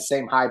me, guys. The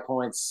same high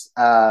points.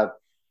 The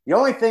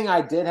only thing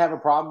I did have a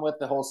problem with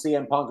the whole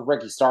CM Punk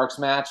Ricky Starks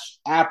match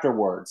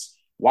afterwards.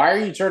 Why are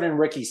you turning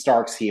Ricky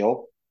Starks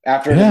heel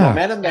after the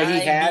momentum that he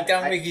had? Beat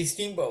down Ricky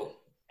Steamboat.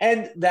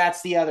 And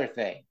that's the other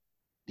thing.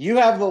 You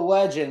have the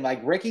legend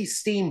like Ricky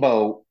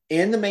Steamboat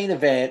in the main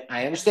event.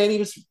 I understand he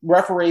was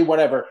referee,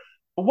 whatever.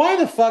 But why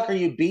the fuck are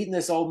you beating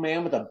this old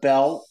man with a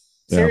belt?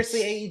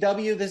 Seriously,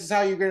 AEW, this is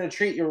how you're going to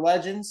treat your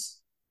legends?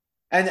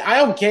 And I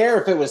don't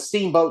care if it was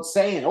Steamboat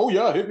saying, "Oh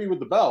yeah, hit me with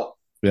the belt."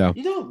 Yeah,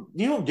 you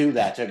don't do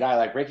that to a guy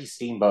like Ricky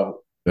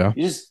Steamboat. Yeah,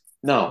 you just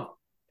no.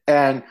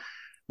 And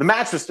the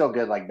match was still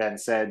good, like Ben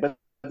said. But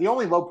the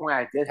only low point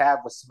I did have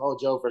was Samoa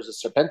Joe versus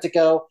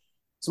Serpentico.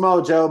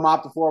 Samoa Joe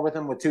mopped the floor with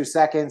him with 2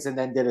 seconds, and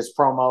then did his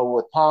promo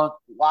with Punk.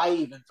 Why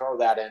even throw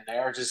that in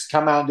there? Just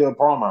come out and do a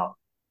promo.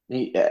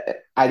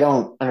 I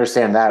don't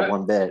understand that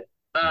one bit.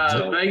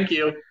 Thank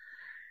you.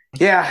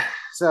 Yeah,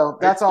 so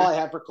that's all I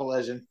have for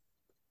Collision.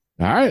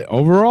 All right,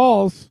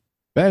 overalls,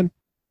 Ben.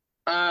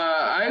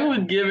 I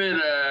would give it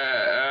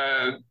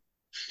a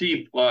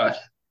C plus.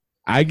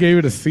 I gave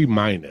it a C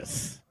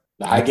minus.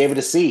 I gave it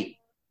a C.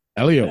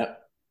 Elio.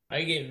 Yep.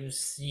 I gave it a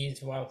C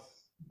as well.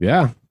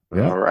 Yeah.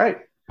 All right.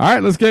 All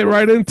right, let's get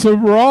right into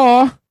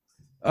Raw.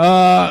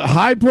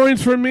 High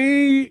points for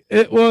me,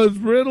 it was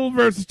Riddle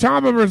versus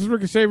Ciampa versus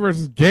Ricochet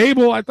versus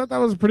Gable. I thought that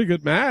was a pretty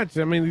good match.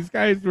 I mean, these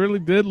guys really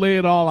did lay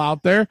it all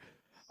out there.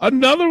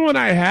 Another one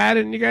I had,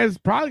 and you guys are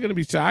probably going to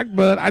be shocked,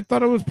 but I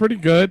thought it was pretty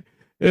good.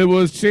 It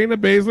was Shayna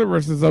Baszler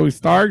versus Zoe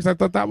Starks. I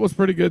thought that was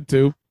pretty good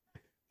too.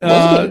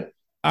 Good.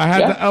 I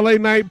had the LA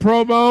Knight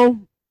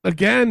promo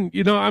again.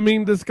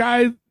 This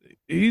guy,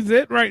 he's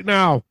it right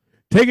now.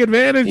 Take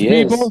advantage,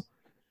 people. Is.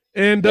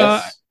 And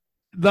the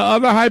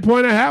other high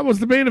point I had was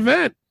the main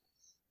event.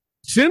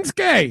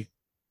 Shinsuke.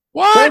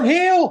 What? Turn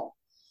heel.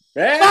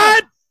 Yeah.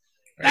 What?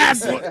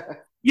 That's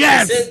what.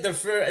 Yes.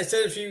 I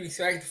said a few weeks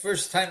back, the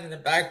first time in the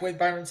back with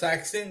Byron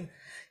Saxton,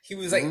 he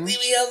was like, "Leave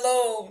me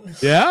alone."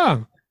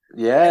 Yeah.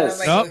 Yes.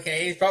 And I'm like,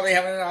 okay, he's probably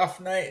having an off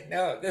night.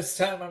 No, this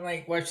time I'm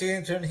like, watch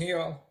him turn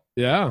heel.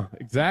 Yeah,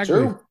 exactly.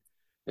 True.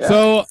 Yeah.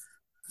 So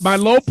my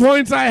low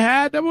points I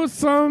had, there was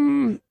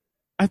some,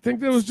 I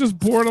think there was just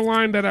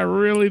borderline that I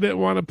really didn't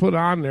want to put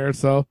on there.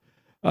 So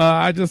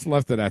I just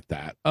left it at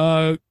that.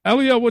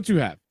 Elio, what you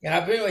have? Yeah,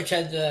 I pretty much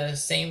had the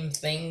same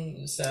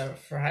things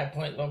for high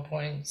point, low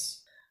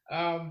points.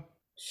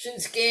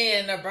 Shinsuke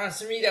and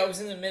Bronson Reed, I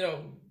was in the middle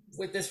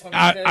with this one.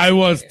 I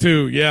was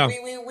too, yeah.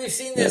 We've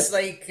seen this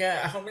like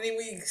how many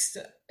weeks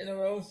in a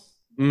row?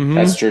 Mm-hmm.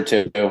 That's true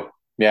too.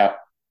 Yeah.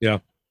 Yeah.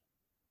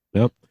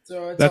 Yep.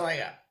 So that's all I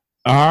got.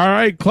 All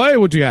right, Clay,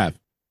 what'd you have?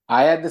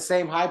 I had the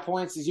same high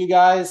points as you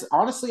guys.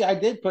 Honestly, I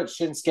did put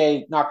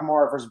Shinsuke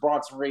Nakamura versus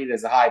Bronson Reed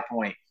as a high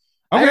point.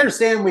 Okay. I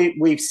understand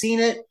we've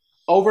seen it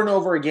over and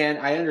over again.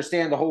 I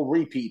understand the whole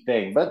repeat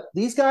thing, but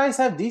these guys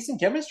have decent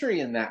chemistry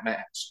in that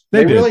match.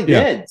 They really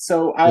did.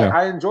 So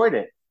I enjoyed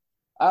it.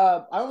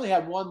 I only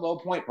had one low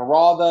point for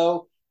Raw,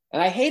 though, and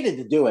I hated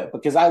to do it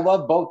because I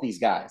love both these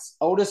guys.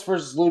 Otis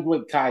versus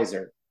Ludwig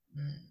Kaiser.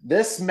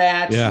 This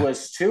match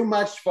was too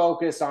much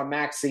focus on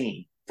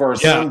Maxine for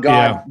some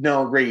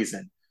god-known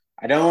reason.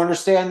 I don't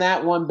understand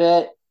that one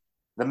bit.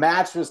 The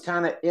match was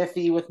kind of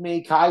iffy with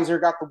me. Kaiser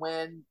got the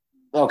win.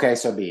 Okay,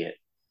 so be it.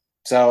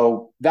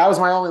 So that was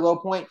my only low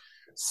point.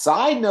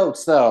 Side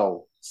notes,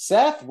 though.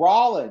 Seth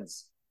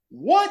Rollins.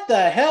 What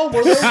the hell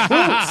were those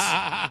boots?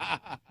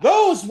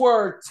 Those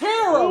were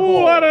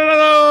terrible. What are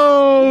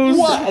those?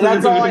 What?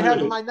 That's all I have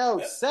in my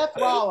notes. Seth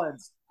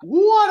Rollins.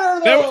 What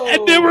are those?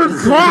 And they were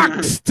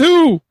Crocs,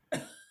 too.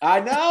 I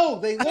know.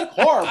 They look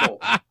horrible.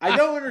 I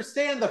don't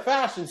understand the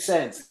fashion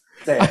sense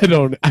there. I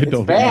don't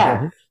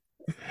bad. know.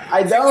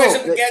 I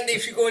don't. They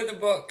should go in the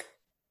book.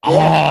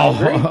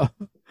 Yeah,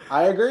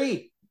 I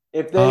agree.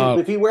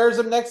 If he wears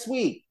them next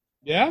week.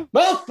 Yeah?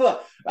 Well,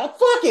 fuck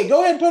it.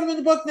 Go ahead and put them in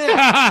the book now.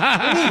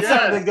 We need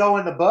something to go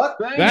in the book.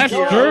 That's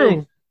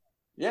true.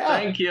 Yeah.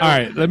 Thank you. All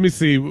right, let me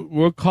see.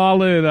 We'll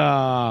call it,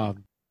 oh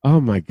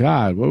my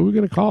God, what are we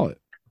going to call it?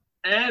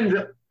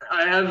 And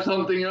I have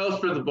something else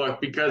for the book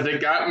because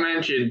it got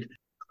mentioned.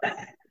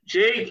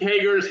 Jake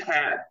Hager's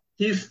hat.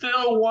 He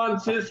still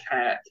wants his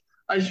hat.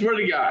 I swear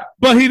to God.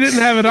 But he didn't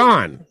have it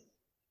on.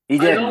 He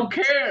didn't. I don't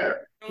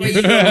care. He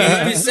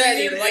said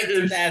he liked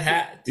that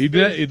hat. He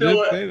did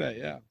say that,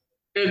 yeah.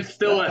 It's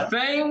still a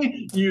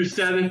thing. You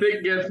said if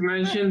it gets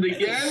mentioned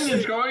again,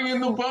 it's going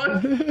in the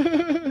book.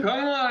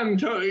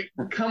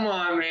 Come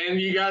on, man.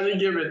 You got to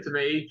give it to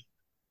me.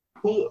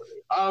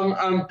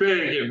 I'm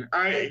begging.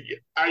 I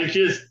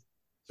just.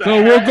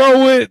 So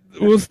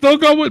we'll still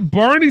go with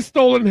Barney's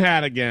stolen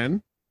hat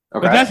again.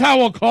 Okay. But that's how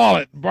we'll call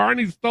it.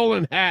 Barney's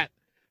stolen hat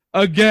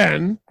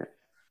again.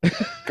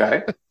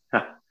 Okay.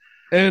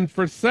 And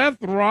for Seth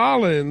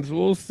Rollins,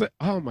 we'll say,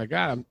 oh my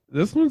God,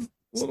 this one's a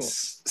little...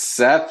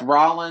 Seth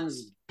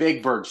Rollins,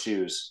 Big Bird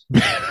shoes.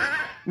 How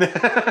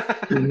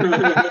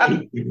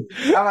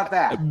about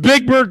that?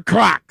 Big Bird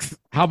Crocs.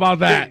 How about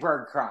that? Big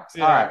Bird Crocs.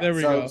 Yeah, all right. there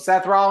we go.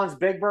 Seth Rollins,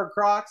 Big Bird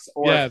Crocs,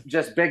 or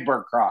just Big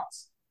Bird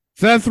Crocs?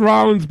 Seth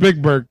Rollins, Big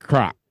Bird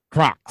Crocs.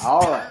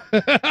 All right.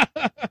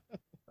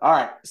 All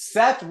right.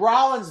 Seth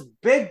Rollins,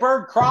 Big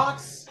Bird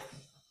Crocs,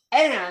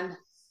 and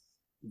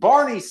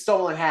Barney's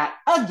stolen hat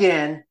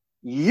again.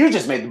 You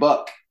just made the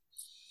book.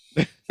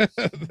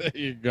 There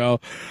you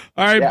go.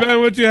 All right, Ben,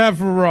 what you have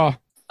for Raw?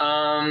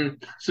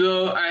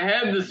 So I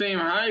had the same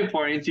high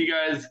points. You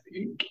guys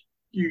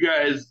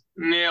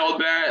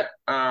nailed that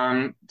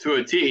to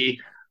a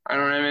T. I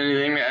don't have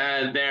anything to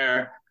add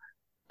there.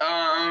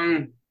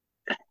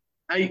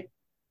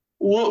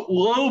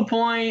 Low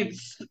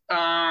points.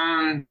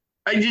 I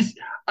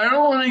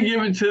don't want to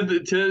give it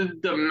to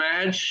the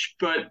match,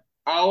 but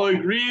I'll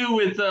agree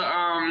with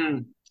the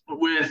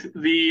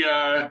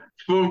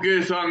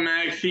focus on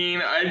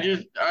Maxine. I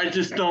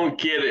just don't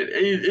get it.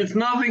 It's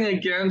nothing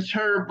against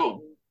her, but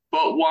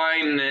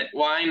why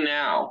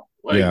now?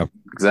 Yeah,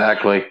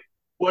 exactly.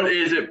 What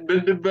is it?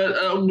 But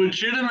a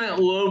legitimate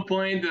low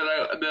point that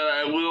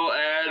I will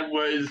add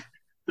was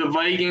the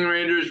Viking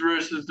Raiders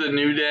versus the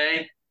New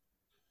Day.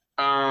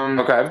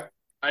 Okay.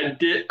 I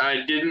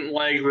didn't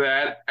like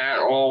that at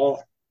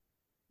all.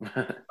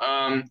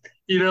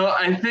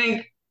 I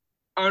think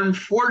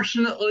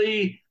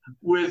unfortunately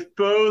with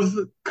both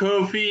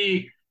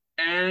Kofi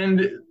and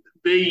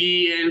Big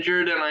E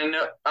injured, and I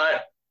know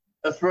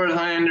as far as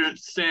I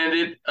understand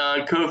it,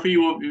 Kofi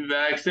will be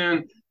back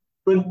soon.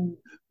 But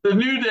the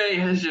New Day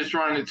has just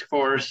run its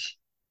course.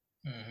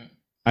 Mm-hmm.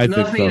 I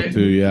think so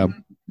too, yeah.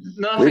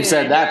 We've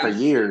said that for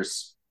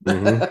years.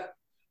 Mm-hmm.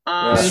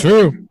 That's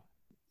true.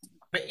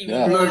 But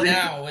even more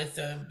now with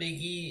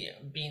Big E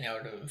being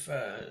out of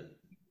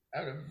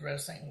out of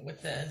wrestling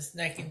with his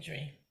neck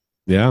injury.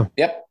 Yeah.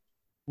 Yep.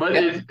 But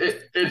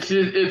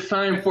it's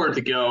time for it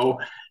to go.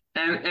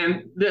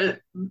 And the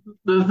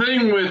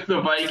thing with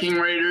the Viking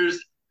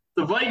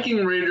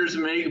Raiders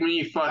make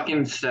me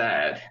fucking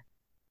sad.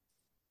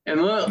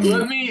 And let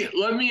me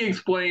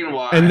explain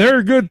why. And they're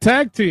a good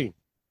tag team.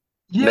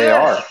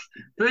 Yes,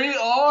 they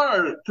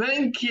are.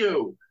 Thank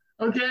you.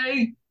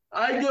 Okay,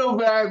 I go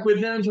back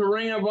with them to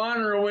Ring of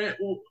Honor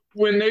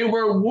when they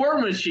were War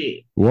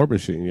Machine. War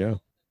Machine, yeah.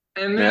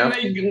 And then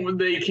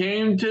they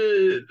came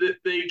to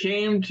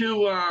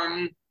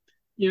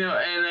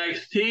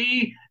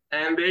NXT,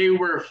 and they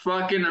were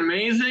fucking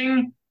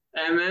amazing.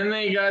 And then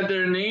they got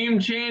their name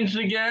changed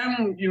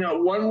again.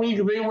 1 week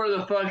they were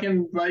the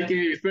fucking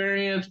Viking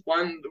Experience.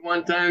 One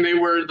time they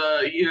were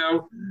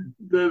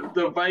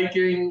the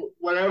Viking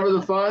whatever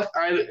the fuck.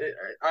 I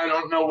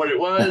don't know what it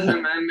was.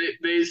 And then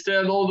they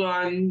settled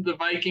on the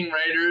Viking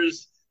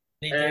Raiders.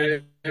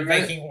 The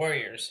Viking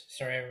Warriors.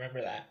 Sorry, I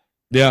remember that.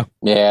 Yeah.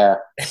 Yeah.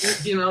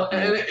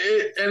 And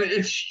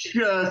it's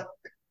just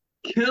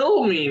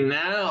kill me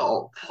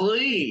now,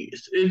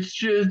 please. It's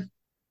just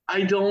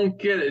I don't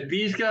get it.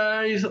 These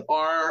guys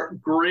are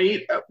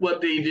great at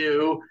what they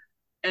do,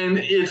 and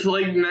it's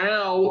like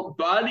now,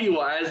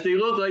 body-wise, they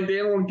look like they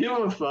don't give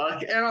a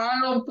fuck, and I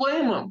don't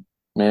blame them.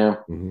 Yeah,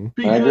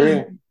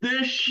 because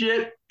this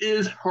shit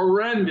is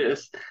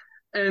horrendous.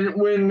 And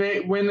when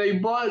they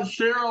brought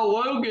Sarah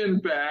Logan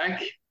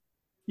back,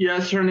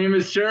 yes, her name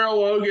is Sarah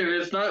Logan.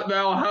 It's not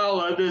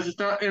Valhalla. This is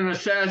not an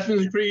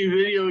Assassin's Creed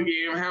video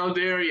game. How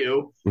dare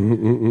you?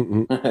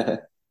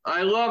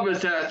 I love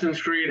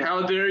Assassin's Creed.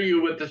 How dare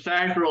you with the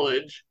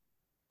sacrilege?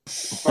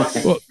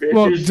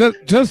 Well,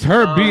 just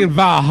her being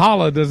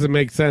Valhalla doesn't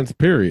make sense,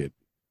 period.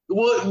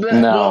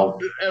 No.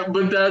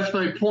 But that's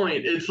my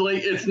point. It's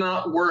like it's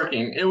not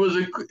working. It was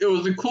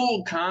a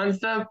cool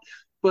concept,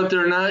 but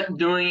they're not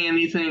doing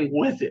anything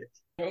with it.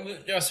 Well,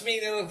 just me,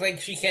 they look like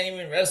she can't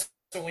even wrestle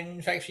when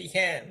in fact she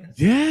can.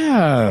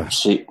 Yeah.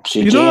 She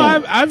you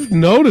know, I've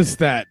noticed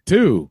that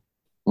too.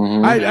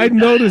 Mm-hmm. I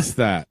noticed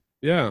that.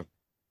 Yeah.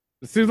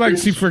 It seems like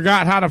she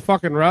forgot how to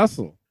fucking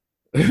wrestle.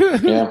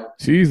 Yeah.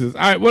 Jesus.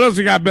 All right, what else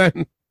you got,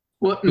 Ben?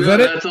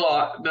 That's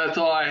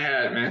all I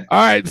had, man.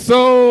 All right,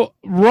 so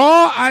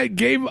Raw, I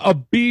gave a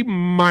B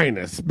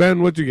minus.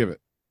 Ben, what'd you give it?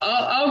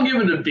 I'll give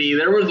it a B.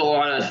 There was a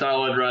lot of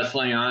solid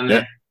wrestling on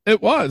there.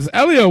 It was.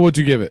 Elio, what'd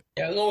you give it?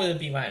 Yeah, I'll go with a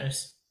B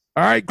minus.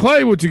 All right,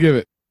 Clay, what'd you give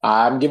it?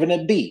 I'm giving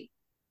it a B.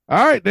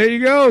 All right, there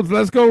you go.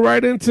 Let's go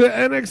right into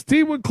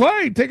NXT with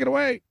Clay. Take it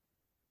away.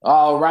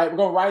 All right, we're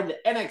going right into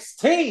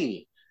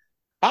NXT.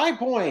 High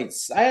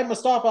points. I had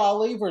Mustafa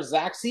Ali versus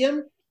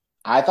Axiom.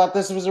 I thought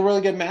this was a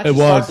really good match to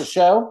start the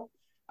show.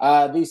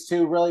 These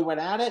two really went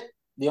at it.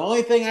 The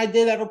only thing I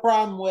did have a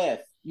problem with,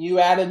 you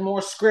added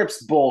more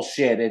scripts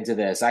bullshit into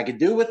this. I could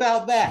do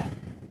without that.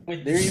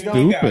 There you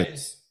go,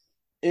 guys.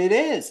 It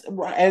is.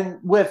 And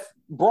with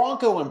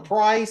Bronco and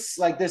Price,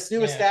 like this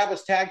new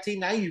established tag team,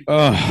 now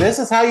this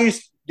is how you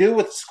do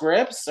with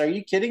scripts? Are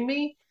you kidding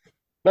me?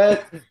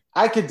 But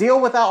I could deal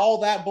without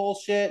all that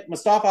bullshit.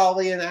 Mustafa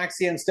Ali and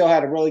Axiom still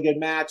had a really good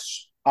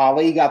match.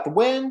 Ali got the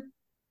win.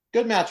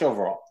 Good match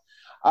overall.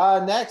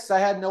 Next, I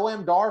had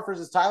Noam Dar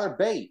versus Tyler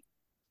Bate.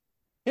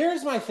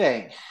 Here's my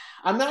thing.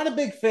 I'm not a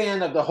big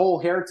fan of the whole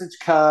Heritage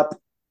Cup,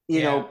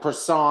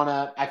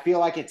 persona. I feel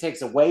like it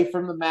takes away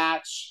from the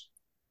match.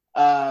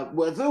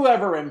 With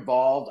whoever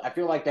involved, I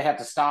feel like they have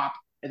to stop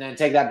and then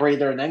take that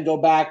breather and then go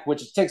back,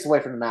 which takes away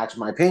from the match,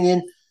 in my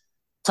opinion.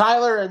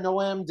 Tyler and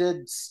Noam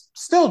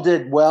still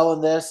did well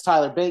in this.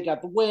 Tyler Bate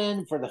got the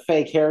win for the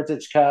fake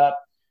Heritage Cup.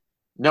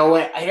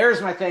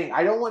 Here's my thing.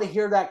 I don't want to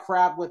hear that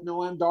crap with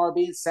Noam Dar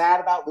being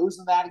sad about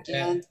losing that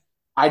again. Yeah.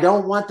 I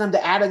don't want them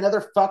to add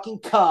another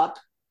fucking cup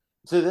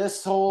to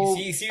this whole...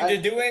 You see what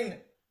they're doing?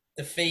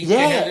 The fake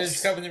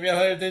Heritage Cup and the real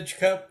Heritage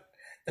Cup?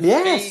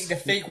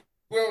 The fake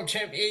World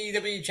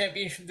AEW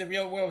Championship, the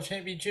real World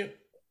Championship?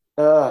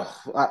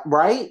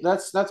 Right?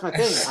 That's my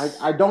thing.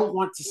 I don't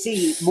want to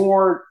see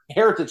more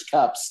Heritage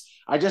Cups.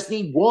 I just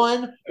need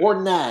one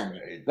or none.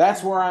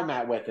 That's where I'm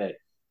at with it.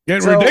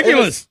 Getting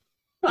ridiculous.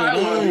 I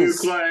love you,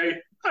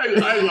 Clay.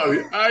 I love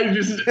you. I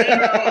just,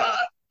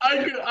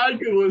 I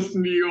could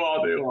listen to you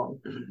all day long.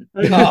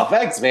 Oh,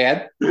 thanks,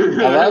 man. I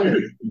love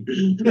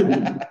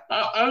it.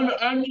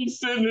 I'm just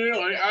sitting here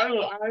like I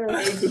don't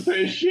have to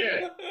say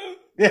shit.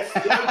 Let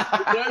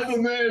the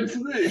man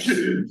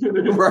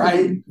speak.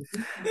 Right.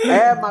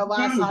 And my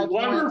last high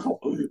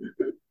point.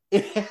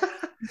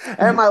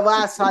 And my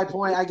last high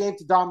point I gave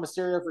to Dom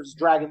Mysterio versus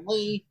Dragon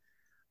Lee.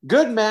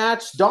 Good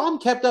match. Dom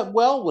kept up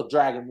well with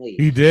Dragon Lee.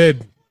 He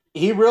did.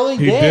 He really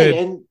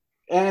did.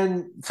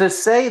 And to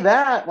say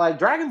that, like,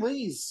 Dragon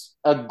Lee's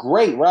a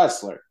great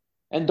wrestler.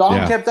 And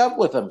Dom kept up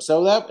with him.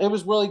 So it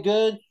was really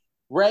good.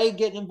 Ray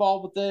getting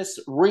involved with this.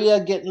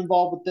 Rhea getting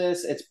involved with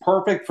this. It's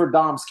perfect for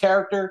Dom's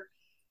character.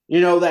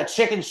 That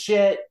chicken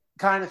shit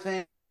kind of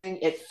thing.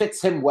 It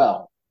fits him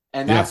well.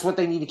 And that's what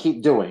they need to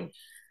keep doing.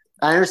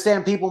 I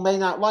understand people may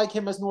not like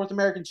him as North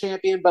American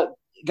champion, but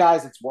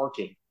guys, it's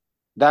working.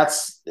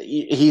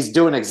 He's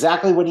doing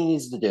exactly what he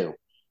needs to do.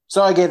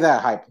 So I gave that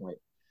a high point.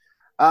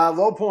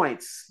 Low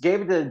points.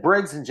 Gave it to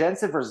Briggs and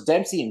Jensen versus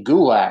Dempsey and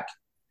Gulak.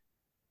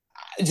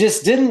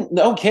 Just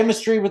no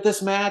chemistry with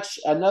this match.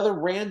 Another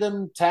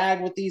random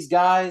tag with these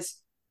guys.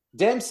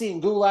 Dempsey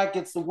and Gulak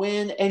gets the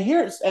win. And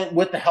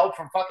with the help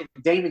from fucking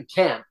Damon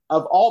Kemp,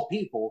 of all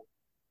people,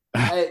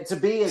 to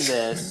be in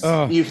this,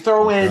 you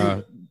throw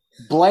in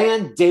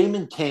bland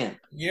Damon Kemp.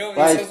 You know,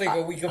 it sounds like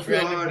a week of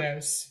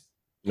randomness.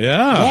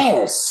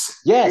 Yeah.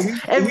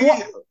 Yes.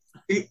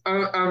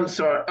 I'm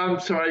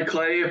sorry,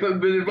 Clay.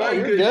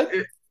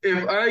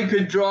 If I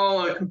could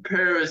draw a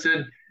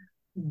comparison,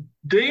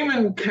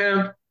 Damon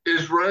Kemp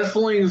is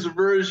wrestling's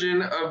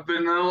version of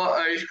Vanilla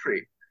Ice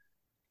Cream.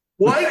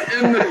 What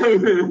in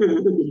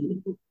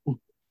the?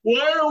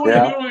 Why are we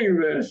doing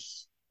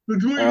this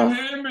between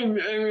him and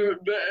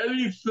the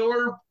Eddie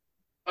Thorpe,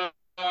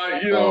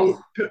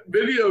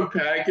 video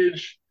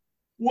package?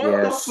 What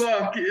the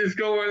fuck is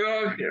going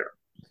on here?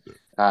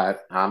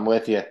 I'm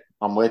with you.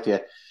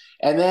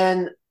 And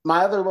then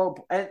my other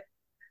and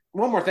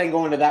one more thing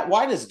going to that.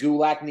 Why does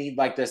Gulak need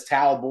like this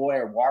towel boy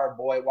or water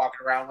boy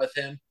walking around with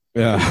him?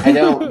 Yeah. I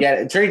don't get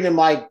it. Treating him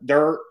like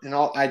dirt and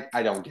all.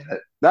 I don't get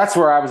it. That's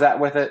where I was at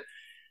with it.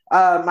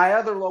 My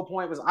other low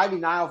point was Ivy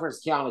Nile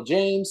versus Kiana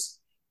James.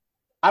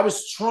 I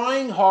was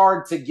trying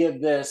hard to give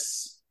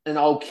this an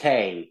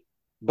okay,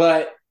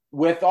 but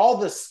with all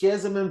the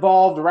schism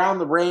involved around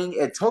the ring,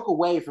 it took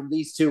away from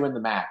these two in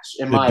the match,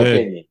 in my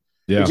opinion.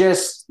 Yeah.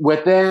 Just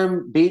with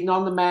them beating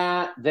on the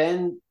mat,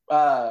 then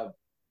Ava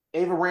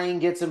Rain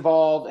gets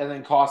involved and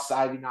then costs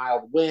Ivy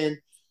Nile the win.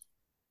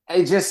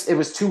 It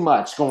was too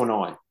much going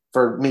on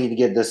for me to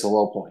give this a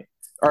low point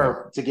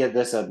or to give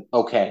this an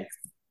okay.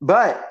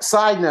 But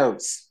side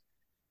notes,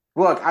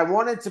 look, I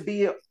wanted to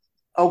be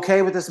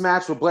okay with this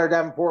match with Blair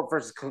Davenport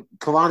versus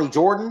Kalani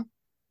Jordan.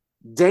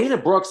 Dana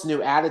Brooks'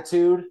 new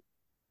attitude.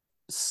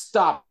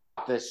 Stop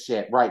this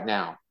shit right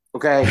now,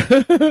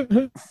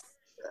 okay?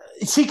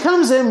 She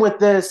comes in with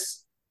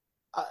this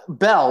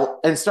belt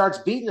and starts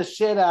beating the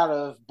shit out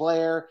of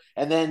Blair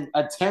and then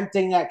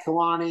attempting at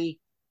Kalani.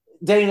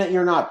 Dana,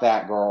 you're not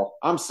that girl.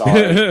 I'm sorry.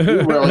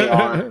 You really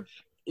aren't.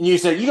 And you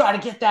said, you got to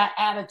get that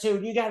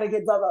attitude. You got to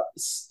get the...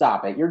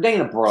 Stop it. You're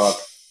Dana Brooke.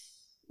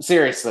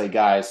 Seriously,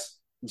 guys.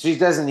 She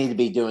doesn't need to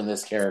be doing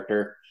this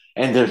character.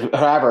 And to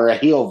have her a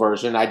heel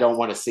version, I don't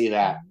want to see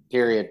that,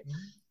 period.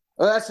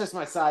 Well, that's just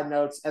my side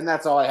notes, and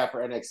that's all I have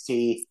for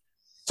NXT.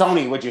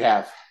 Tony, what'd you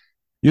have?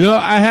 You know,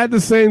 I had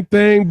the same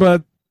thing,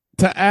 but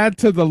to add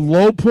to the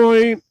low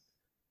point,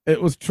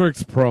 it was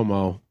Trick's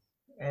promo.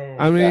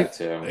 I mean,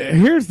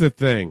 here's the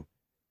thing.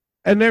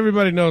 And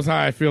everybody knows how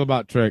I feel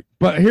about Trick.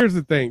 But here's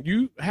the thing.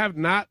 You have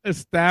not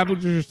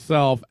established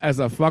yourself as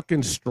a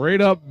fucking straight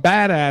up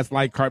badass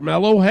like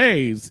Carmelo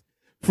Hayes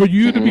for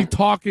you to be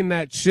talking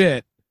that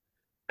shit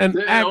and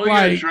act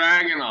like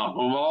dragging off of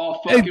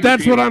all fucking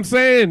that's people. what I'm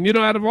saying. You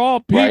know, out of all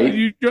people,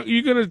 Right.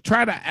 you're going to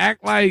try to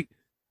act like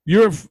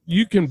you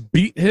can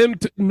beat him.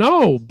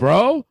 No,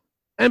 bro.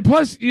 And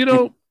plus, you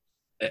know,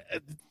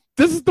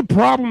 this is the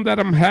problem that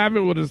I'm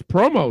having with his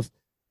promos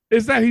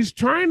is that he's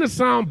trying to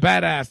sound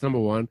badass, number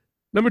one.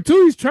 Number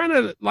two, he's trying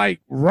to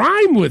like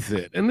rhyme with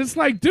it. And it's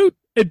like, dude,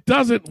 it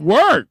doesn't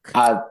work.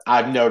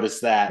 I've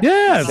noticed that.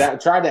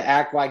 Yes. Tried to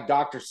act like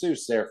Dr.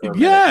 Seuss there for a minute.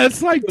 Yeah,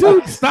 it's like,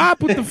 dude,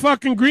 stop with the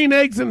fucking green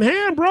eggs in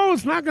hand, bro.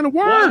 It's not going to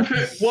work.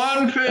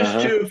 One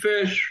fish, two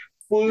fish,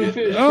 blue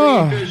fish,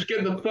 green fish,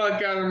 get the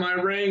fuck out of my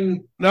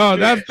ring. No,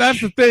 that's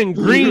the thing.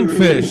 Green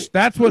fish.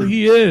 That's what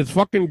he is.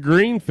 Fucking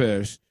green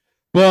fish.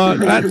 But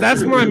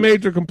that's my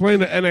major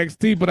complaint of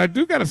NXT. But I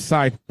do got a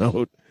side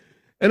note.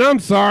 And I'm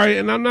sorry,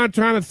 and I'm not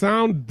trying to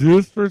sound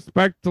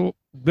disrespectful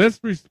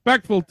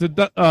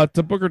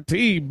to Booker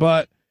T,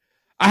 but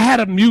I had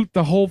to mute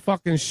the whole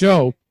fucking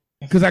show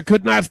because I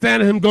could not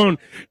stand him going,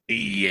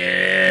 yeah.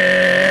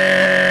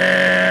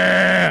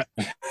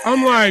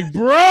 I'm like,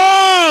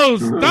 bro,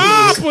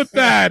 stop with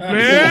that,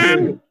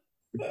 man.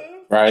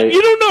 Right. You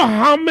don't know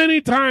how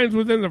many times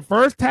within the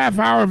first half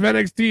hour of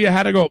NXT I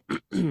had to go,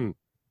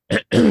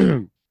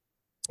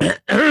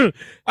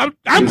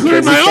 I'm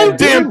clearing my own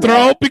damn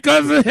throat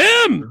because of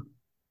him.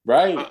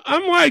 Right.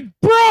 I'm like,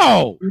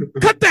 bro,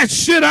 cut that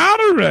shit out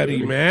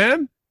already,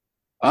 man.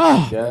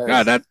 Oh, Yes.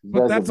 God,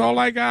 that's all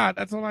I got.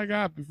 That's all I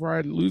got before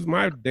I lose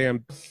my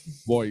damn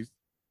voice.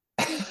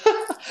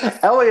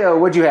 Elio,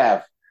 what'd you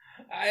have?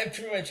 I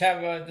pretty much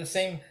have the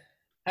same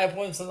high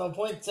points and low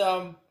points.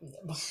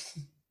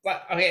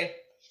 But okay,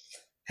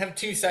 have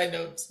two side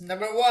notes.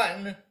 Number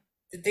one,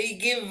 did they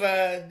give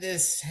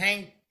this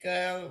Hank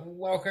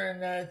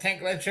Welker and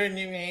Tank Ledger a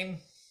new name?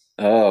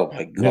 Oh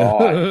my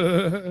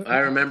God. I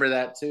remember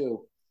that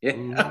too. Yeah.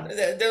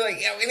 They're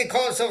like, yeah, we're gonna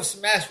call ourselves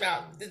Smash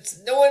Mouth.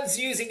 No one's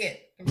using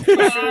it. I'm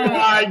pretty sure it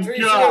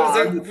was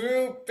a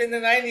group in the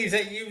 90s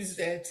that used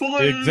it.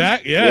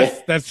 Exactly.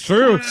 Yes, that's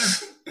true.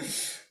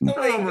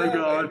 Oh my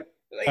God.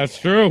 Like, That's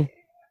true.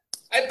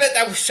 I bet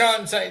that was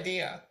Sean's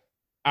idea.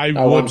 I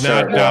would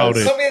not doubt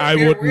it. I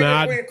would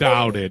not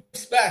doubt it.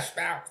 Smash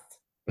Mouth.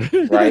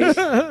 Right.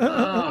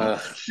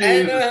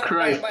 Jesus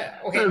Christ.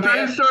 If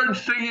they start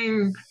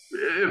singing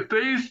if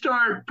they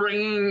start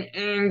bringing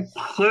in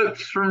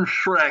clips from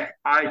Shrek,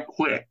 I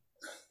quit.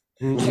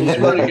 I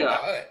swear to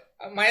God.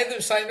 My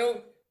other side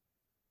note,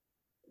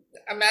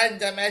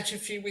 that match a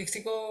few weeks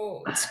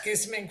ago,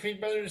 Schism and Creed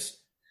Brothers.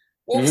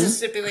 What was the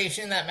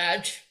stipulation in that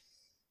match?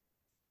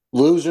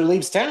 Loser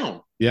leaves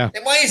town. Yeah.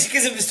 And why is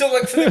Schism still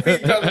looking for the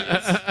Creed Brothers?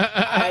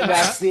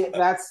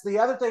 That's the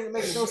other thing that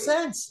makes no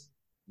sense.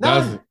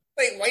 None.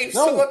 Wait, why are you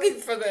still looking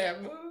for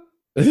them?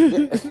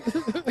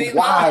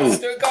 Why?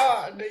 They're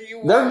gone.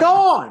 They're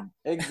gone.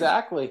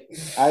 Exactly.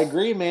 I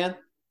agree, man.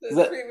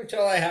 That's pretty much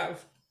all I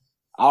have.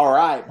 All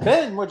right.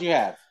 Ben, what'd you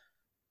have?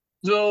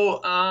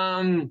 So,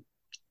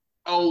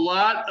 a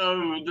lot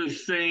of the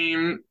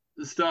same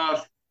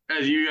stuff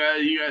as you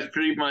guys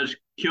pretty much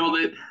killed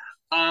it.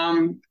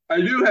 I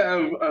do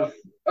have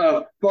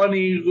a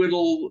funny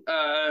little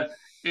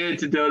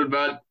anecdote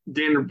about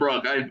Dana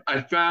Brooke.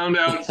 I found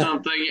out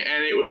something,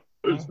 and it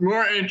was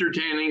more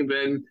entertaining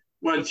than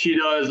what she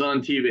does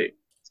on TV.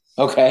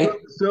 Okay.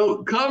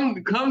 So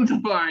come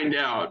to find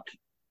out,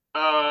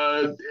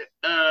 a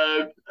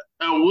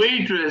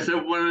waitress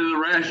at one of the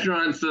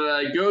restaurants that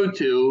I go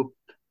to,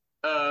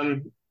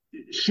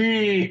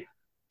 she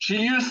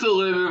used to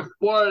live in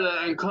Florida,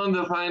 and come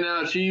to find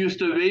out, she used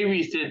to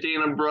babysit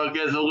Dana Brooke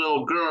as a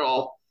little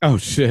girl. Oh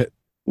shit!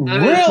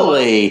 And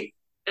really?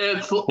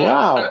 It's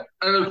wow.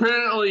 And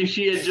apparently,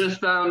 she had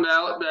just found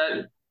out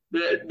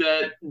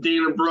that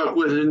Dana Brooke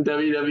was in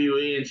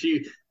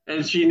WWE,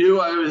 and she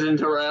knew I was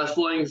into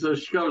wrestling, so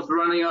she comes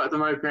running out to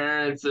my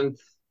parents, and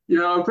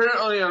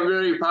apparently I'm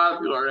very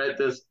popular at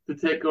this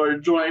particular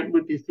joint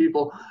with these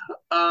people.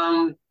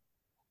 But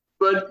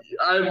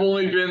I've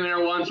only been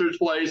there once or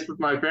twice with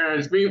my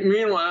parents.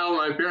 Meanwhile,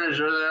 my parents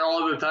are there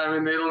all the time,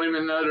 and they don't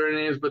even know their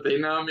names, but they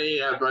know me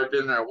after I've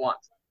been there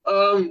once.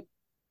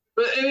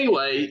 But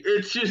anyway,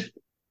 it's just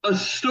a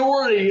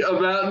story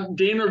about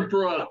Dana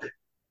Brooke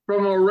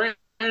from a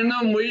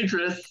random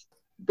waitress,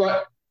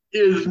 but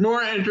is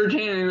more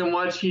entertaining than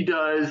what she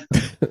does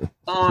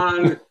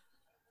on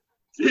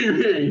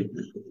TV.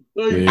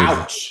 Like,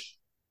 ouch!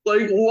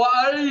 Like,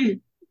 why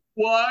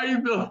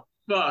the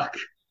fuck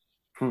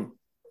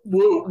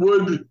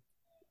would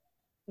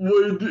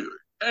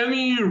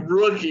any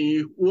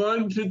rookie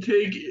want to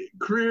take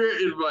career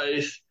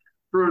advice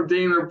from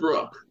Dana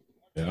Brooke?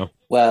 Yeah.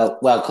 Well,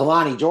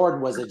 Kalani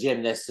Jordan was a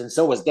gymnast, and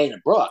so was Dana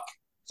Brooke.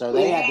 So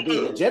they had to be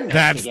the gymnast.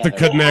 That's together. the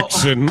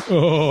connection.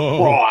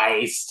 Oh.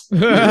 Christ.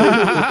 Please.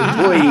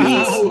 Well,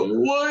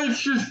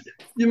 it's just,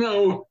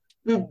 and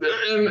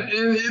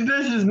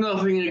this is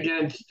nothing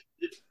against,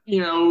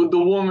 the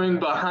woman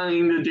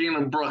behind the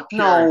Dana Brooke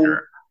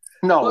character.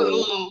 No.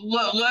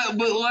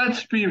 But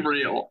let's be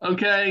real,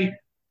 okay?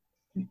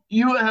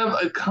 You have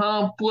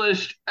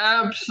accomplished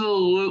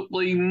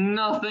absolutely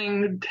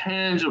nothing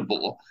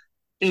tangible.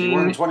 She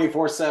won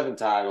 24/7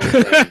 titles.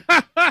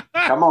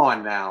 Come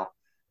on now.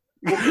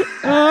 And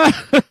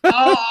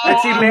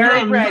she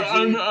married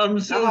Reggie.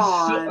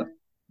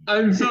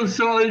 I'm so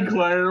sorry,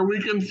 Claire.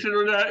 We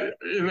consider that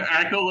an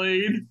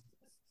accolade.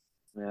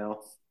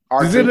 Well,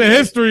 it's in the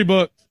history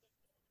book.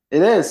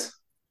 It is.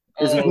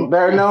 It's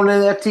better known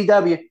than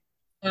FTW.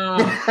 All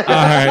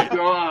right.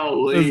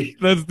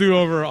 Let's do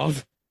overall.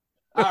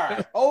 All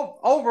right.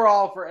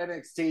 Overall for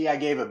NXT, I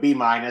gave a B-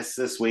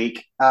 this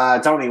week.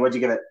 Tony, what'd you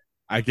give it?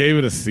 I gave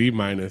it a C-.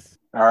 All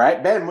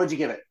right, Ben, what'd you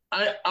give it?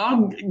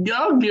 I'll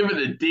give it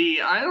a D.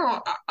 I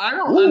don't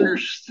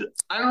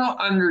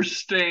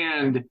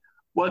understand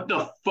what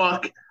the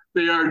fuck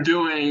they are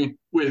doing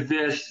with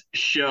this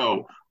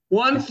show.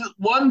 Once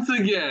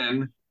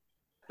again,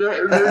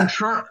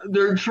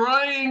 they're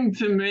trying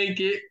to make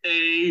it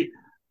a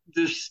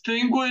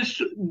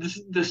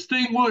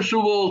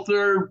distinguishable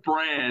third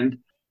brand.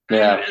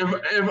 Yeah. And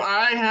if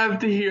I have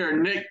to hear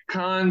Nick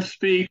Khan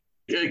speak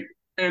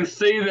and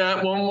say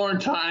that one more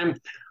time,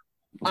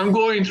 I'm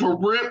going to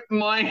rip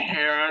my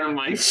hair out of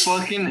my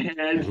fucking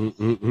head.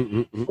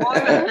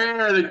 One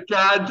hair at a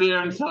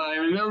goddamn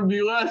time, and it would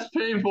be less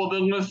painful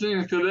than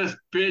listening to this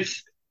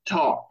bitch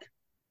talk.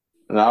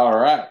 All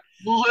right.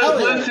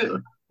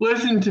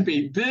 Listen to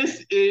me.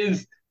 This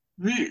is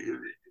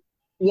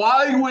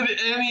why would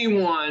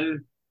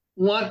anyone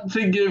want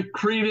to give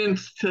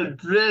credence to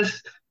this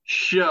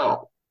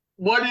show?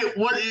 What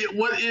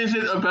is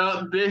it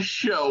about this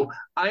show?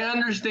 I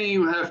understand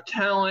you have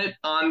talent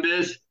on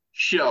this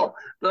show,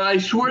 but I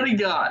swear to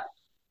God,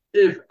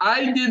 if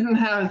I didn't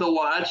have to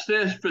watch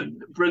this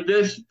for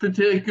this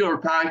particular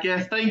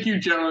podcast, thank you,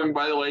 gentlemen,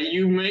 by the way,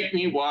 you make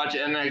me watch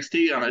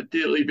NXT on a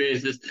daily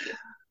basis.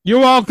 You're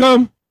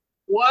welcome.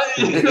 What?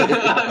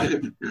 I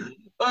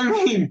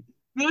mean,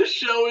 this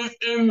show is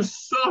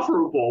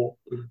insufferable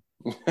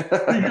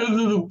because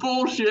of the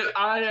bullshit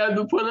I had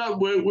to put up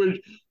with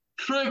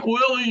Trick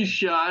Willie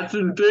shots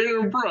and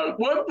Dana Brooke.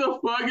 What the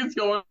fuck is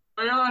going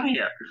on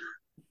here?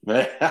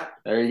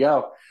 There you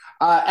go.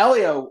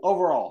 Elio,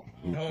 overall.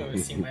 Oh,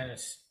 C-.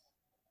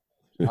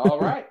 All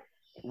right.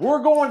 We're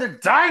going to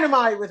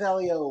Dynamite with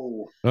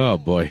Elio. Oh,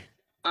 boy.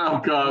 Oh,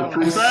 God.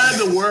 From bad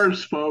to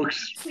worse,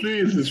 folks.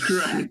 Jesus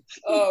Christ.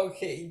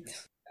 Okay.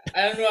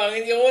 I don't know. I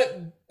mean, you know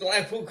what?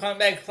 Blackpool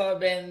Combat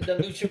Club and the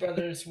Lucha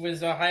Brothers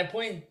was a high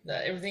point.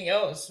 Everything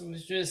else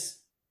was just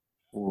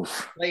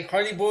like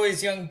Hardy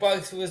Boys, Young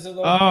Bucks was a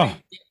low point.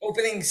 The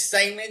opening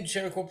segment,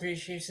 Jericho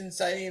Appreciation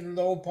Society, a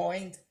low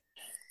point.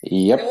 Yep.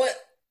 You know what?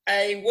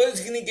 I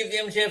was gonna give the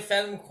MJF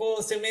Phantom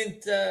Cold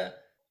segment.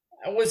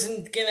 I was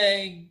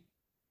gonna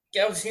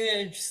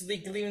just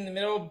leave in the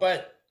middle,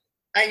 but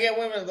I get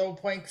one with a low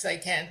point because I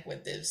can't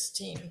with this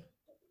team.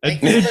 Like,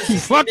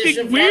 it's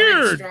fucking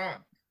weird.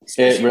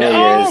 It really is.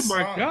 Oh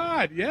my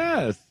god,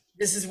 yes.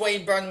 This is why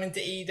you brought him into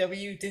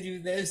AEW to do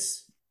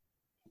this.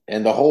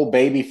 And the whole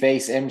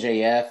babyface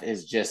MJF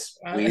is just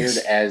weird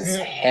as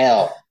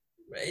hell.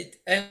 Right.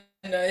 And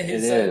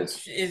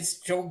his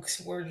jokes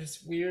were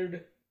just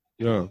weird.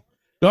 Yeah.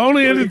 The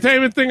only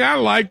entertainment thing I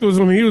liked was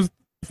when he was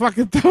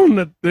fucking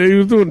throwing he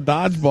was doing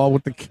dodgeball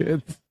with the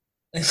kids.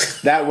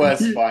 That was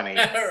funny.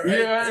 Right.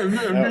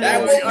 Yeah,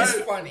 that was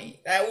funny.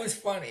 That was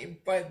funny.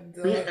 But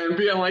and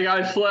being like,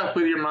 I slept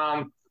with your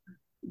mom.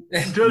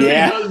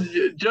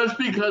 Just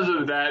because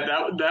of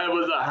that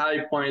was a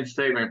high point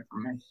statement for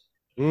me.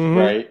 Mm-hmm.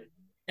 Right.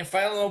 And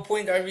final low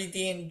point,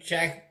 RVD and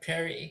Jack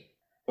Perry.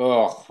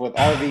 Oh, with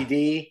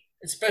RVD.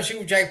 Especially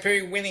with Jack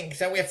Perry winning,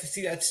 because now we have to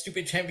see that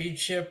stupid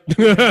championship.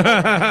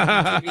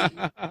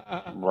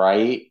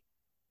 Right.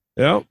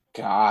 Yep.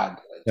 God.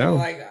 That's all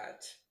I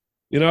got.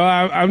 You know,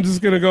 I'm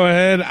just gonna go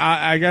ahead.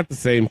 I got the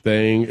same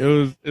thing. It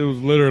was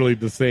literally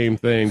the same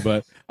thing,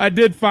 but I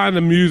did find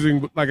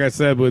amusing, like I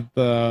said, with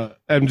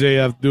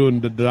MJF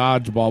doing the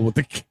dodgeball with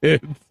the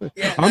kids.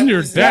 Yeah, I'm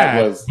your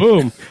dad.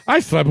 Boom.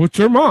 I slept with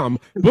your mom.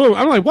 Boom.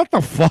 I'm like, what the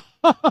fuck?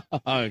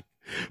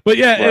 But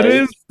yeah, It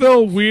is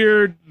still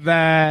weird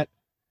that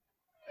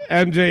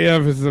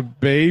MJF is a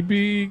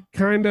baby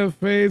kind of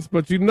face,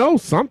 but you know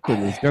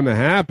something is gonna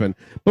happen.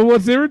 But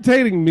what's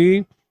irritating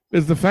me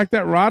is the fact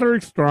that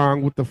Roderick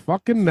Strong with the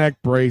fucking neck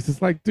brace,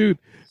 it's like, dude,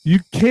 you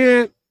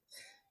can't.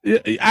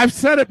 I've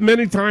said it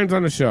many times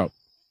on the show.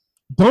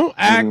 Don't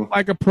act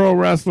like a pro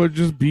wrestler.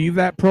 Just be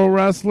that pro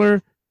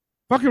wrestler.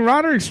 Fucking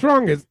Roderick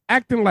Strong is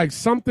acting like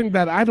something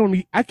that I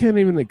can't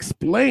even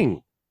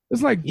explain.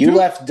 It's like you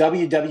left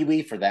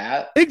WWE for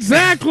that.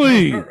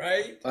 Exactly.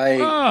 Right.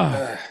 Like,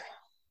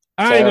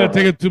 I ain't gonna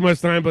take it too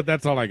much time, but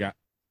that's all I got.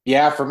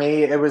 Yeah, for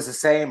me, it was the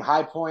same.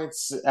 High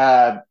points,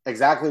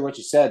 exactly what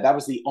you said. That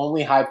was the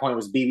only high point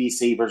was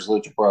BBC versus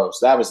Lucha Bros.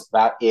 That was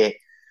about it.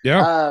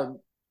 Yeah.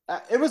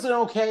 It was an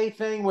okay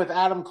thing with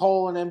Adam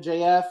Cole and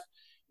MJF.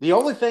 The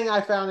only thing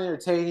I found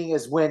entertaining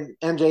is when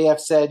MJF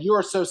said, "You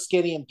are so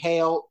skinny and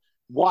pale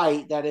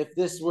white that if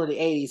this were the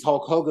 80s,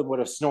 Hulk Hogan would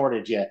have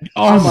snorted you."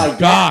 Oh, my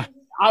God.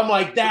 I'm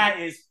like,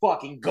 that is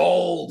fucking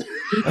gold.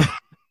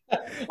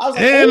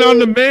 And on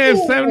the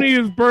man's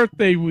 70th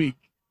birthday week.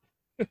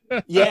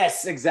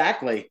 Yes,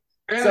 exactly.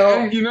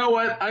 And you know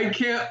what? I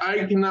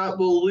cannot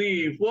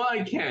believe. Well,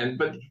 I can,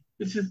 but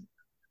it's just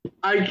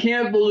I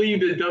can't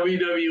believe that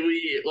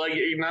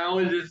WWE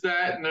acknowledges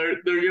that, and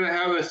they're gonna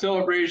have a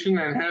celebration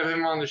and have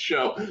him on the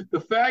show.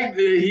 The fact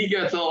that he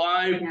gets a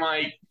live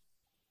mic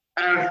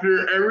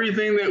after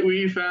everything that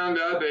we found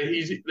out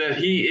that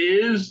he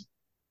is,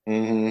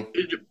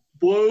 it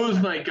blows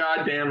my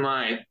goddamn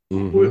mind.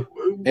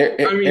 Mm-hmm.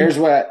 Here's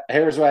what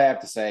I have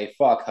to say.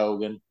 Fuck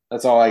Hogan.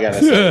 That's all I gotta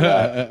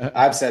say.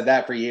 I've said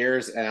that for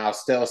years, and I'll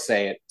still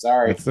say it.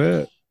 Sorry.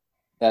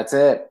 That's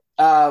it.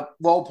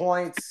 Low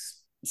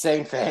points,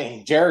 same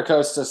thing.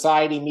 Jericho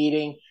Society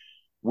meeting.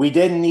 We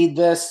didn't need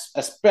this,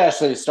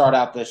 especially to start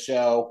out this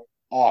show.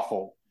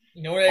 Awful.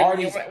 You know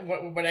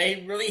what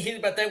I really hate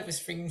about that was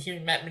freaking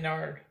hearing Matt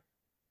Menard.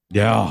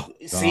 Yeah.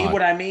 See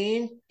what I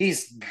mean?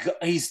 He's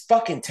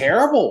fucking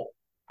terrible.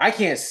 I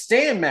can't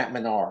stand Matt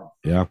Menard.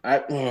 Yeah.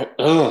 Him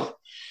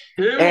on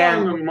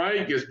the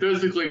mic is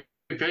physically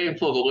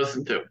painful to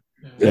listen to.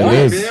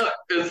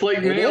 It's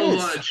like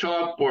nails on a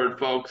chalkboard,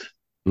 folks.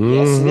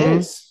 Yes, it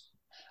is.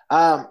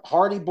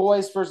 Hardy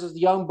Boys versus the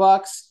Young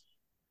Bucks.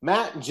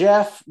 Matt and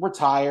Jeff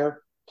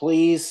retire,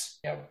 please.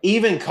 Yep.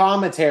 Even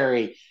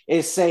commentary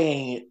is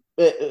saying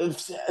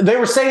they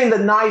were saying the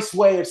nice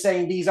way of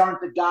saying these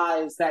aren't the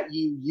guys that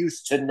you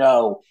used to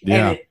know,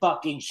 and it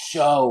fucking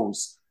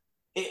shows.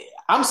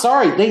 I'm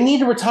sorry, they need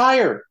to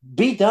retire.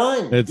 Be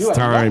done. It's you have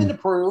time. nothing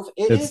to prove.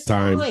 It's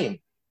time.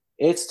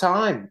 It's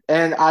time.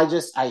 And I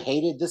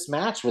hated this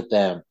match with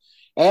them.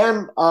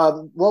 And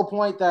low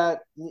point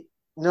that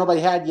nobody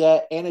had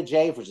yet, Anna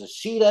Jay versus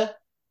Sheeta.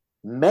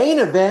 Main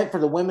event for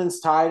the women's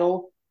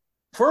title.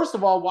 First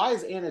of all, why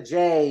is Anna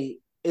Jay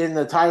in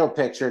the title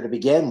picture to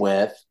begin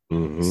with?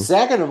 Mm-hmm.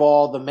 Second of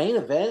all, the main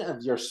event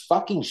of your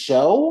fucking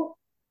show?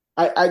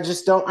 I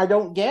just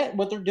don't get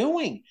what they're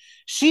doing.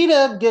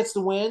 Sheeta gets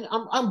the win.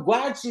 I'm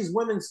glad she's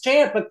women's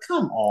champ, but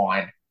come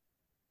on.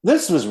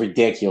 This was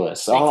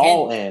ridiculous on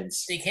all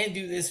ends. They can't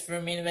do this for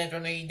a main event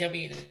on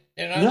AEW.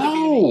 They're not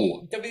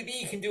WWE.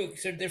 WWE can do it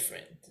because they're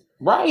different.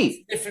 Right.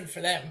 It's different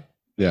for them.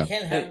 Yeah. You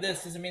can't have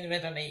this as a main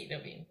event on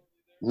AEW.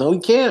 No, you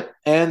can't.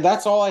 And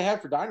that's all I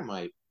have for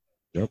Dynamite.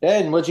 Yep.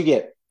 And what'd you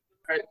get?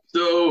 All right,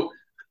 so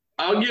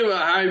I'll give a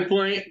high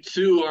point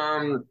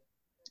to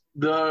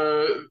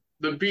the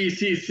the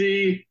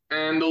BCC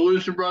and the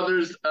Lucha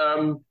Brothers.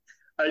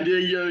 I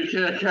did get a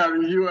kick out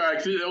of you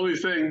accidentally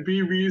saying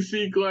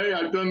BBC, Clay.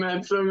 I've done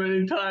that so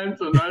many times,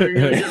 I'm not even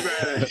going to get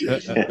mad at you.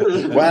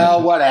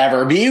 Well,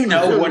 whatever. But you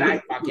know what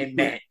I fucking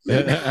meant.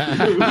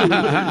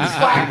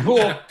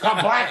 Blackpool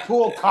Combat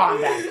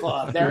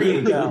Club. There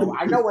you go.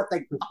 I know what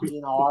they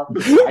fucking are.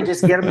 I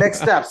just get them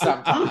mixed up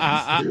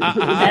sometimes.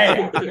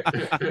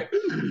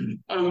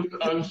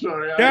 I'm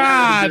sorry.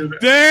 God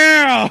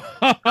damn!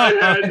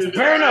 It's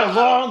been a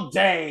long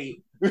day.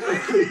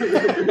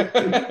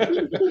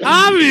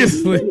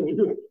 Obviously.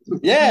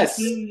 Yes.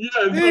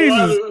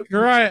 Jesus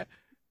Christ.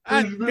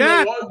 There's been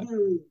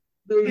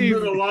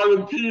a lot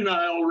of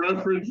penile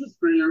references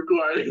for you,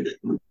 Clay.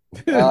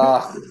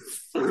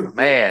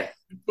 Man.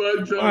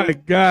 But, my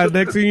God,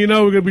 next thing you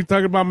know, we're going to be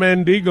talking about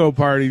Mandigo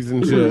parties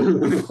and shit.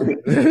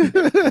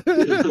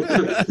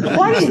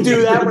 Why do you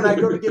do that when I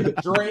go to get a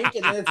drink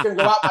and then it's going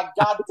to go out my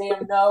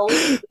goddamn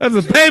nose? That's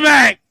a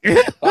payback.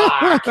 All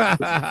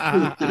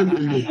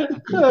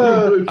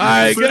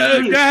right,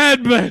 go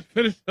ahead, man.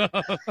 Finish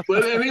off.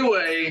 But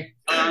anyway,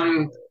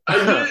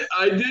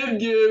 I did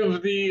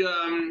give the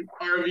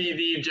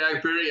RVD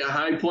Jack Perry a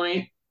high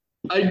point.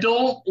 I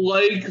don't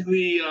like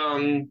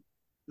the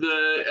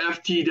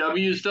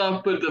FTW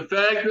stuff, but the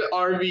fact that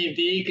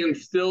RVD can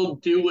still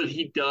do what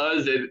he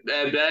does at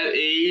that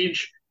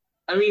age,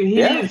 I mean,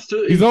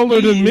 he's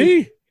older than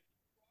me.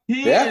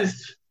 He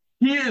is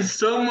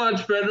so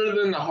much better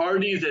than the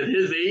Hardys at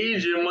his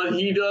age, and what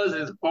he does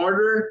is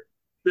harder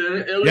than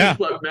at least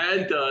what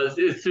Matt does.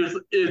 It's just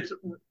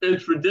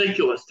it's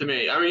ridiculous to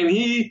me. I mean,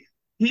 he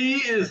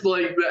is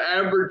like the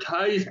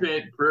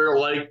advertisement for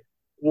like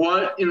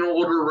what an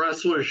older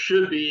wrestler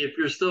should be if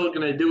you're still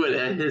going to do it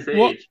at his age.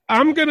 Well,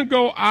 I'm going to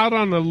go out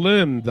on a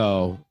limb,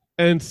 though,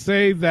 and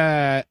say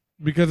that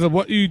because of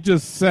what you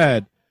just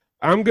said,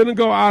 I'm going to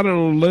go out on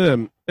a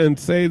limb and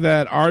say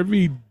that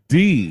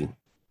RVD,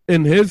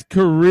 in his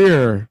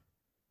career,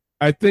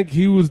 I think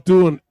he was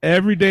doing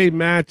everyday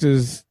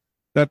matches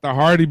that the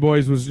Hardy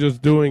Boys was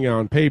just doing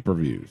on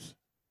pay-per-views.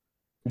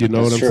 You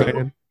know what I'm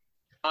saying?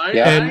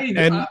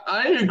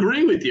 I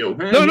agree with you.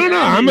 Man. No.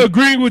 I'm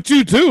agreeing with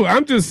you too.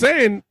 I'm just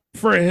saying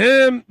for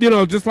him,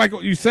 just like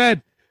what you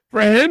said,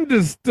 for him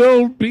to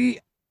still be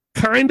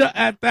kind of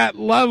at that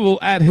level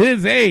at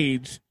his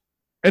age,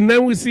 and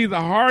then we see the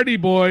Hardy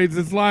Boys.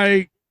 It's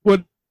like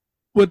what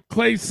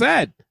Clay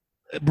said,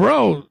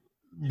 bros.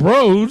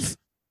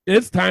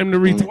 It's time to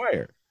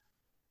retire.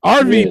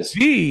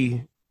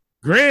 RVD,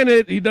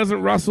 granted, he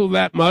doesn't wrestle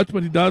that much,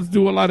 but he does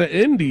do a lot of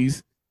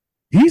indies.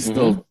 He's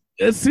still.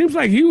 It seems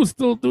like he was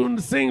still doing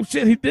the same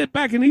shit he did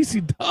back in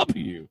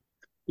ECW,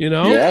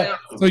 Yeah.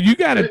 So you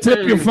got to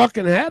tip your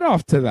fucking head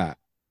off to that.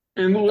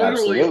 And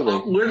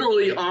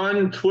literally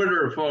on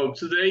Twitter,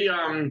 folks, they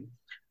ran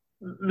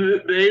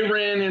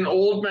an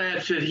old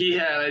match that he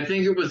had. I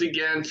think it was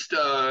against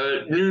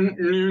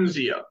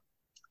Nunzio,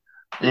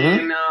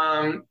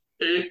 or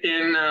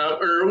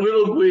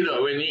Little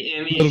Guido in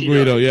ECW. Little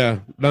Guido, yeah,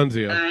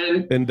 Nunzio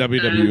in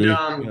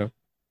WWE,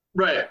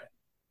 right.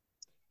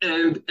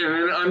 And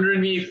then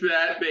underneath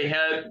that, they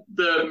had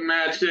the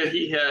match that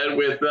he had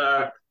with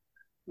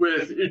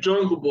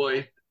Jungle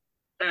Boy,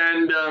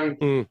 and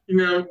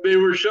they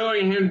were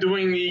showing him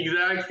doing the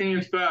exact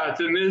same spots.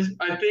 And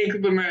I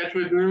think the match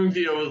with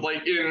Nunzio was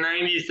like in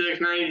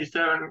 96,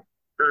 97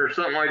 or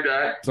something like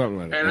that.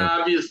 And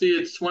obviously,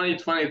 it's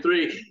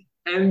 2023,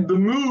 and the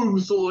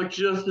moves look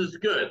just as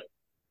good.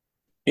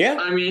 Yeah,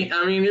 I mean,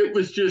 it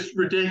was just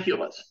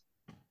ridiculous.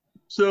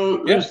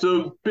 So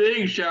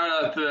big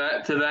shout out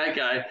to that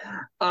guy.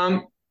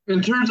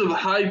 In terms of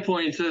high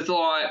points, that's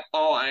all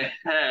I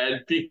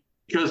had,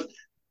 because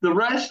the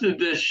rest of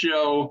this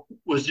show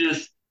was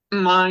just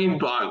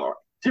mind-boggling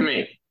to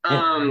me.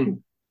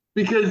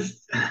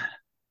 Because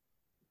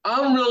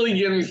I'm really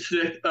getting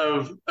sick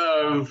of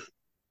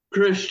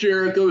Chris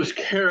Jericho's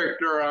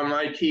character on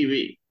my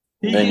TV.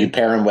 Then you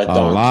pair him with a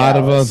lot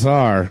of us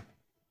are.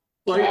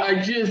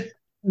 Like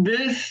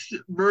this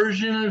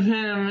version of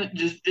him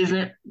just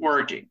isn't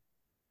working.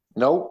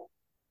 Nope.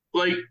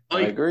 I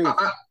agree.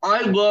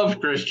 I love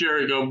Chris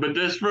Jericho, but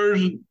this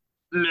version,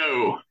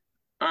 no.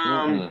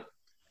 And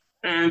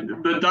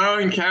the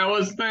Don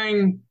Callis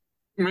thing,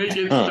 make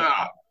it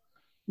stop.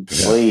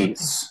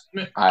 Please.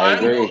 I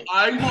agree.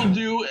 I will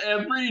do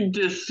every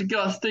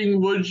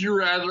disgusting would you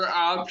rather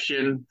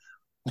option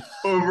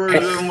over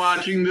than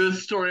watching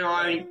this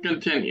storyline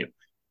continue.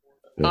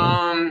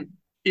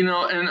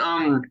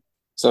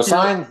 So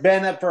sign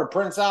Ben up for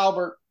Prince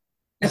Albert.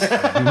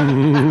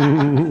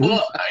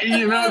 Well,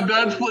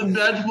 that's what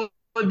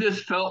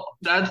this felt.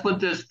 That's what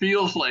this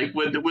feels like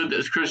with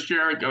this Chris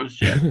Jericho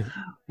shit.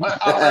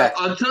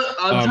 I'll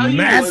tell you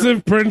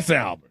massive Prince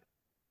Albert.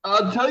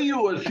 I'll tell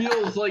you what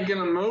feels like an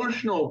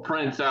emotional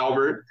Prince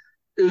Albert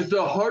is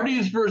the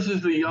Hardys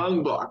versus the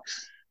Young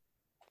Bucks.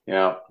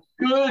 Yeah.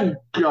 Good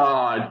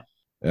God.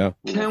 Yeah.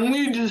 Can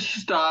we just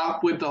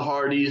stop with the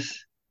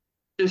Hardys?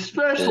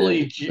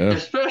 Especially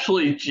Jeff.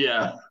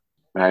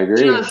 I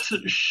agree.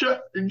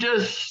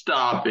 Just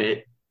stop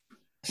it.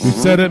 We've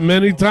said it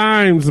many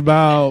times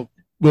about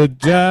with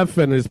Jeff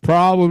and his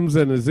problems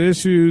and his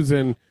issues.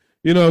 And,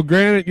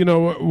 granted,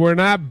 we're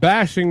not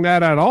bashing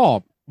that at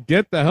all.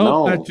 Get the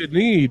help that you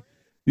need,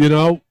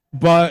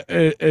 but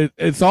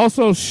it's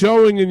also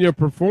showing in your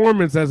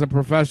performance as a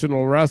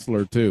professional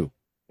wrestler too,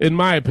 in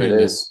my opinion.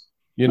 It is.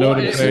 You know what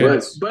I'm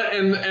saying? But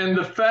and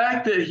the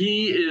fact that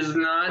he is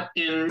not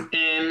in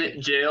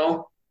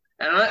jail,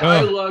 and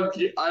I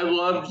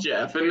love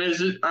Jeff,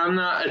 and I'm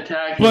not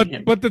attacking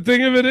him. But the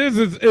thing of it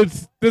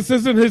is this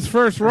isn't his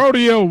first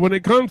rodeo when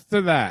it comes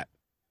to that.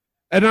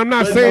 And I'm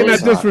not saying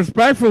that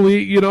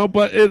disrespectfully,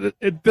 but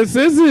this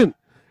isn't.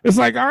 It's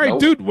like, all right,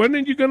 dude, when are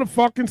you gonna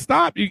fucking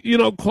stop?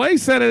 Clay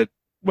said it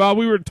while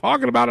we were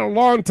talking about it a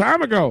long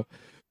time ago.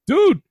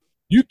 Dude,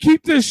 you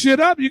keep this shit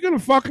up, you're gonna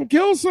fucking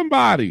kill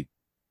somebody.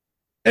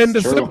 And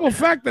the simple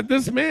fact that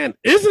this man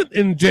isn't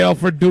in jail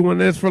for doing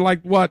this for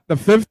like what, the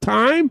 5th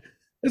time?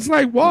 It's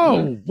like,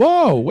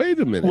 whoa, wait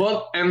a minute.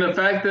 Well, and the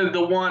fact that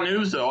the one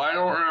Uso, I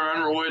don't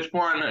remember which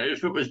one,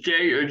 if it was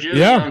Jay or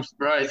Jimmy, I'm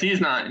surprised he's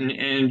not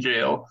in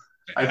jail.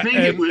 I think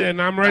it was, and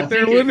I'm right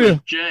there with you.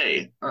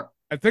 Jay.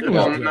 I think it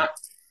was Jay.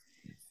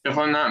 If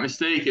I'm not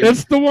mistaken.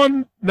 It's the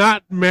one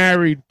not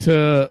married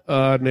to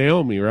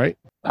Naomi, right?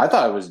 I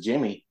thought it was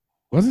Jimmy.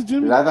 Was it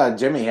Jimmy? I thought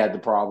Jimmy had the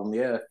problem,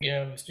 Yeah,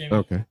 it was Jimmy.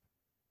 Okay.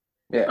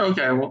 Yeah.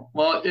 Okay,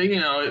 well,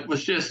 it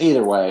was just...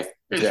 Either way.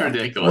 It's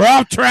ridiculous. We're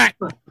off track.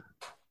 But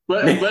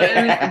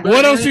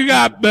what else you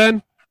got,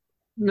 Ben?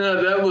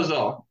 No, that was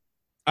all.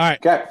 All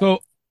right. Okay. So,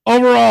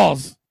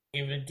 overalls.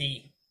 Give it a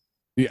D.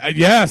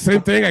 Yeah,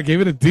 same thing. I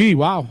gave it a D.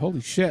 Wow, holy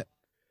shit.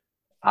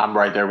 I'm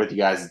right there with you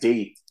guys.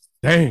 D.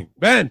 Dang.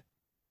 Ben.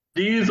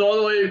 D's all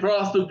the way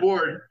across the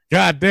board.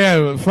 God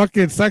damn,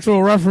 fucking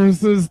sexual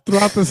references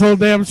throughout this whole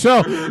damn show.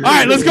 All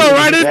right, let's go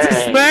right into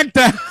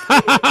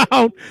SmackDown.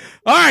 All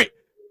right.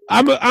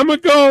 I'm going to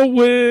go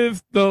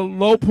with the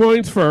low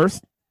points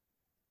first.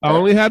 I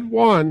only had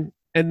one,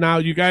 and now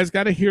you guys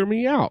got to hear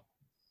me out.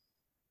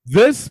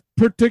 This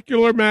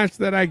particular match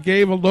that I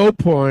gave a low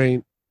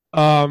point,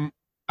 I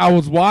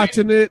was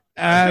watching it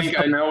as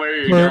I know where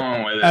you're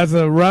going with it. As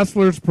a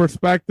wrestler's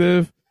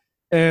perspective,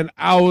 and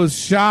I was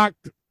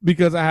shocked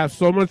because I have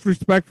so much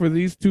respect for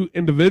these two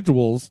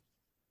individuals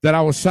that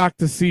I was shocked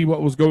to see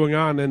what was going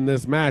on in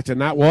this match,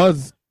 and that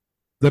was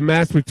the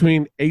match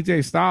between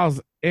AJ Styles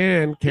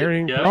and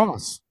Karrion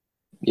Kross.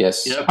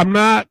 Yes. Yep.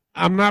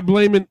 I'm not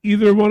blaming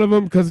either one of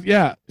them because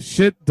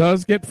shit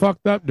does get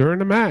fucked up during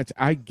the match.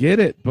 I get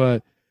it,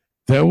 but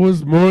there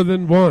was more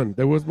than one.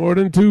 There was more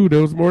than two.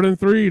 There was more than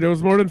three. There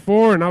was more than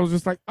four. And I was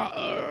just like,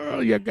 oh,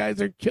 you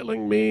guys are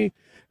killing me.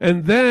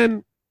 And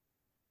then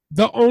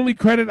the only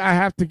credit I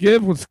have to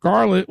give was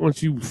Scarlett when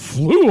she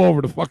flew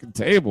over the fucking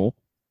table.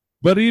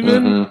 But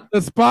even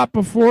the spot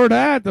before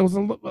that, it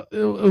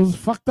was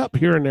fucked up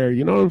here and there.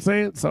 You know what I'm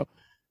saying? So,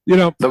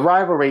 the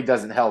rivalry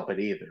doesn't help it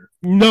either.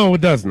 No,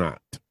 it does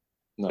not.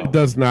 No. It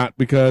does not,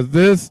 because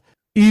this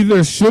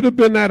either should have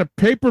been at a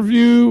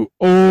pay-per-view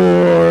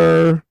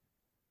or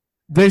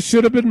they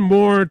should have been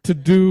more to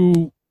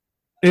do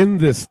in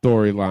this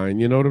storyline.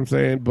 You know what I'm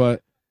saying?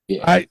 But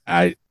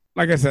I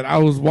like I said, I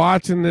was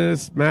watching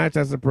this match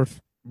as a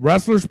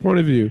wrestler's point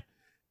of view,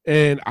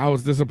 and I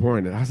was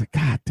disappointed. I was like,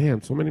 God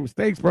damn, so many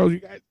mistakes, bro. You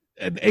guys,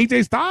 and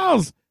AJ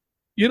Styles,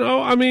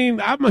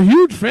 I'm a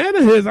huge fan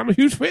of his. I'm a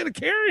huge fan of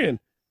Karrion.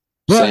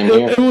 But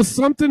it was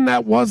something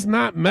that was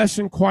not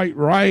meshing quite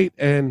right,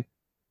 and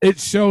it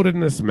showed in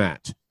this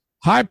match.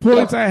 High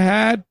points I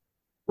had,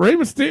 Rey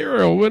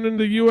Mysterio winning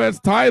the U.S.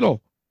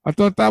 title. I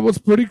thought that was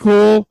pretty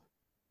cool.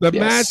 The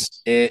match,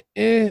 the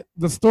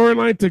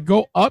storyline to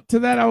go up to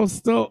that, I was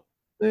still,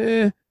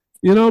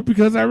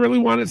 because I really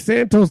wanted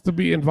Santos to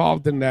be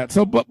involved in that.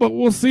 So, but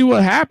we'll see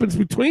what happens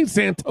between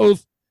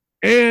Santos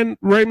and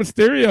Rey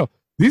Mysterio.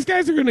 These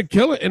guys are going to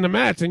kill it in the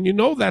match, and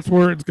that's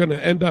where it's going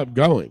to end up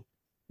going.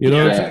 You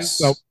know what I'm saying?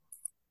 So,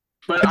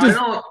 but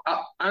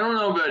I don't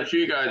know about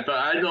you guys, but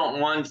I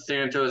don't want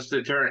Santos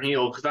to turn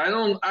heel because I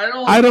don't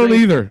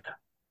either.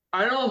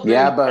 I don't think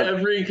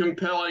every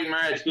compelling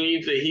match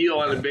needs a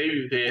heel and a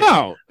babyface.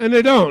 No, and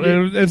they don't.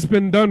 And it's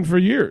been done for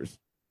years.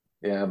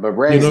 Yeah, but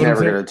Ray's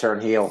never going to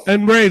turn heel.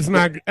 And Ray's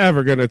not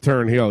ever going to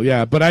turn heel.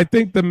 Yeah, but I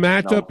think the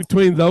matchup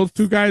between those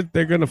two guys,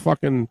 they're going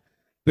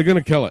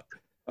to kill it.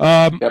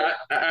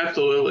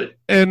 Absolutely.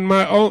 And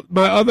my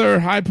other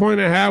high point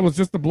I had was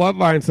just the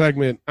Bloodline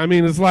segment. I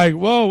mean, it's like,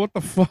 whoa, what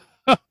the fuck?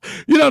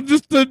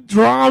 Just the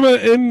drama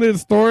in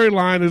this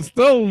storyline is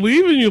still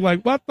leaving you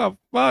like, what the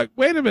fuck?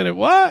 Wait a minute,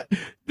 what?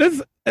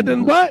 This and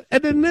then what?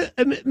 And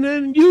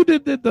then you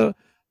did the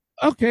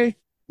okay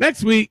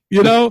next week,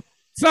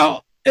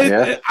 So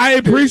I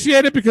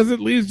appreciate it because it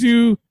leaves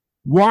you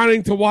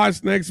wanting to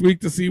watch next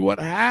week to see what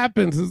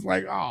happens. It's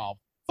like, oh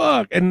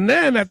fuck! And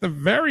then at the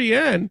very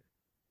end,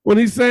 when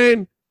he's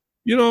saying,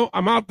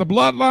 I'm out the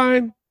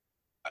Bloodline,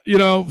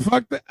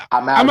 fuck that,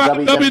 I'm out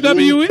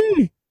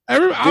WWE.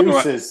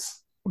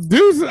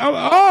 Deuces.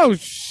 Oh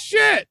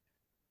shit!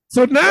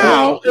 So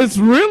now it's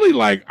really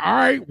like, all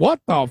right, what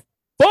the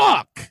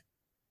fuck?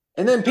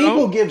 And then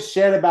people give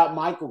shit about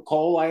Michael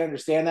Cole. I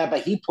understand that,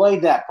 but he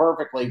played that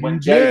perfectly when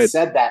Jay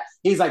said that.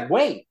 He's like,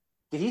 wait,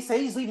 Did he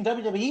say he's leaving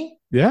WWE?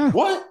 Yeah.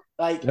 What?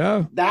 Like,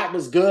 Yeah. that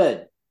was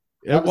good.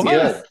 It was.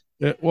 Good.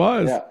 It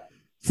was. Yeah.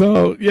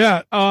 So,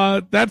 yeah,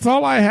 that's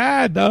all I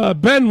had.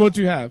 Ben, what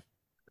you have?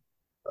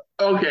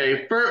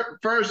 Okay,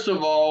 first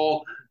of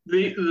all,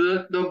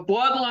 the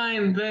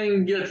bloodline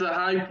thing gets a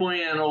high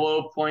point and a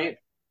low point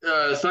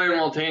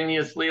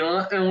simultaneously,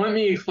 and let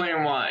me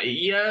explain why.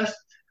 Yes,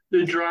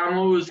 the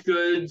drama was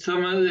good.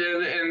 Some of and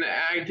the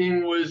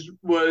acting was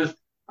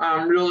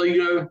really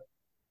good,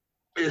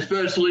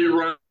 especially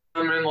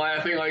Roman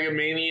laughing like a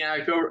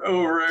maniac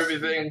over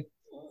everything,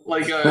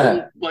 like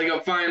a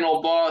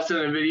final boss in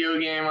a video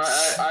game.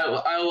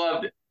 I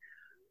loved it.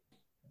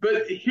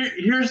 But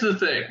here's the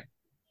thing.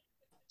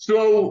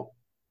 So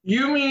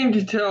you mean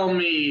to tell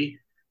me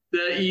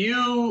that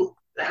you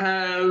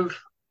have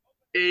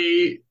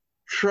a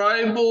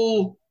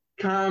tribal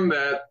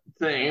combat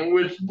thing,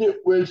 which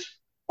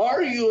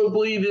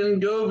arguably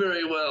didn't go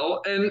very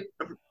well, and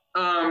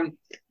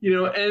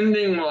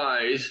ending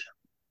wise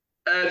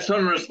at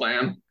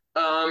SummerSlam,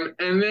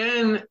 and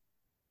then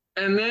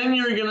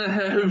you're gonna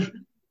have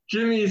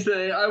Jimmy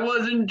say, "I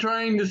wasn't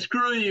trying to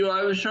screw you,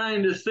 I was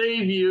trying to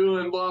save you,"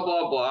 and blah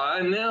blah blah,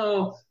 and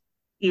now,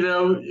 you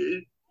know.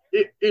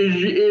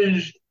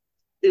 Is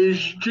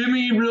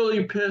Jimmy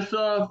really pissed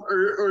off,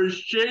 or is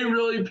Jay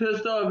really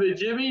pissed off at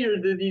Jimmy, or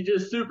did he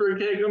just super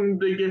kick him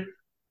to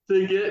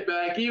get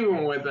back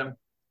even with him?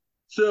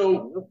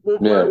 So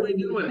what are we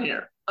doing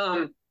here?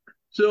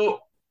 So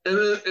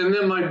and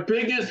then my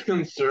biggest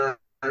concern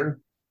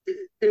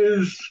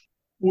is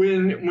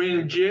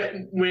when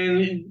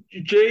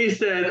Jay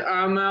said,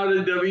 "I'm out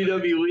of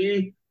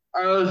WWE,"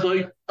 I was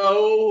like,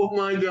 "Oh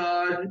my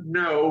God,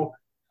 no."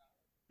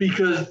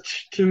 Because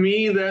to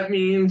me, that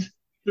means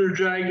they're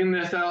dragging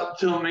this out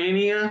till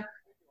Mania.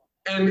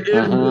 And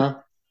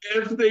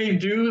if they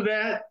do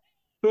that,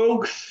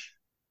 folks,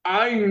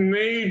 I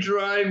may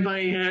drive my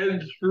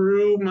head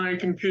through my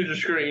computer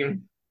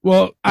screen.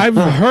 Well, I've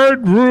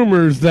heard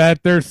rumors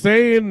that they're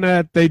saying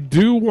that they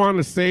do want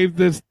to save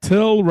this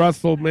till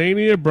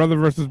WrestleMania, brother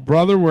versus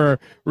brother, where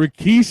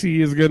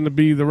Rikishi is going to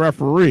be the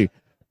referee.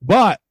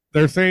 But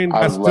they're saying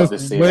that's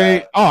just way.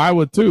 That. Oh, I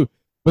would too.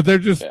 But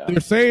they're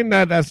saying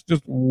that that's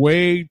just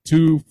way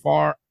too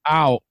far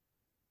out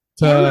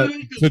to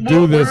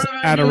do this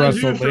at a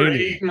WrestleMania. For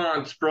 8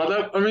 months,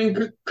 brother. I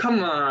mean,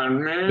 come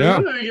on, man. Yeah.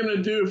 What are they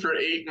gonna do for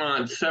 8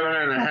 months,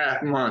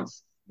 7.5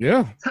 months?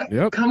 Yeah.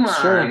 Yep. Come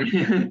on.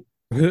 Sure.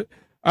 All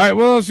right.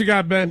 What else you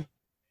got, Ben?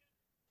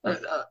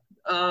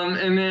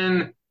 And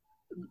then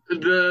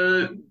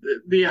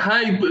the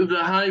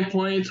high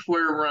points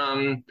were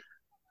Rey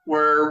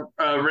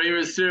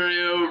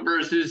Mysterio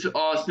versus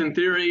Austin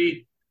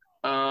Theory.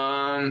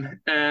 And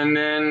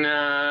then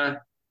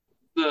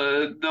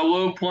the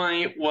low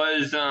point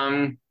was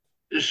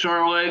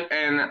Charlotte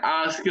and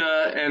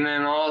Asuka, and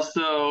then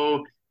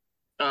also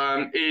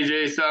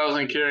AJ Styles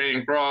and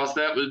Karrion Kross.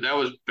 That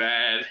was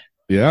bad.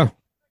 Yeah.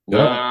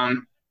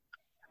 And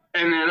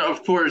then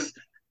of course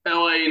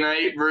LA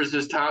Knight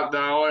versus Top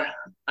Dollar.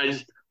 I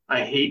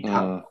hate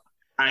Top.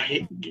 I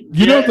hate.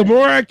 The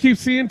more I keep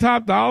seeing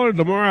Top Dollar,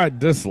 the more I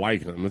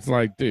dislike him. It's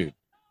like, dude,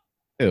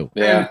 ew.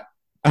 Yeah.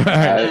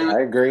 I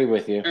agree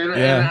with you. And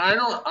I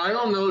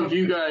don't know if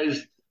you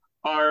guys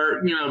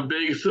are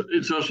big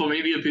social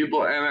media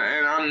people, and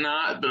I'm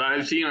not, but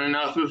I've seen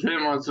enough of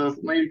him on social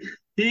media.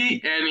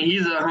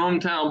 He's a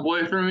hometown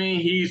boy for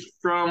me. He's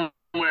from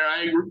where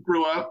I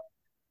grew up,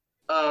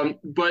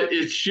 but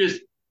it's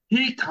just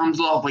he comes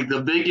off like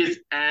the biggest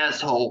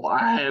asshole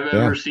I have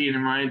ever seen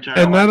in my entire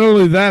life. And not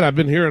only that, I've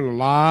been hearing a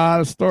lot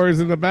of stories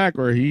in the back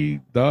where he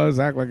does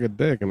act like a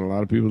dick, and a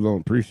lot of people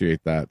don't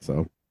appreciate that.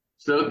 So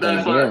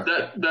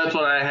that's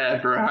what I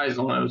had for highs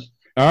and lows.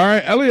 All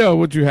right, Elio,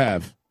 what'd you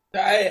have?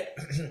 I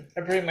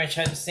pretty much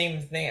had the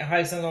same thing.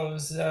 Highs and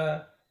lows.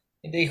 The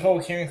whole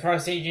Karrion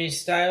Kross, AJ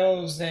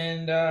Styles,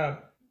 and the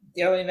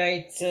LA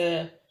Knight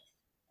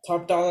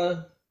Top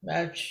Dollar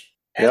match,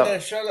 and the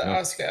Charlotte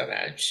Asuka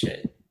match.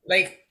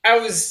 Like I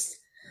was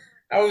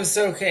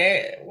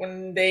okay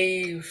when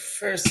they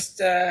first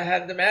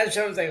had the match.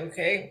 I was like,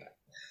 okay,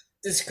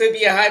 this could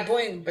be a high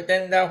point, but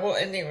then that whole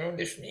ending ruined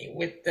it for me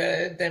with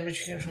the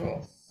damage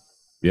control.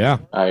 Yeah,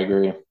 I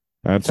agree.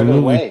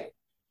 Absolutely.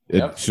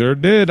 It sure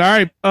did.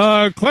 All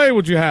right, Clay,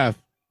 what'd you have?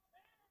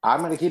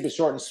 I'm going to keep it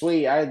short and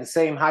sweet. I had the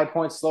same high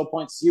points, low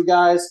points as you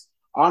guys.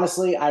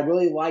 Honestly, I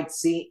really liked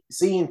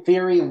seeing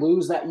Theory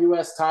lose that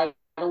U.S.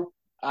 title.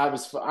 I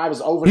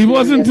was over. He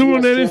wasn't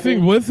doing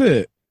anything with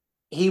it.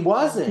 He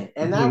wasn't,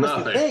 and that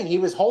was the thing. He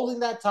was holding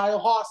that title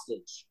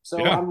hostage.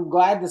 So I'm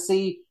glad to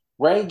see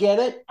Ray get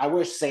it. I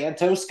wish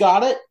Santos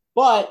got it,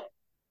 but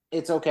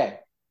it's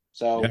okay.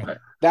 So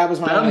that was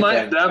my.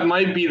 That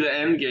might be the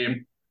end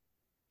game.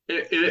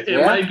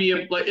 It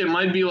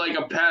might be like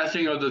a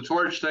passing of the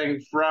torch thing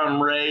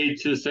from Ray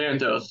to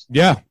Santos.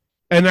 Yeah,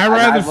 and I'd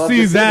rather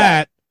see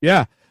that.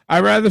 Yeah,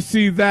 I'd rather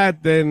see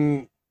that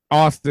than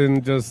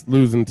Austin just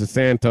losing to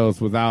Santos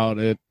without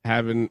it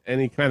having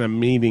any kind of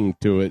meaning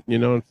to it. You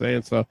know what I'm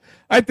saying? So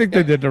I think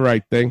they did the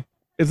right thing.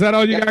 Is that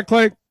all you got,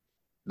 Clay?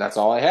 That's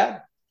all I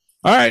had.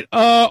 All right.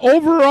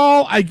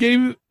 Overall, I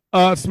gave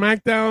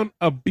SmackDown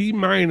a B-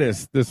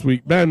 this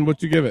week. Ben,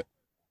 what you give it?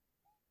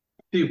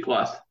 C+.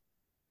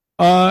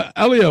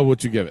 Elio,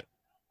 what you give it?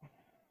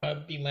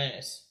 B-.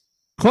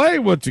 Clay,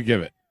 what you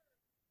give it?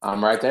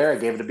 I'm right there. I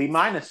gave it a B-.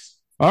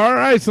 All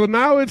right, so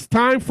now it's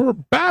time for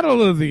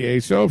Battle of the A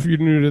Show. If you're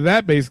new to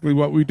that, basically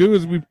what we do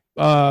is we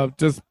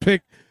just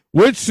pick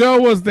which show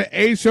was the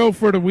A Show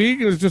for the week,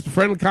 and it's just a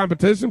friendly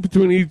competition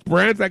between each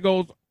brand that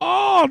goes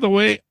all the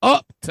way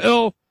up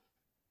till,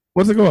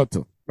 what's it go up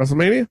to?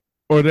 WrestleMania?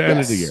 Or the end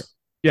of the year?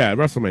 Yeah,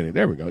 WrestleMania.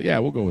 There we go. Yeah,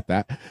 we'll go with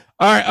that.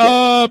 All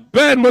right,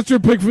 Ben, what's your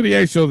pick for the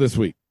A Show this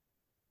week?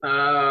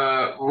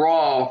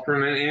 Raw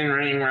from an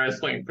in-ring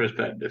wrestling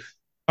perspective.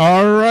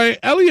 All right,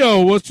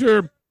 Elio, what's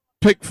your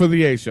pick for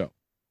the A Show?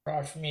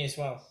 Raw for me as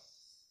well.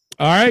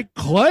 All right,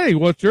 Clay,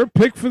 what's your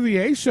pick for the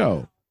A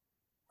Show?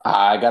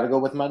 I got to go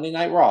with Monday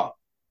Night Raw.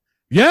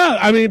 Yeah,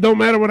 I mean, don't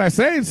matter what I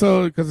say,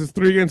 so because it's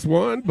 3 against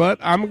 1, but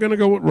I'm gonna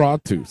go with Raw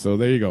too. So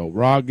there you go.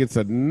 Raw gets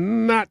a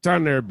notch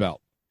on their belt.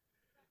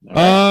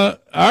 All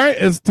right,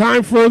 it's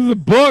time for the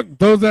book.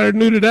 Those that are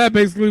new to that,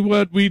 basically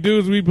what we do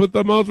is we put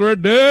the most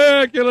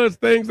ridiculous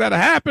things that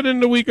happen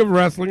in the week of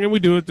wrestling, and we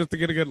do it just to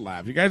get a good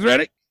laugh. You guys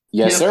ready?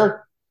 Yes,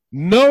 sir.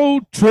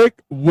 No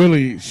Trick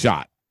Willie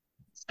shot.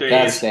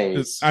 That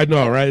stays. I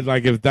know, right?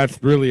 Like if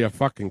that's really a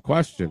fucking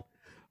question.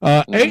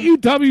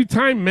 AEW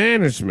time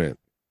management.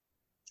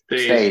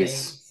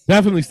 Stays.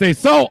 Definitely stays.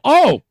 So,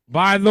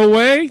 by the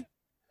way,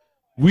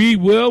 we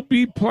will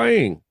be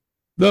playing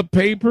the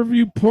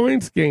pay-per-view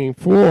points game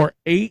for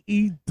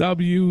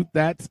AEW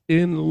that's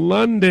in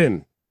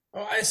London.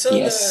 Oh, I saw the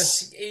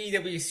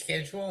AEW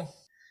schedule.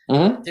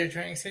 Their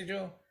training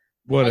schedule.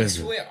 What is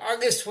it?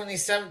 August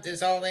 27th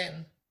is All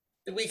In.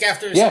 The week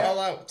after is All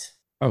Out.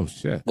 Oh,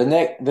 shit. The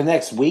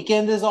next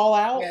weekend is All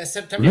Out? Yeah,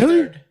 September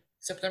 3rd.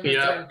 September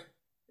 3rd.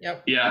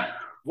 Yep. Yeah.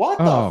 What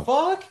the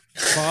fuck?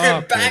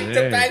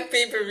 Back-to-back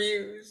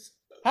pay-per-views.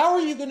 How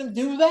are you going to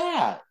do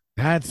that?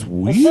 That's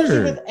weird.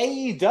 Especially with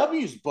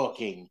AEW's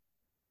booking.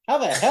 How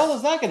the hell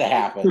is that going to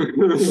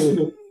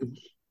happen?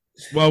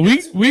 Well,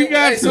 we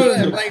got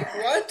to... Like,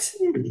 what?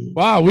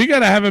 Wow, we got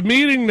to have a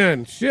meeting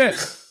then. Shit.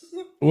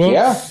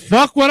 Well,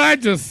 fuck what I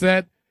just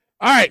said.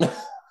 All right.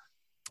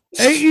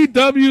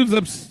 AEW's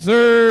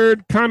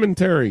absurd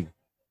commentary.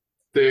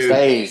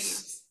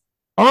 Stays.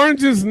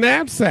 Orange's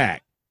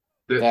knapsack.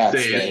 That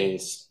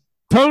stays.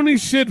 Tony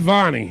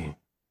Schiavone.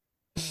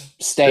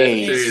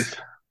 Stays.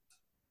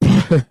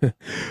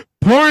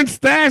 Porn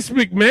Stash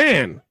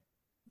McMahon.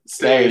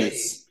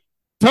 Stays.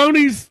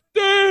 Tony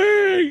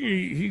Stay.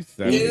 He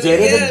said he did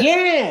it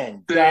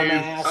again,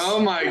 dumbass. Oh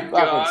my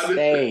god.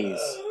 Stays.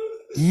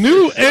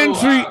 New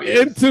entry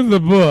into the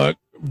book.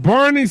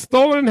 Barney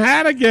Stolen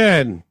Hat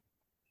again.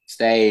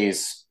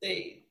 Stays.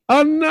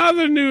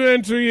 Another new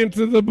entry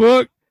into the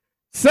book.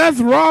 Seth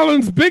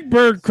Rollins Big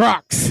Bird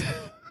Crocs.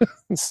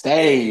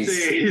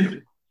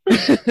 Stays.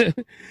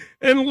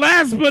 And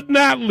last but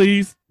not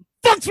least,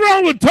 what's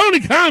wrong with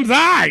Tony Khan's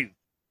eyes?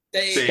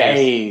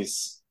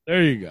 Stays.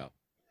 There you go.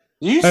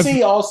 Do you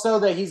see also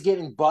that he's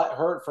getting butt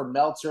hurt for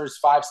Meltzer's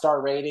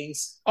 5-star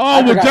ratings?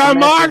 Oh, with John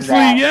Moxley,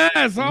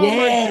 yes. Oh,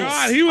 yes. my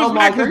God. He was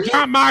like,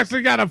 John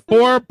Moxley got a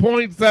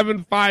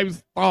 4.75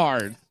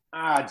 stars.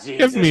 Ah,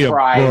 Jesus Give me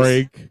Christ. a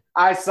break.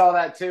 I saw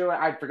that too.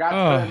 I forgot to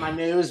put it in my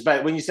news,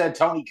 but when you said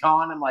Tony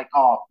Khan, I'm like,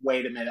 oh,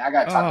 wait a minute. I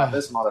got to talk about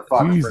this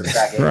motherfucker for a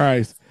second.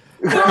 Christ.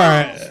 All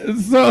right.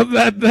 So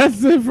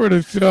that's it for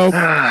the show.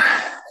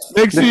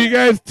 Make sure you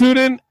guys tune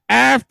in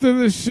after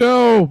the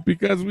show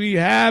because we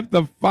have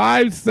the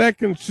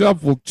 5-second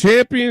shuffle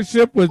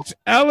championship, which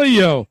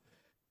Elio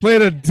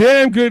played a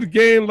damn good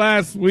game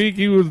last week.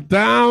 He was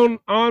down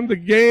on the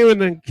game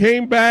and then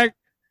came back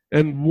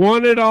and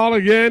won it all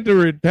again to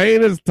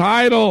retain his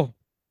title.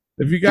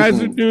 If you guys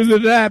are new to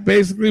that,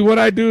 basically what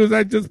I do is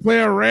I just play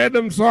a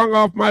random song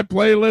off my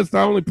playlist.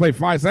 I only play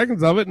 5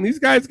 seconds of it, and these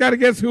guys got to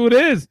guess who it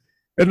is.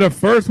 And the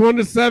first 1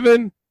 to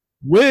 7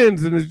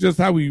 wins, and it's just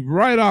how we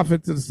ride off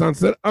into the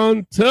sunset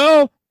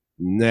until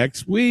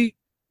next week,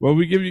 where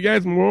we give you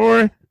guys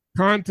more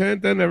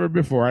content than ever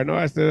before. I know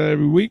I say that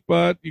every week,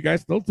 but you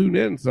guys still tune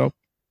in. So,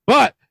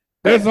 but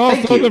there's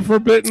also the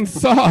forbidden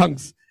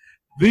songs.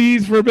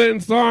 These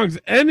forbidden songs,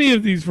 any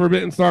of these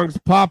forbidden songs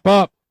pop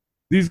up,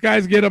 these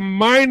guys get a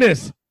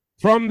minus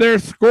from their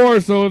score.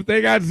 So if they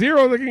got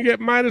 0, they can get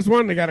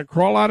 -1. They got to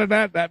crawl out of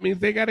that. That means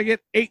they got to get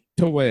 8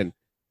 to win.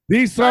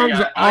 These songs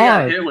I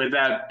got hit with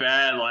that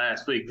bad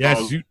last week.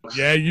 Yes,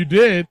 you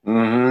did.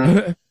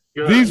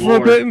 These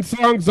forbidden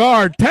songs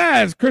are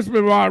Taz, Chris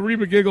Benoit,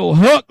 Reba Giggle,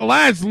 Hook,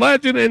 Lash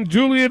Legend, and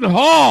Julian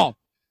Hall.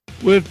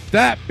 With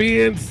that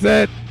being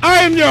said, I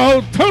am your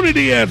host, Tony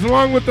Diaz,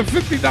 along with the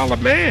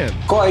 $50 man,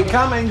 Clay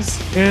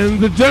Cummings, and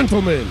the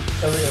gentleman,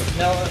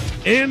 Miller,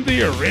 and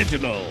the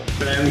original,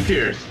 Ben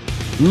Pierce.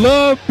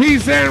 Love,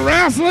 peace, and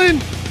wrestling.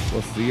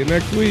 We'll see you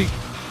next week.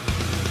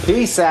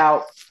 Peace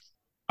out.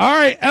 All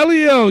right,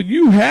 Elio,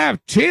 you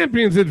have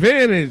champion's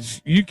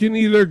advantage. You can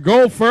either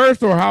go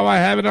first or how I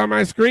have it on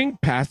my screen,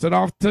 pass it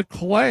off to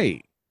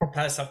Clay. or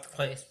pass off the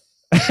Clay.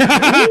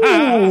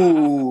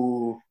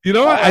 Ooh. You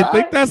know what? All I right.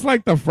 think that's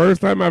like the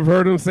first time I've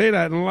heard him say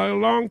that in a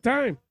long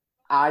time.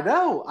 I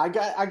know. I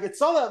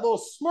saw that little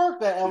smirk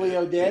that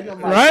Elio did. I'm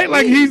like, Right?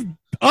 Like "Hey." he's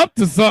up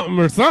to something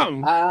or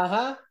something.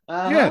 Uh-huh.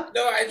 Yeah.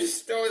 No, I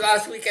just know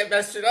last week I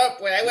messed it up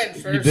when I went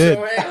first. did.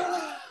 So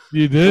hey,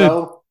 You did.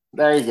 Well,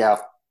 there you go.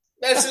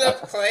 mess it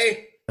up,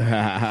 Clay.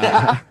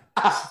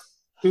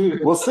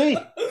 We'll see.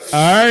 All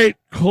right,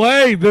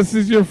 Clay, this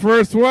is your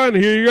first one.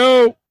 Here you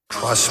go.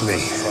 Trust me.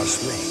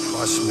 Trust me.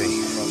 Trust me.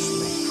 Trust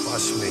me.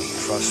 Trust me.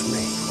 Trust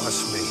me.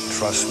 Trust me.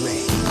 Trust me.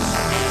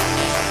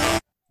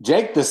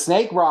 Jake the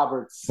Snake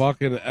Roberts.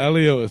 Fucking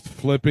Elio is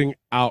flipping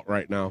out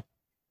right now.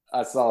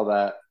 I saw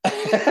that.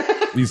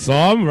 You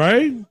saw him,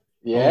 right?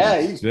 Yeah,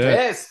 Holy he's shit.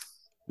 pissed.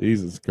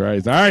 Jesus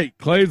Christ. All right,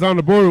 Clay's on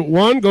the board with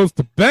one, goes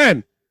to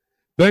Ben.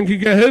 Ben can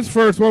get his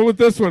first one with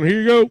this one.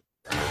 Here you go.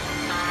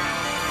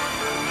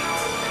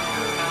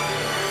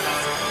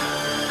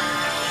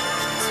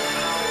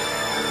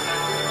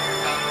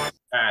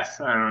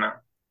 Pass. I don't know.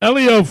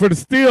 Elio for the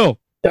steal.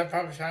 That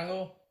proper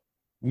triangle.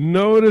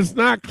 No, it is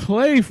not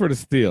Clay for the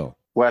steal.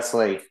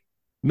 Wesley.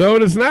 No,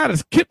 it is not.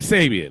 It's Kip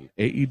Sabian,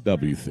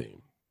 AEW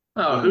theme.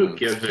 Oh, who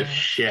gives a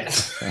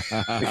shit?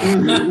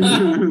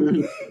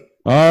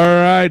 All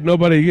right,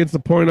 nobody gets a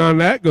point on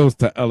that. Goes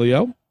to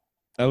Elio.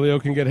 Elio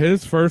can get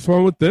his first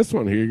one with this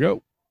one. Here you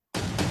go.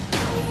 We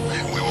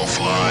will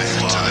fly to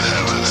the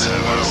heavens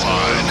and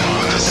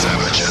align with the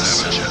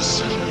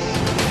savages.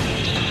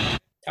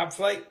 Top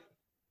flight.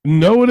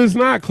 No, it is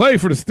not Clay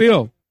for the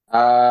steal.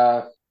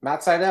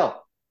 Matt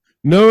Seidel.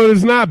 No, it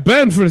is not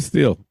Ben for the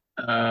steal.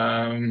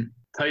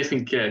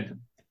 Tyson Kidd.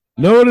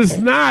 No, it is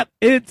not.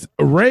 It's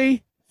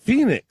Ray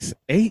Phoenix,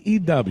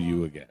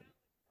 AEW again.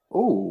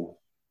 Ooh.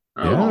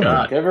 Oh, Yeah.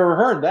 God. I've ever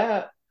heard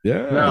that.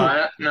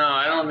 Yeah. No,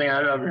 I don't think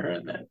I've ever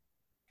heard that.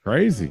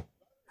 Crazy.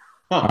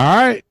 Huh. All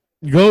right.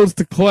 Goes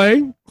to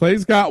Clay.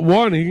 Clay's got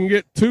one. He can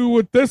get two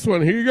with this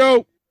one. Here you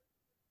go.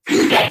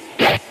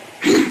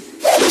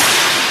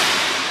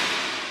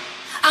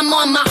 I'm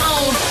on my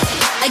own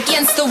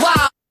against the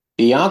wall.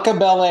 Bianca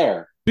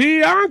Belair.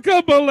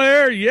 Bianca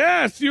Belair.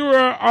 Yes, you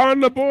are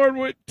on the board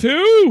with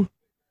two.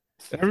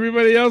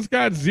 Everybody else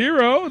got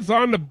zero. It's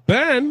on to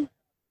Ben.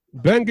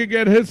 Ben could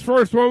get his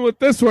first one with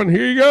this one.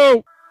 Here you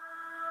go.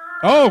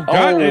 Oh,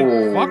 God.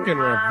 It fucking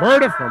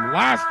reverted from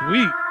last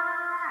week.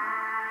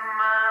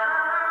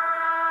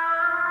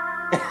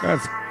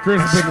 That's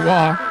Chris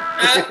Benoit.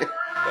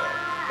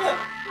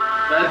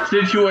 That's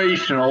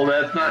situational.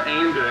 That's not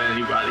aimed at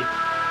anybody.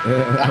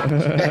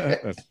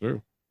 That's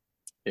true.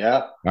 Yeah.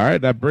 All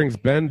right, that brings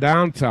Ben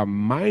down to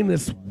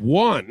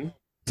 -1.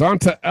 It's on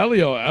to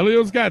Elio.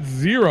 Elio's got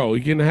zero.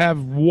 He can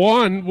have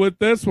one with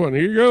this one.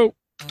 Here you go.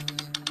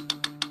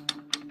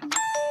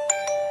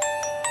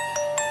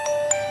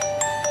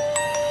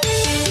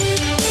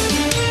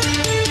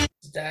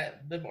 Is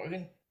that Liv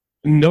Morgan?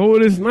 No,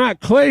 it is not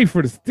Clay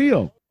for the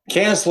steal.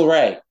 Candice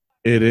LeRae.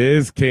 It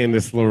is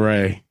Candice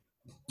LeRae.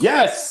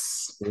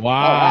 Yes.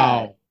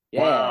 Wow.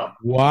 Yeah.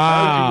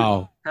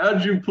 Wow.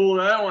 How'd you pull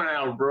that one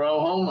out, bro?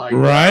 Oh my God.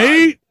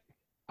 Right?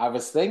 I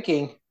was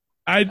thinking.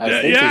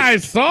 I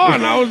saw it,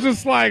 and I was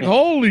just like,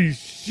 holy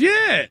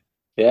shit.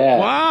 Yeah.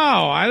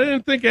 Wow. I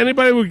didn't think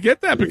anybody would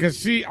get that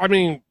because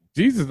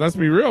Jesus, let's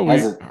be real. We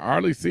As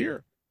hardly see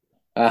her.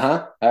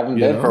 Uh-huh. Haven't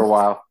You been know? for a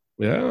while.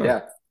 Yeah.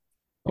 Yeah.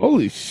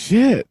 Holy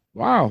shit.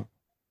 Wow.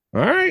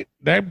 All right.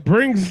 That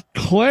brings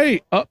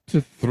Clay up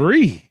to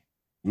 3.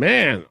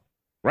 Man,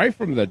 right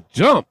from the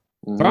jump.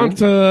 It's on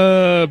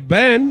to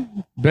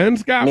Ben.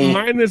 Ben's got Me.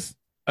 minus.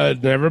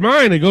 Never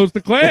mind. It goes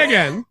to Clay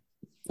again.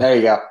 There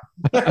you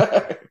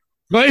go.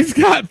 Clay's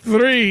got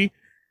 3.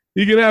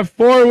 You can have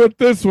 4 with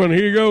this one.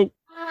 Here you go.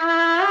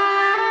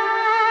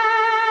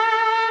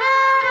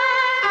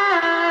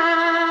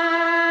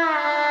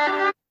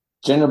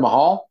 Jinder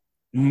Mahal.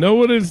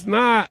 No, it is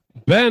not.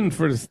 Ben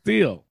for the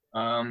steal.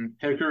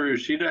 Hikaru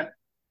Shida.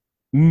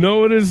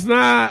 No, it is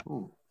not.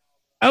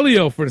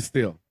 Elio for the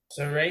steal.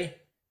 So Ray.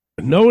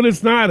 No, it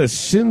is not. It's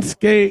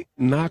Shinsuke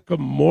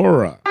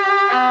Nakamura.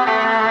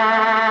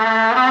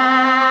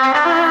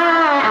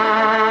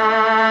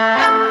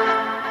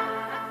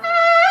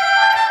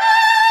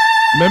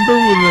 Remember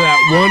that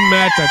one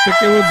match? I think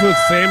it was with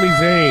Sami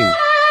Zayn.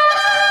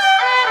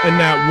 And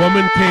that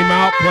woman came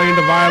out playing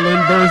the violin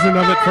version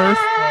of it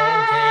first?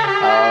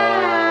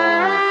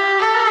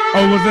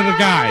 Oh, was it a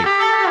guy?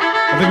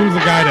 I think it was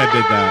a guy that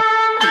did that.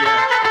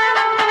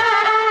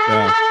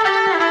 Yeah.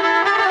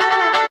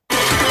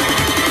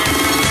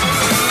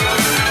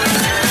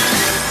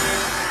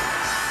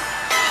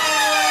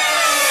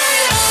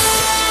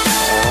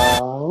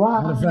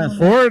 Fast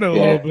forward a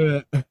little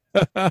bit.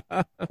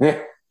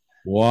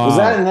 Wow. Was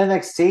that in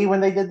NXT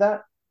when they did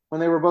that? When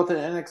they were both in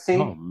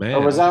NXT? Oh, man.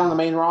 Or was that on the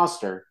main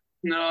roster?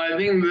 No, I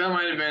think that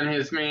might have been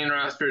his main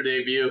roster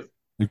debut.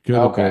 It could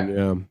have Okay.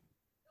 been,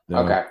 yeah.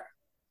 Okay.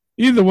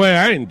 Either way,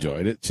 I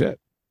enjoyed it. Shit.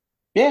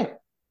 Yeah.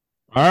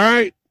 All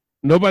right.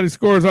 Nobody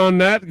scores on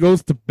that.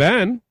 Goes to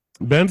Ben.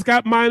 Ben's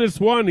got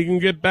 -1. He can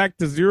get back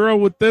to 0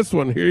 with this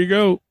one. Here you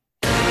go.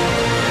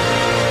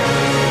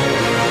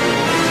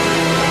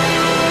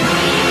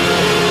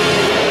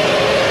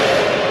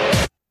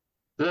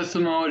 that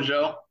Samoa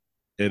Joe?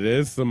 It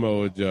is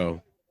Samoa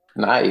Joe.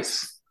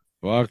 Nice.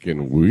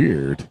 Fucking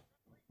weird.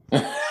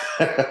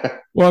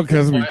 Well,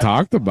 because we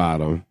talked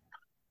about him.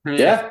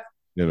 Yeah.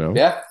 You know?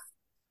 Yeah.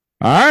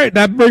 All right,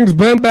 that brings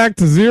Ben back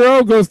to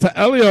 0. Goes to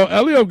Elio.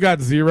 Elio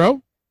got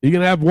 0. You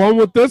can have 1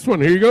 with this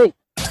one. Here you go.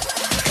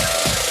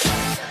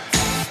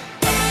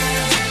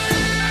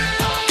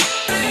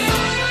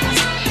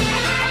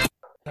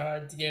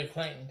 To get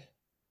acclaimed.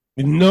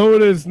 No,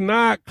 it is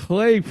not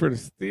Clay for the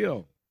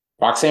steal.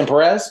 Roxanne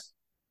Perez?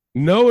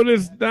 No, it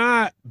is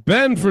not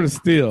Ben for the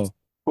steal.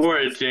 Or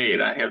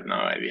Jade, I have no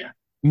idea.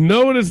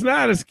 No, it is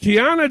not. It's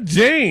Kiana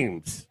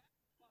James.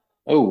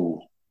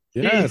 Oh.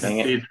 Yes.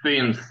 These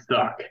themes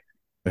suck.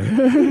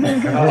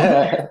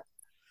 But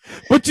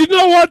you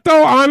know what,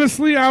 though?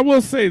 Honestly, I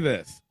will say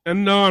this.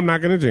 And no, I'm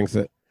not going to jinx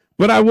it.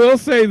 But I will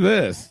say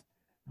this.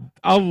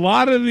 A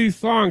lot of these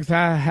songs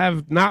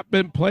have not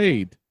been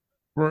played.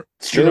 You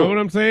know what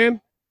I'm saying?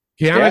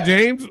 Kiana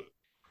James,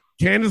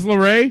 Candice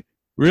LeRae.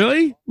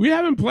 Really? We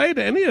haven't played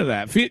any of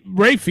that.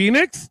 Ray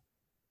Phoenix?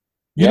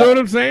 You know what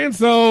I'm saying?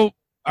 So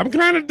I'm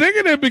kind of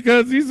digging it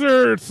because these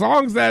are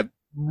songs that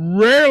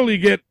rarely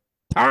get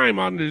time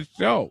on this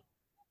show.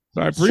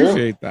 So I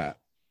appreciate that.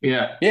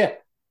 Yeah. Yeah.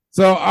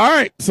 So, all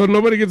right. So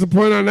nobody gets a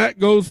point on that.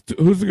 Goes to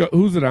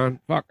who's it on?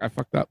 Fuck, I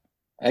fucked up.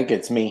 I think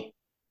it's me.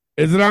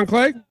 Is it on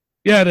Clay?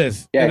 Yeah, it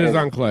is. Yeah, it is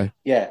on Clay.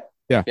 Yeah.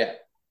 Yeah. Yeah.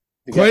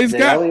 Clay's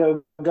got.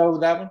 Elio go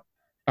with that one?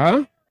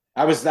 Huh?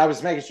 I was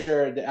making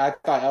sure. I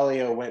thought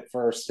Elio went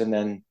first, and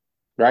then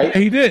right. Yeah,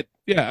 he did.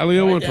 Yeah,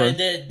 Elio went first. I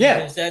did.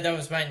 Yeah. That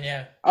was mine.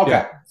 Yeah. Okay.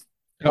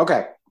 Yeah.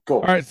 Okay. Cool.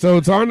 All right, so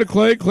it's on to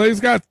Clay.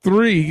 Clay's got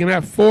 3. He can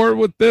have 4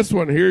 with this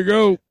one. Here you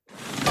go.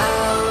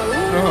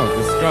 Oh,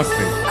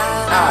 disgusting.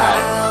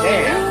 Ah,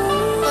 damn.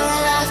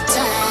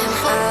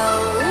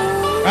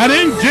 I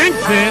didn't jinx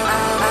it.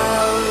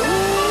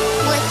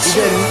 You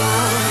didn't.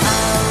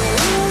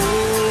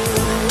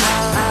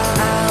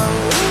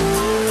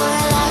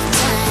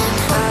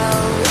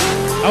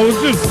 I was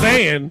just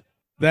saying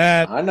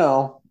that. I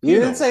know. You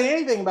didn't say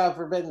anything about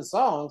forbidden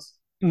songs.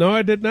 No,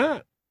 I did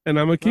not. And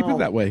I'm going to keep it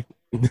that way.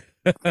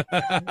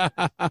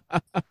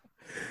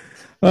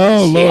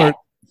 Oh, Lord.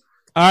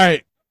 All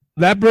right.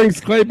 That brings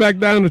Clay back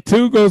down to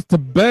 2. Goes to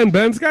Ben.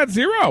 Ben's got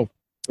 0.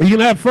 You can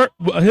have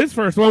his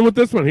first one with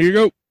this one. Here you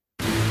go.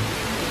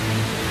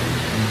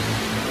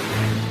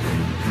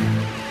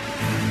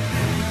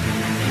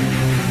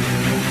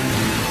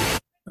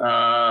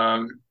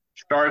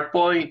 Shark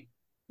Boy?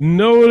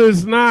 No, it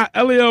is not.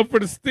 Elio for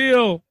the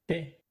steal.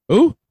 Okay.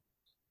 Who?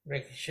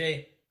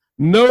 Ricochet.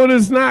 No, it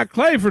is not.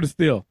 Clay for the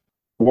steal.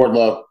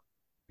 Wardlow.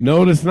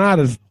 No, it is not.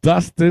 It's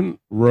Dustin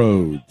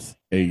Rhodes.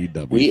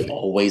 AEW. We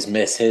always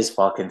miss his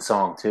fucking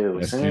song too.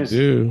 Yes, you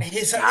do.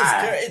 His song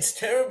it's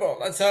terrible.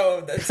 That's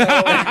how bad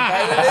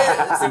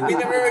it is. We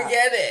never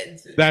get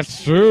it.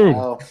 That's true.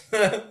 Oh.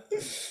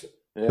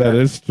 That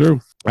is true.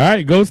 All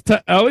right, goes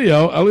to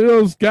Elio.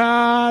 Elio's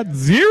got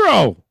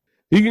 0.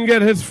 He can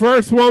get his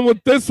first one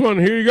with this one.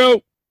 Here you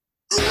go.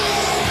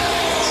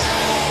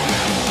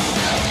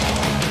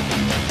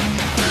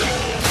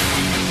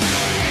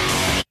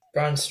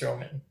 Braun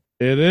Strowman.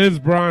 It is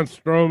Braun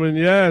Strowman.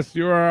 Yes,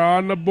 you are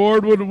on the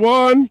board with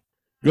 1.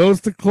 Goes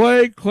to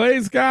Clay.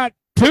 Clay's got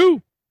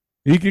 2.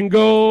 He can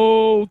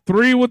go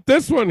 3 with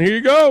this one. Here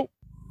you go.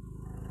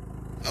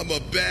 I'm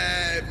a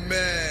bad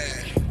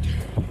man.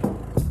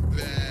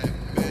 Bad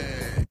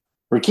man.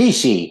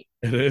 Rikishi.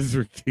 It is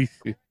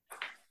Rikishi.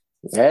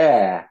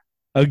 Yeah.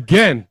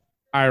 Again,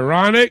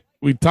 ironic.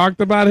 We talked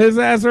about his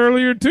ass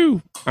earlier,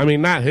 too. I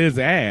mean, not his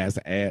ass.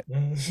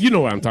 You know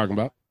what I'm talking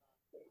about.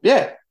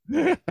 Yeah.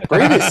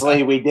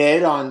 Previously, we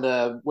did on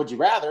the Would You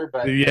Rather,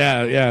 but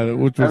yeah,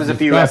 which that was a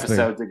few disgusting.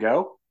 episodes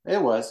ago.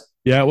 It was.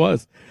 Yeah, it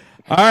was.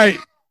 All right.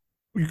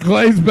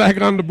 Clay's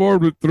back on the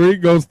board with 3.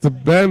 Goes to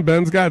Ben.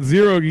 Ben's got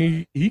 0.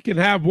 He can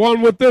have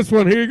 1 with this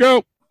one. Here you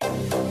go.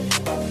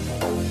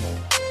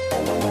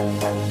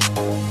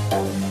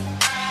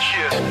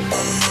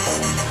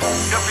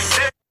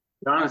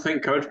 Jonathan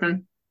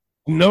Coachman?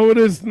 No, it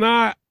is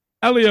not.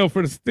 Elio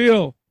for the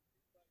steal.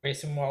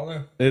 Grayson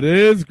Waller. It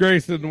is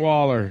Grayson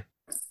Waller.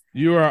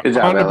 You are Good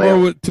job, on the Elio.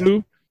 board with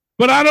 2.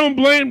 But I don't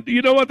blame.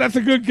 You know what? That's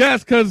a good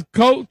guess because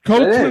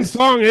Coachman's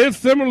song is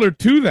similar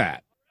to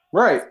that.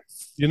 Right.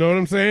 You know what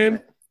I'm saying?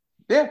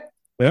 Yeah.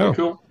 Yeah.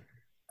 Cool.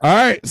 All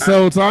right.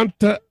 So it's on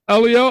to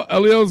Elio.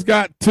 Elio's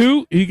got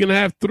 2. He can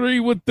have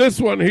 3 with this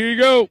one. Here you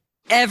go.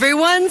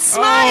 Everyone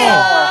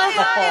smile.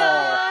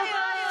 Oh.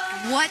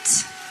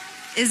 What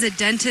is a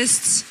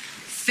dentist's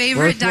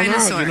favorite First one out.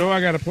 dinosaur? You know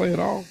I got to play it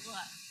all.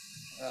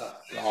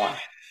 God.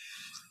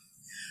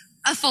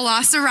 A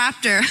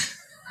velociraptor.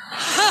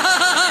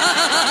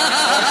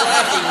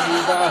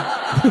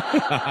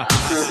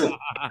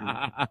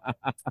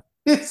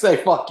 Say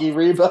fuck you,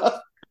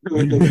 Reba. No,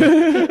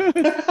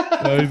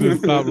 he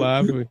just stopped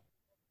laughing.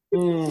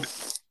 All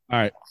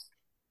right.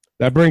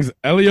 That brings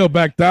Elio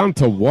back down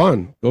to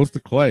 1. Goes to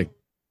Clay.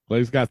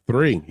 Clay's got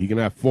 3. He can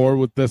have 4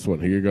 with this one.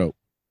 Here you go.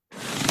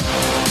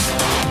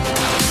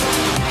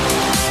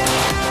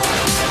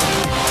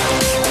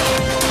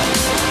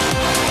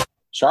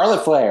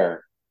 Charlotte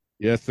Flair.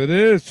 Yes, it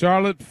is.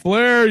 Charlotte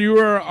Flair, you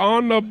are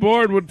on the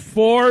board with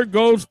 4.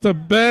 Goes to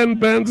Ben.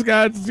 Ben's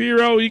got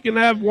 0. He can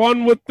have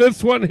 1 with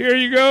this one. Here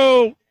you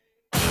go.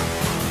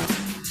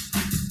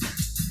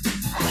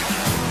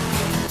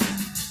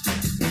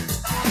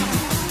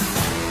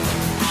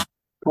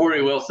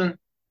 Corey Wilson.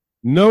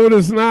 No, it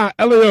is not.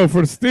 Elio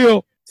for the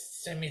steal.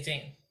 Sami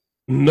Zayn.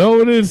 No,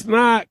 it is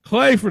not.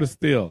 Clay for the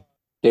steal.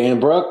 Dan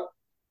Brooke.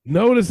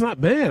 No, it is not.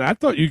 Man, I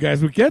thought you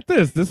guys would get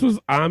this. This was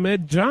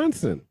Ahmed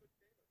Johnson.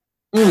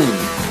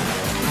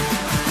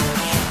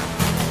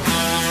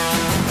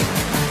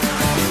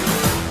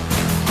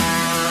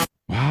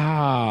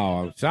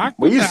 Wow, I'm shocked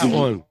with that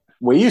one.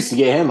 We used to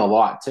get him a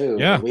lot too.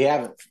 Yeah, we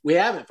haven't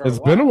for it's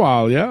been a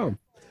while. Yeah.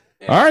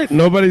 All right,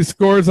 nobody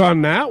scores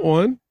on that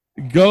one.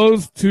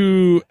 Goes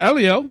to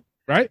Elio,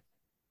 right?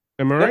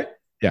 Am I right?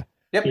 Yeah.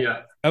 Yep.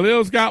 Yeah.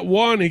 Elio's got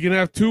 1. He can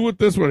have 2 with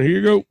this one. Here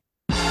you go.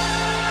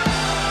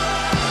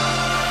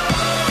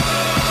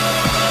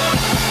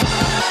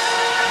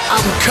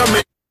 I'm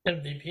coming.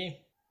 MVP.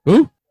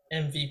 Who?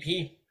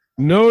 MVP.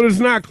 No, it is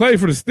not. Clay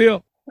for the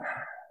steal.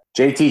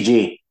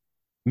 JTG.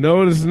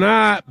 No, it is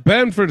not.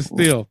 Ben for the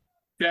steal.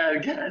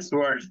 Chad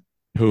Gaspard.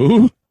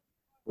 Who?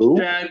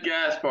 Chad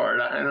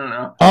Gaspard. I don't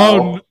know.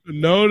 Oh,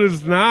 no, it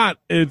is not.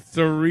 It's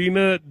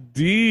Serena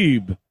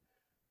Deeb.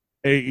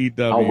 AEW.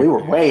 Oh, we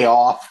were way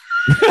off.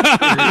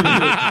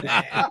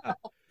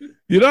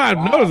 You know, I've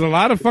noticed a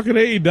lot of fucking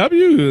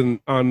AEW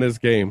on this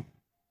game.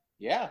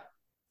 Yeah.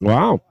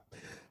 Wow. All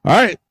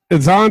right.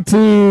 It's on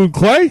to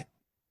Clay.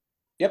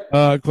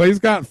 Yep. Clay's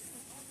got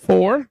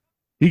 4.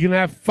 He can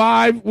have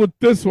 5 with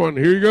this one.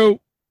 Here you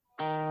go.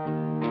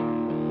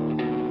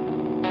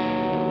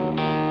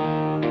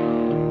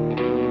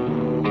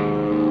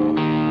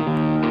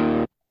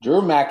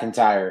 Drew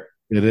McIntyre.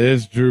 It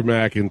is Drew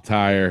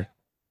McIntyre.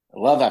 I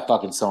love that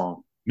fucking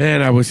song.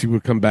 Man, I wish he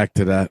would come back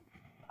to that.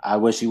 I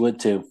wish he would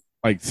too.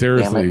 Like,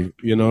 seriously.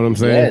 You know what I'm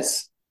saying?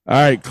 Yes.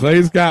 All right.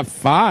 Clay's got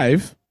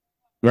 5.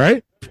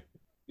 Right?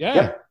 Yeah.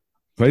 Yep.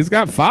 Clay's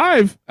got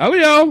 5.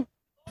 Elio.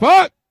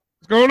 Fuck.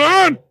 What's going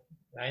on?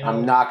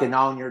 I'm knocking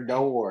on your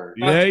door.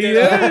 Yeah, he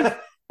is.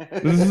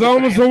 This is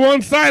almost a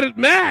one-sided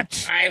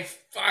match. I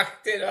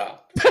fucked it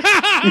up.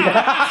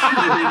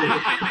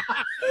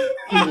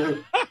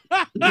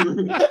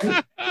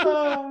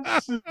 Oh,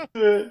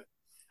 shit.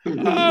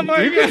 Oh,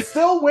 my You God. can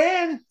still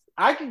win.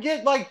 I could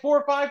get like 4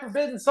 or 5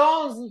 forbidden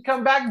songs and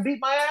come back and beat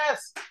my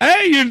ass.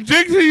 Hey, you're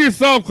jinxing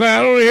yourself, Clay.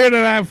 I don't hear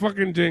that I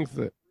fucking jinxed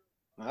it.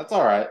 That's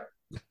all right.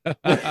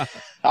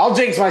 I'll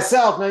jinx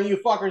myself. None of you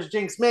fuckers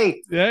jinx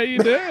me. Yeah, you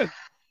did.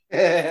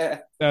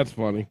 That's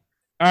funny.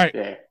 All right.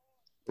 Yeah.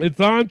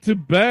 It's on to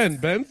Ben.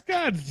 Ben's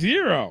got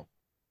 0.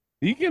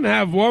 He can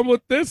have 1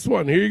 with this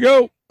one. Here you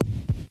go.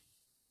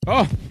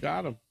 Oh,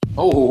 got him.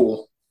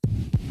 Oh.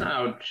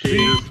 Oh,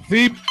 jeez.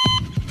 See,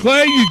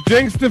 Clay, you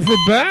jinxed it for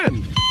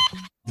Ben.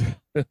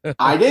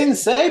 I didn't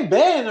say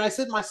Ben. I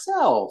said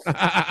myself.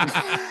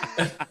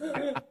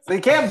 They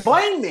can't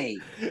blame me.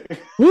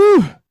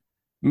 Whew.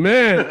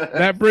 Man,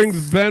 that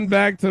brings Ben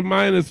back to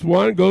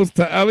 -1. Goes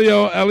to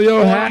Elio.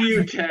 Elio Fuck has...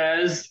 you,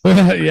 Taz.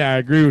 Yeah, I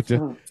agree with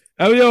you.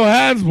 Elio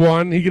has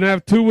 1. He can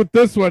have 2 with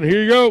this one.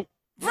 Here you go.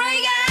 Bring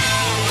out,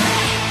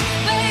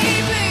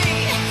 baby.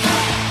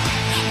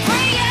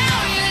 Bring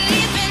out, you're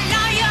leaving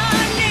all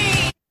your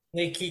needs.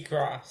 Nikki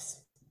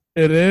Cross.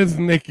 It is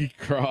Nikki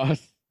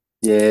Cross.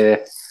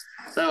 Yeah.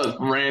 That was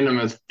random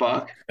as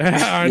fuck.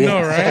 I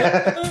know,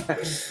 right?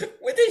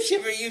 When did she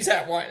ever use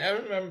that one? I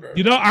don't remember.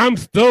 You know, I'm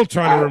still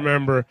trying to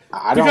remember.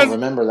 I don't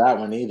remember that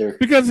one either.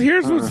 Because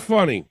here's what's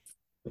funny.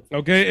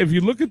 Okay, if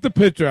you look at the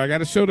picture, I got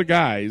to show the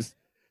guys.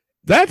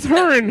 That's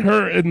her and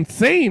her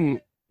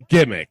insane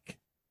gimmick.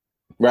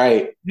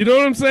 Right. You know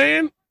what I'm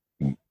saying?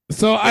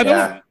 So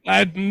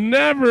I'd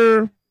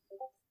never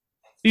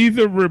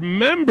either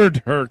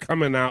remembered her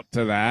coming out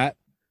to that.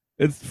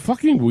 It's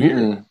fucking weird.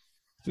 Mm-mm.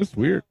 Just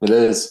weird. It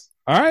is.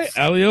 All right,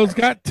 Elio's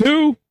got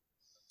 2.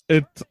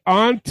 It's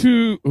on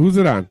to who's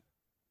it on?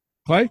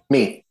 Clay?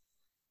 Me.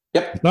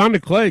 Yep. It's on to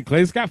Clay.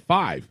 Clay's got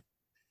 5.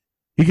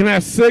 He can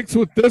have 6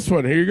 with this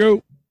one. Here you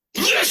go.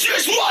 This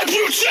is my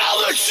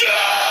brutality!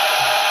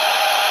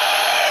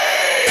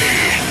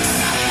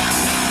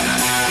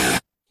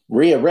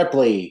 Rhea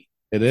Ripley.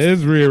 It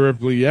is Rhea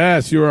Ripley.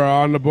 Yes, you are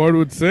on the board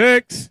with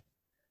 6.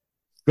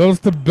 Goes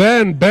to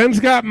Ben. Ben's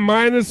got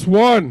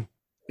 -1.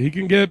 He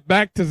can get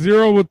back to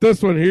 0 with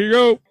this one. Here you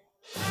go.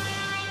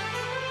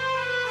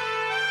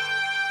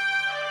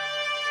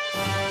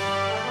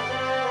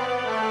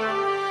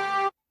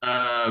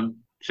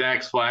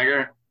 Jack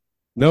Swagger.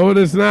 No, it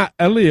is not.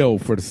 Elio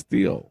for the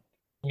steal.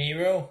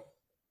 Miro.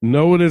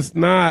 No, it is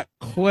not.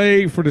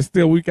 Clay for the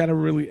steal. We got to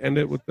really end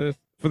it with this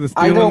for the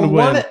steal I and the don't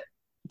want win. it,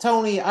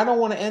 Tony. I don't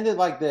want to end it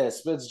like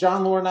this, but it's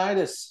John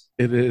Laurinaitis.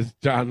 It is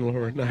John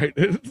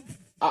Laurinaitis.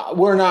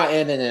 We're not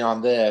ending it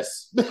on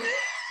this.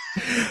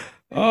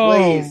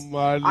 Oh, Please.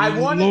 my I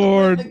wanted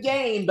Lord. to win the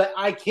game, but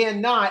I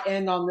cannot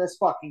end on this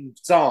fucking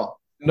song.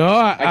 No,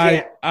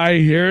 I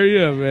hear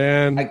you,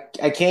 man.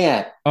 I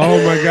can't.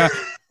 Oh, my God.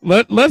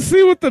 Let's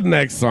see what the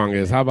next song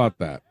is. How about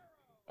that?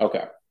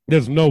 Okay.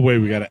 There's no way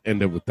we got to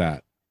end it with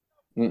that.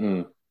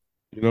 Mm-mm.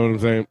 You know what I'm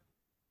saying?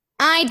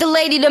 I ain't the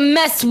lady to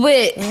mess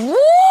with. Woo!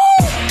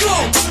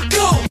 Go,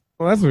 go.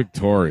 Well, that's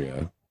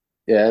Victoria.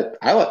 Yeah,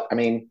 I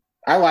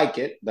like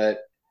it,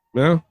 but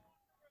Yeah?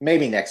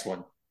 maybe next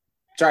one.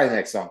 Try the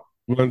next song.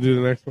 You want to do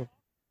the next one?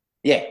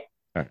 Yeah.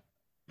 All right.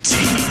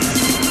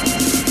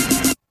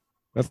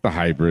 That's the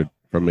hybrid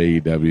from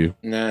AEW.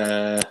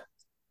 Nah.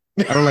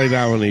 I don't like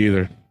that one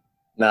either.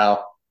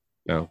 No.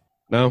 No.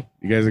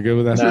 You guys are good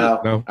with that?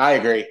 No. I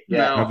agree.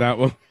 Yeah. Not that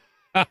one.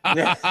 This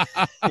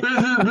is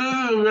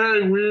a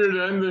very weird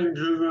ending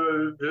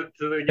to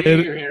the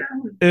game here.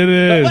 It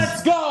is. But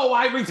let's go.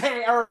 I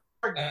retain or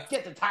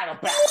get the title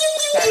back.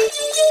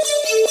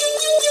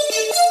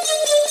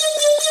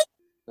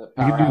 You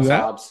can do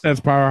that. Hobbs. That's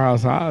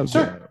Powerhouse Hobbs.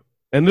 Sure.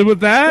 And then with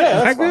that, Yeah,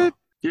 is that's that good?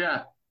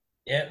 Yeah.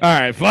 Yeah. All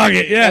right, fuck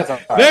it. Yeah. That's all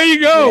right. There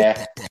you go.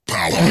 Yeah.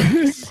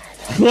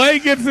 Clay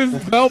gets his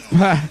belt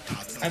back.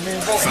 I mean,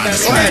 both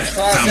that's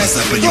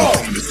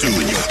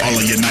All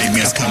of your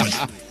nightmares coming.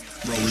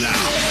 Roll out.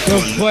 So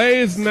Clay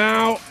is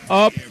now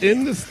up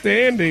in the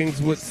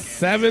standings with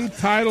 7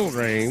 title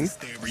reigns.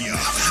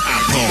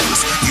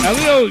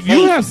 Elio,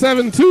 you have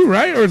 7 too,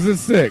 right? Or is it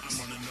 6?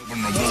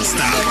 I'm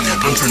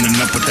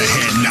turning up with the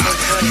head knock.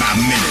 My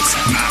minutes,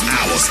 my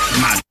hours,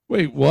 my.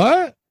 Wait,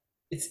 what?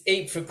 It's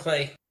 8 for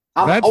Clay.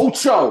 I'm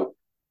Ocho.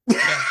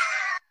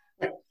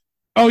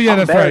 Oh, yeah, I'm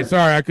that's better. right.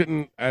 Sorry, I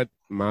couldn't.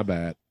 My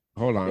bad.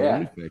 Hold on, Yeah.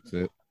 let me fix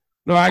it.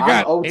 No, I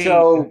got I'm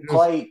Ocho 8.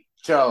 Clay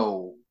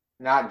Cho,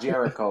 not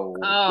Jericho.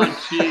 Oh,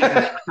 Jesus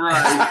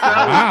Christ.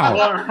 That Wow.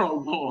 was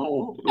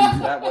horrible.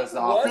 That was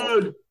awful.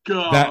 Good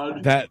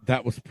God.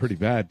 That was pretty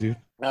bad, dude.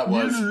 That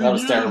was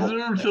you terrible.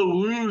 deserve to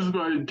lose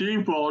by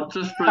default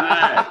just for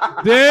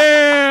that.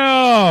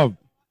 Damn.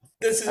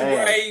 This is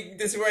where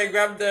I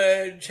grabbed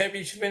the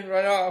championship and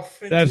run off.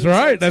 That's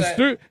right. That's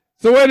true.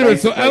 So wait a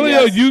minute. So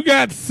Elio, you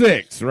got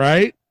 6,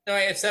 right? No,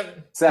 I have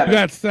 7. You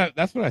got 7.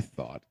 That's what I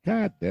thought.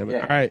 God damn it.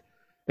 Yeah. All right.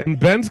 And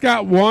Ben's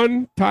got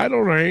 1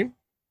 title reign.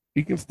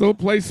 He can still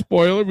play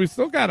spoiler. We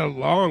still got a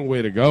long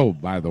way to go,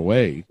 by the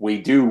way.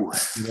 We do.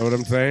 You know what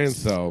I'm saying?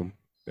 So,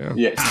 yeah.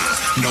 Yes.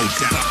 No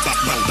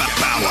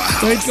doubt.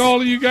 Thank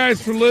all of you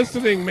guys for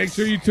listening. Make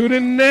sure you tune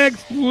in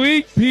next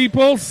week,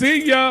 people.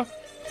 See ya.